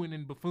along, cooing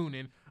and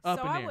buffooning up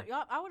in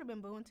there. I would have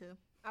been booing, too.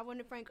 I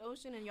wanted Frank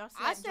Ocean, and y'all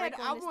slapped Drake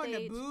on the stage. I said I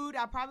wouldn't have booed.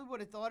 I probably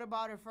would have thought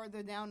about it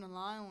further down the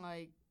line,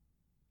 like.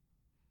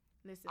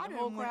 Listen, the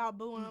whole crowd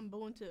booing, I'm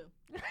booing too.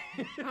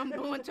 I'm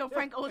booing till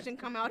Frank Ocean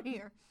come out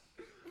here.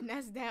 And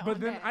that's that.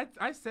 But then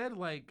I said,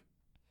 like,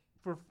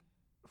 for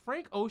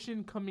Frank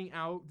Ocean coming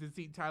out to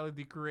see Tyler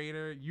the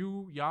Creator,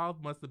 y'all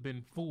must have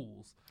been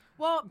fools.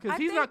 Well, because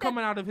he's not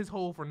coming out of his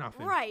hole for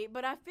nothing. Right,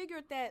 but I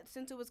figured that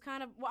since it was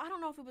kind of, well, I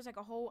don't know if it was like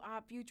a whole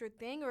Odd Future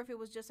thing or if it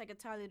was just like a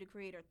Tyler the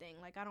Creator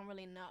thing. Like, I don't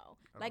really know.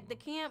 Like, the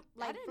camp,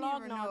 like,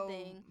 Flognaw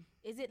thing,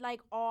 is it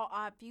like all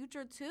Odd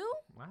Future too?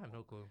 I have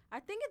no clue. I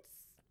think it's,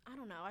 I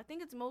don't know. I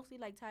think it's mostly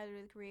like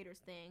Tyler the Creator's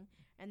thing,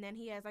 and then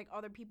he has like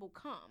other people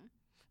come.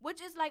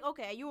 Which is like,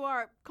 okay,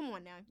 come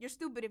on now. You're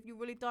stupid if you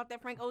really thought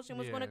that Frank Ocean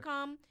was going to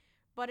come.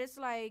 But it's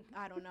like,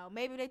 I don't know.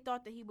 Maybe they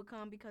thought that he would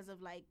come because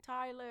of, like,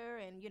 Tyler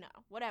and,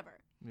 whatever.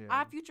 Yeah.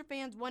 Our Future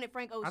fans wanted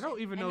Frank Ocean. I don't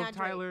even know if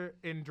Tyler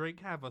and Drake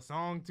have a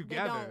song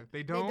together.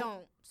 They don't? They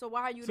don't. So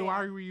why are you there? So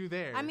why were you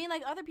there? I mean,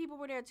 like, other people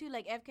were there, too,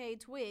 like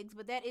FKA Twigs.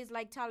 But that is,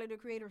 like, Tyler, the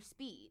Creator's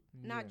speed,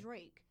 not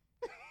Drake.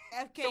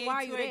 FKA so why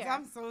are you there?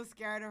 I'm so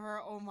scared of her.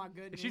 Oh, my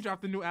goodness. She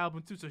dropped a new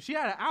album, too. So she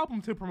had an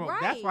album to promote.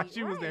 Right, that's why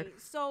she was there.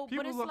 So,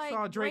 people but it's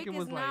like Drake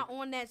is not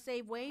on that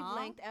same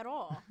wavelength at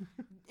all.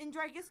 And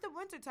Drake, it's the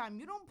wintertime.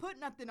 You don't put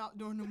nothing out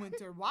during the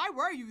winter. Why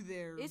were you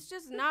there? It's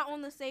just not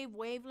on the same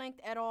wavelength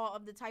at all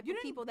of the type of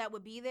people that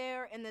would be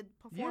there and the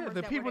performers.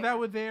 Yeah, the people that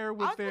were there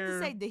with their. I was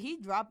about to say, did he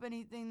drop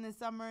anything this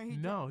summer? He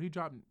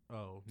dropped.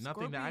 Oh,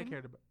 nothing that I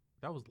cared about.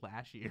 That was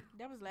last year.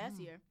 That was last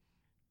year.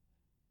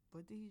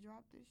 What did he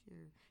drop this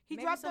year? He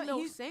maybe dropped some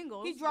little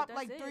singles. He dropped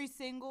like 3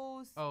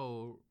 singles.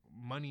 Oh,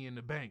 Money in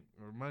the Bank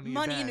or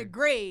Money in the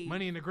Grave.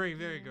 Money in the Grave.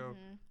 There you go.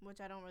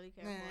 Which I don't really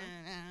care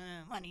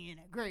for. Money in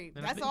the Grave.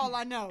 That's all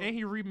I know. And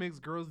he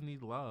remixed Girls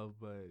Need Love,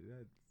 but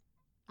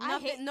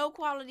that's no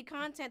quality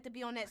content to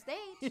be on that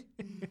stage.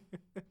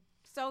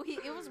 So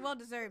it was well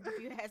deserved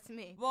if you ask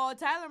me. Well,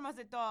 Tyler must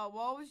have thought,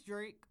 well, it was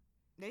Drake.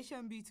 They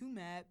shouldn't be too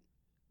mad.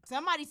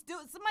 Somebody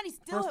still,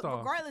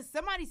 regardless,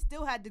 somebody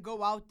still had to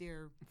go out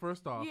there.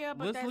 First off,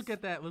 let's look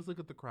at that. Let's look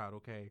at the crowd.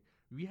 Okay,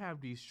 we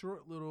have these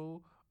short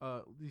little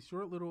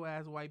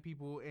ass white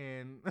people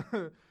and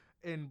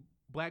and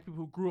black people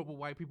who grew up with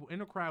white people in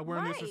the crowd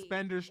wearing their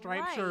suspenders,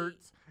 striped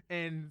shirts,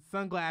 and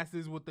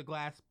sunglasses with the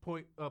glass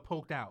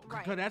poked out.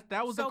 Right. Because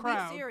that was the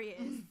crowd. So be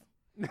serious.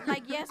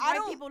 Like, yes,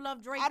 white people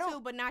love Drake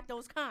too, but not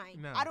those kind.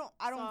 No. I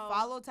don't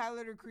follow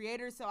Tyler the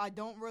Creator, so I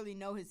don't really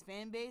know his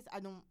fan base. I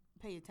don't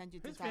pay attention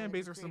to his Tyler fan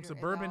base the are some Creator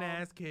suburban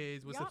ass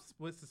kids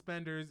with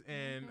suspenders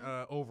and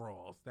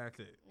overalls. That's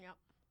it. Yep.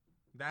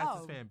 That's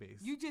his fan base.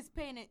 You just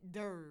painted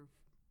Derv.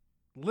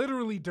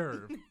 Literally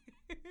Derv.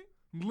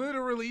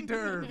 Literally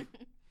Derv.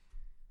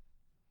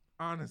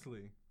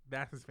 Honestly,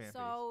 that's his fan base.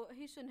 So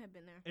he shouldn't have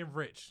been there. And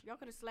Rich. Y'all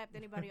could have slapped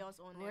anybody else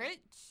on there.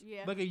 Rich?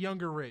 Yeah. Like a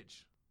younger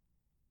Rich.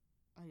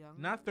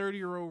 Not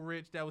 30-year-old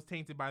Rich that was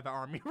tainted by the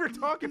army. We're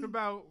talking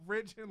about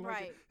Rich in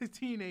his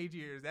teenage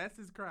years. That's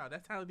his crowd.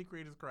 That's Tyler the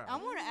Creator's crowd. I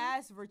want to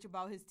ask Rich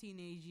about his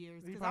teenage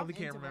years. He probably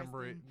can't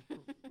remember it.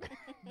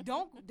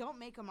 Don't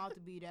make him out to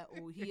be that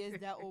old. He is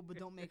that old, but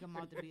don't make him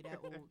out to be that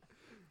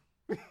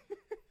old.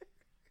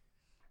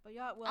 But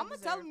y'all, I'm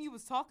gonna tell him you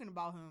was talking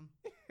about him.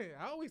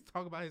 I always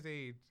talk about his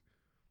age.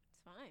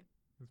 It's fine.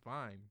 It's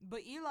fine.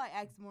 But Eli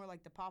acts more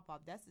like the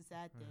Pop-Pop. That's the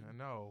sad thing. I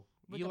know.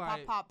 With Eli,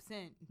 the Pop-Pop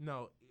scent.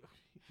 No,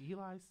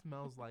 Eli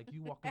smells like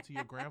you walk into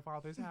your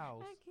grandfather's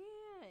house. I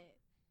can't.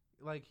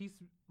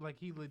 Like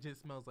he legit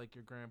smells like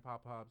your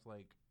grandpa-pop's,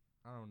 like,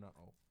 I don't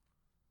know,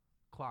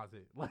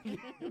 closet. Like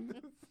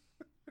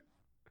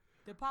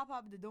the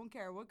Pop-Pop that don't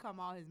care what come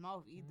out his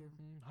mouth either.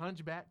 Mm-hmm.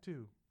 Hunchback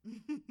too.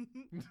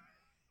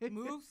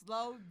 Move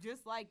slow,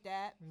 just like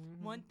that.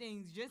 Mm-hmm. One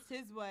thing's just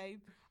his way.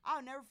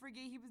 I'll never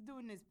forget he was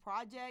doing this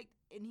project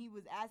and he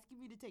was asking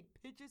me to take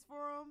pictures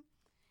for him.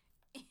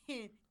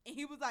 And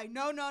he was like,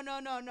 no,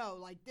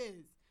 like this.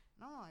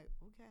 And I'm like,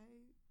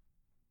 okay,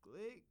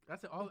 click.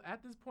 That's it.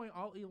 At this point,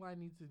 all Eli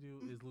needs to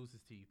do is lose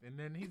his teeth. And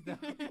then he's done.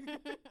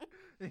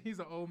 He's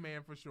an old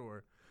man for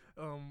sure.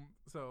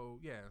 So,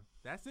 yeah,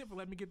 that's it for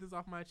let me get this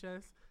off my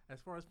chest.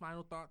 As far as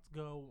final thoughts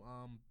go,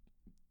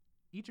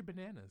 eat your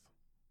bananas.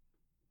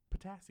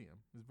 Potassium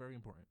is very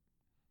important.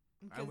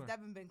 Because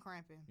Devin been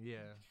cramping.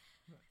 Yeah.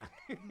 I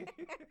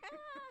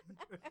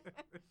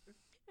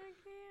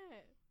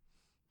can't.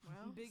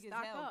 Well, big as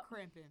hell, up.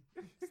 cramping.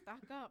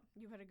 Stock up.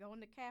 You better go in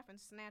the calf and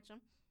snatch them.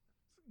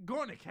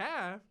 Go in the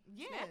calf?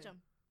 Yeah. Snatch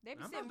them. They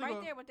be sitting right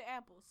there with the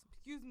apples.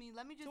 Excuse me.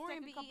 Let me just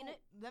take a couple.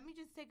 Let me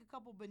just take a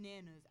couple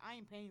bananas. I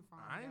ain't paying for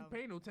them. I ain't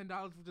paying no $10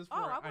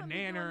 for a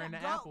nanner and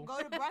an apple. Go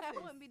to breakfast. I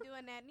wouldn't be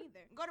doing that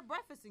neither. Go to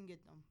breakfast and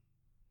get them.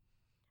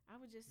 I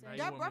would just say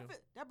that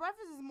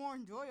breakfast is more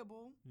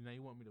enjoyable. Now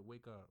you want me to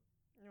wake up,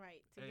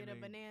 right? To get a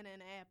banana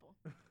and an apple.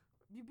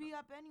 You be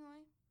up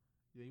anyway.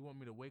 Yeah, you want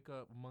me to wake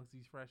up amongst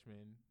these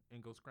freshmen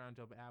and go scrounge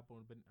up an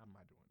apple, but I'm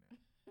not doing that.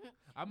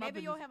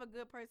 Maybe you'll have a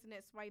good person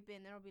that swipe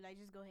in, that'll be like,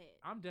 just go ahead.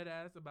 I'm dead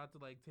ass about to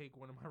like take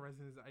one of my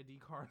residence ID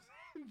cards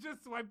and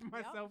just swipe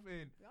myself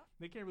in. Yep.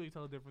 They can't really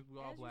tell the difference. We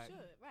all black.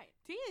 You should, right?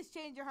 Tia's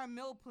changing her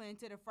meal plan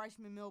to the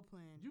freshman meal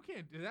plan. You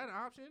can't. Is that an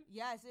option?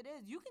 Yes, it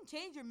is. You can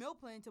change your meal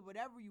plan to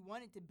whatever you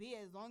want it to be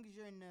as long as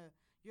you're in the.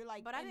 You're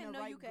like, but I didn't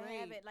know right you could grade.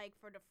 have it like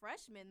for the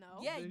freshmen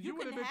though. Yeah, you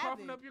would have been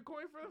coughing up your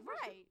coin for the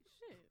freshmen. Right?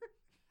 Shit.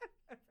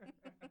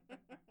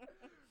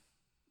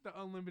 The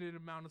the unlimited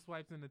amount of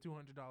swipes and the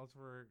 $200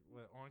 for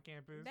on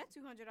campus. That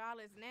 $200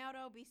 now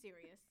though, be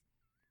serious.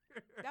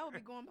 That would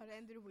be going by the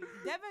end of the week.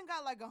 Devin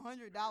got like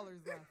 $100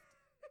 left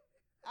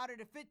out of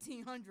the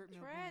 $1,500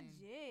 meal plan.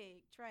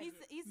 Tragic.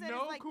 He said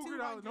no it's like cougar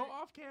dollars, $200. no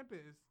off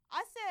campus.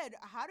 I said,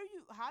 how do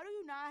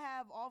you not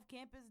have off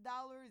campus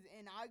dollars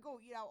and I go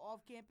eat out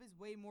off campus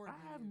way more than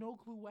I have you? no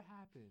clue what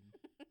happened.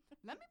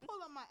 Let me pull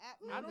up my app.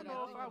 I don't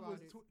know if I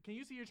was. it. Can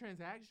you see your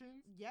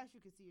transactions? Yes,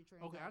 you can see your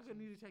transactions. Okay, I'm gonna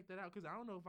need to check that out because I don't know if